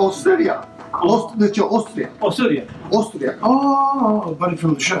はオーストラリア。オーストラリア。Oh, buddy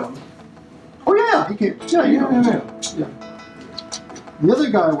from the show. Oh yeah, he came. Yeah. The other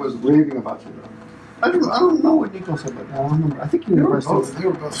guy was raving about you. I don't know what Nico said, but I don't remember. I think you They were were both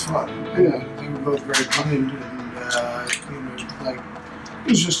fun. Yeah, they were both very kind, and like it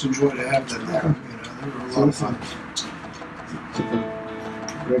was just a joy to have them there. They were a lot of fun.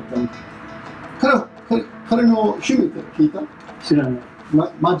 彼の趣味って聞いた？知らない。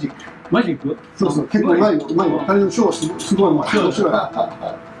マジック。マジック？そうそう、結構うまいよ。彼のショーはすごいうまい。面白い。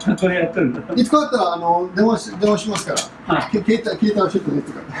これやってるんだ。いつかだったら電話しますから。携帯をちょっとね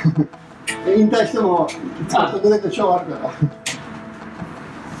とか。引退しても特別ショーあるから。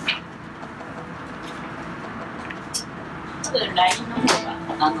多分 LINE の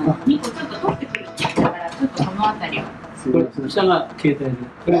方が2個ちょっと取ってくるって言ったからちょっとこの辺りを。これ下が携帯で。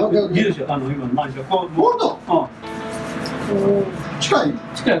これ住所今のマンション。本当？近い？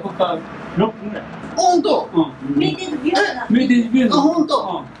近い。ここから6分ぐらい。本当？メイテージビューだ。メイテージビュー。あ、本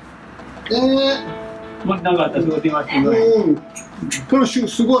当？もし何かあったらすごい電話してください。この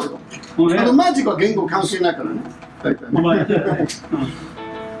すごいよ。マジックは言語関係ないからね。大体ね。I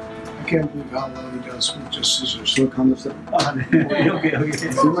can't believe how well he does with just scissors. そういう感じしてる。あね、す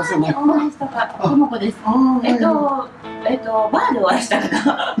みませんね。お会いしたか、ともこです。バーでお会いしたか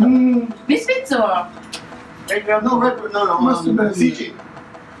な。ビスケッツは。No, must have been CG.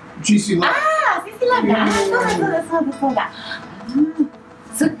 GC Live. ああ、CC Live。そうだ。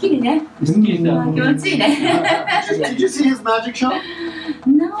すっきりね。気持ちいいね。Did you see his magic show?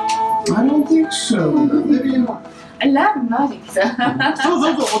 No. I don't think so. Maybe you know. I love magic. そう、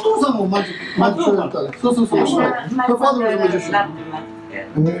お父さんもマジックやったね。そう。Her father was a magician.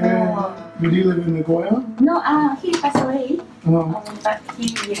 Did he live in Nagoya? No, he passed away, Oh, but he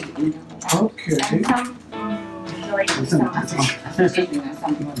lived in okay. and some like some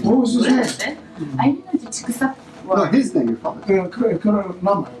What was his name? I don't know the 畜産 No, his name, your father. 彼の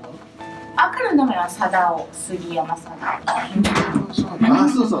名前は彼の名前は貞夫、杉山貞夫。あ、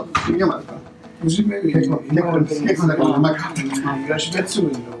そうそう、杉山だから。結構結構だから名前変わってる。東別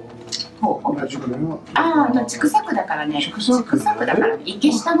海の同じくらいの畜産区だからね。畜産区だからね。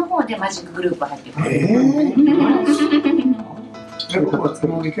池下の方でマジックグループ入ってくる。25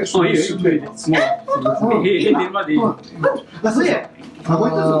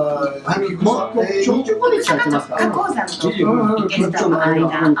日やってますか？花崗山と池下の間。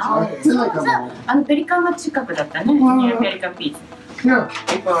ペリカンが近くだったね。ペリカンピーツ。Yeah.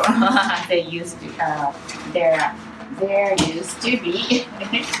 There used to be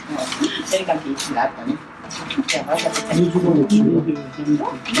ペリカンピーツがあったね。25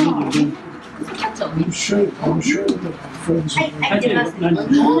日。I'm sure that my friends はい、入ってます。火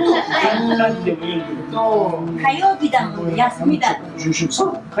曜日だもんね、休みだ。you should say.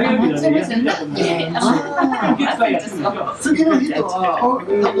 火曜日だね。次の人は、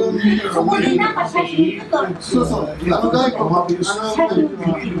ここでなんか写真撮る。そうそう、外国、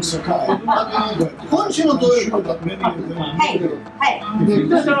今週の土曜日、はい、はい。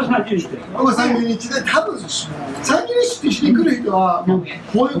僕は30日で、多分30日ってしに来る人は、もう、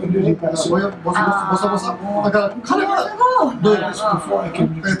ボサボサ。だから、彼は、どうやら、多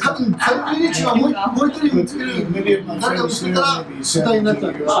分30日はもう一人見つける、誰か見つけたら、2人になっ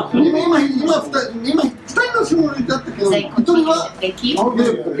たけど、今2人の仕事だったけど、1人は、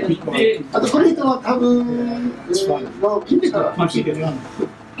あとこの人は多分、聞いてから。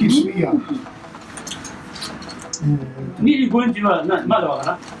25日はまだわか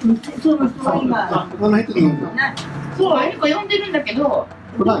らん。その人は今、そう、エリコ呼んでるんだけど、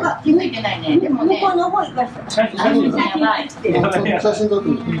気づいてないね。でもね、向こうの方行かした。やばい。写真撮って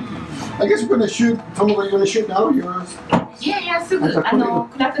みて。I guess we're gonna shoot. Tell me when you're gonna shoot now. Yours. いやいや、すぐ暗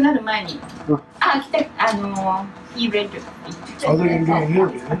くなる前に。来たhe read. Are they going to do an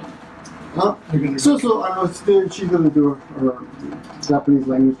interview? Huh? So, she's gonna do her Japanese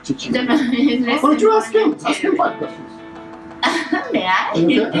language teaching. Why don't you ask him? Ask him 5 questions.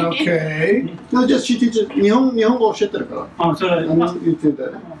 Okay. No, just she teaches 日本語教えてるから。あ、それは YouTube で。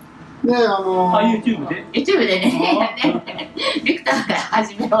で、YouTube で YouTube でね、ビクターが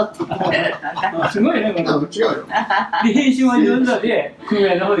始めようって。すごいね、これ。違うよ。で、編集は読んだで、組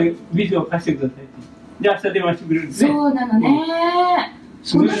合の方でビデオ貸してくださいって。で、明日電話してくれるんですね。そうなのね。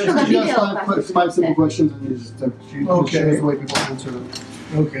この人がビデオを貸してくれる。 5 simple questions and you just show the way people answer them.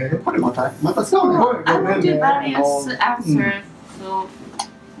 Okay. これまた使うね。I will do various answers. So,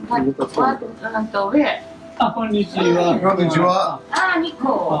 where? あ、こんにちは。こんにちは。ニ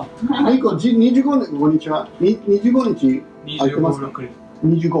コ。ニコ、25日は25日空いてますか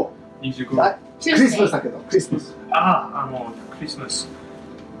？25。クリスマスだけど、クリスマス。クリスマス。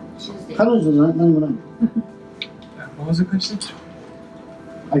彼女何もないの？難しい。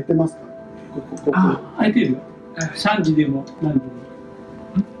空いてますか？空いてるよ。3時でも何時でも。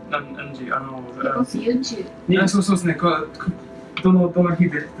何時YouTube。そうですね。どの日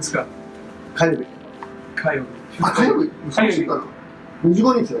ですか？火曜日。火曜日。火曜日。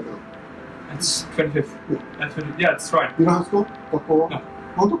25日だけど。It's 25th. Yeah, it's fine. いろはすこ？学校は？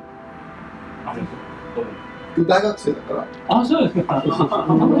本当？大学生だから。あ、そうですか。The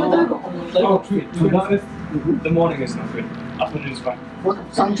morning is not good. Afternoon is fine.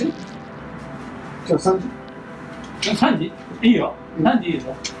 3時？じゃあ3時？3時？いいよ。3時いいよ。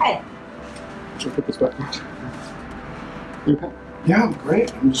はい。Put this back. Okay. Yeah, I'm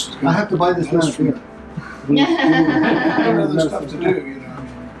great. I'm just. I have to buy this now. I have other stuff to do, you know.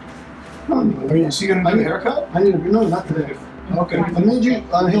 Are you going to do a haircut? I need to no, not today. Okay. I need you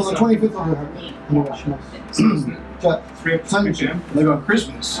on the 25th of theお願いします。じゃあ、 3 p.m. Like on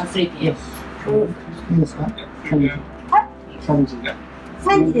Christmas. 3 p.m. いいですか？ 3 p.m. 3時。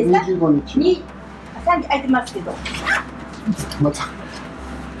 3時ですか25日。3時空いてますけど。また。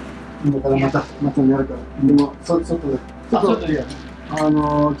だからまたやるから。でも、外で。外で。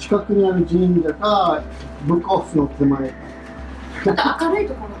近くにある神社か、ブックオフの手前。ちょっと明るい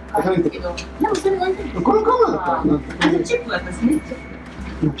ところがあるんですけど、でもそれ大丈夫です。このカメラだったら、あとチップはですね、チッ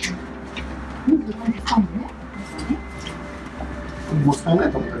プ。25時3時ね。もう使えな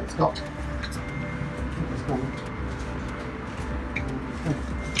いと思うから使おう。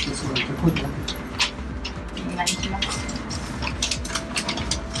お願いします。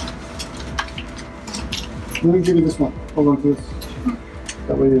Let me give you this one. Hold on to this.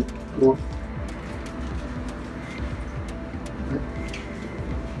 That way you go.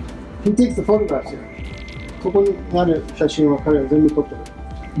 He takes the photographs here. ここにある写真は彼は全部撮ってる。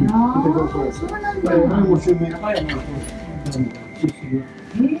そうなんだ。もう襲名。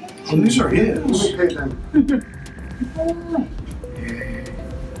These are his.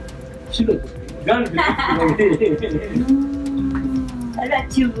 白とガルであら、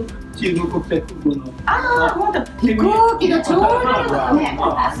中国。中国国際空港の。ああ、ほんと。飛行機の長距離ね。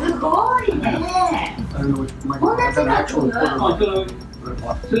すごいね。こんな近く。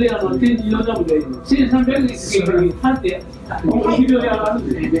それ天神のダムで1300円に貼って無料で上がるん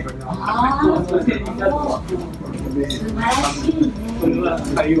ですね。ああ、素晴らしいね。これは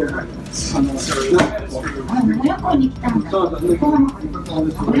海洋親子に来たんだ。そうそう。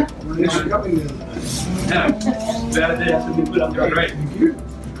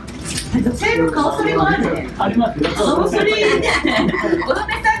女性の顔そりもあるね。ありますよ。顔そりね。おど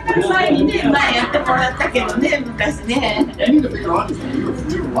めさんから前にね、前やってもらったけどね、昔ね。一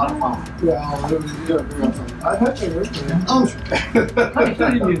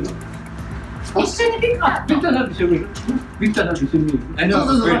緒にビクター。ビクターさんと一緒に見る。ビクターさんと一緒に見る。I know.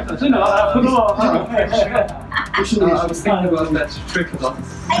 It's great. そういうのは子供は。I was thinking about that trick a lot.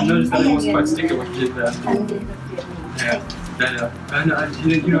 I noticed that it was quite sticky when you did that. Yeah. I know.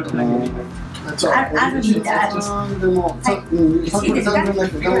 You know what I mean? あるみたい。でも、3分だ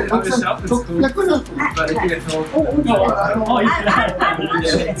けど、But I think I told.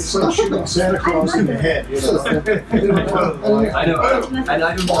 So shooting Santa Claus in the head. I know. And I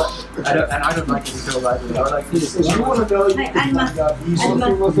don't like it so badly. I like this. If you want to know, you can find out easily.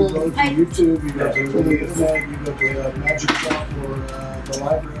 You go to YouTube, you go to the internet, you go to Magic Shop or the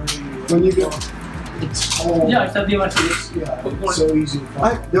library. When you go, it's all, じゃあ明日電話して。 yeah, it's so easy to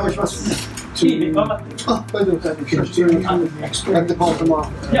は find. い、電話します。いいね、頑張って。あ、大丈夫です。やってこうとも。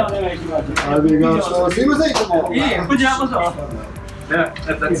じゃあお願いします。ありがとうございます。すいません、いつも。いえ、こちらこそ。 Yeah.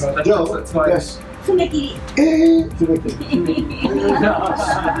 That's fine. Yes. 爪切り。すべて。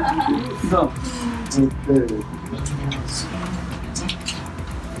そう。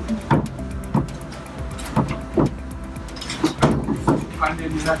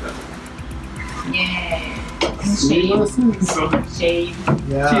ねえ。すいません。シェイブ。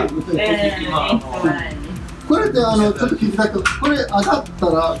 Yeah. これってちょっと聞きたいけど、これ上がった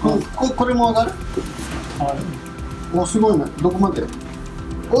ら、これも上がる？お、すごいね。どこまで？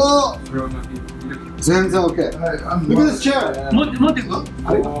お、全然 OK。Look at this chair. 持ってく。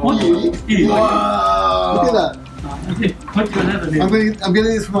いい。Look at that. こっちがなんだね。 I'm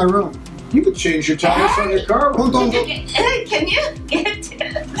getting this for my room. You can change your tires on your car. 本当に。 Can you get? You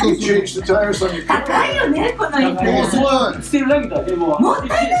can change the tires on your car. 高いよね、この椅子。すごい。捨てるだけだ。でも。もったい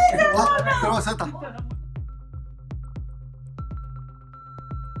ないじゃん、そんなの。これ忘れた。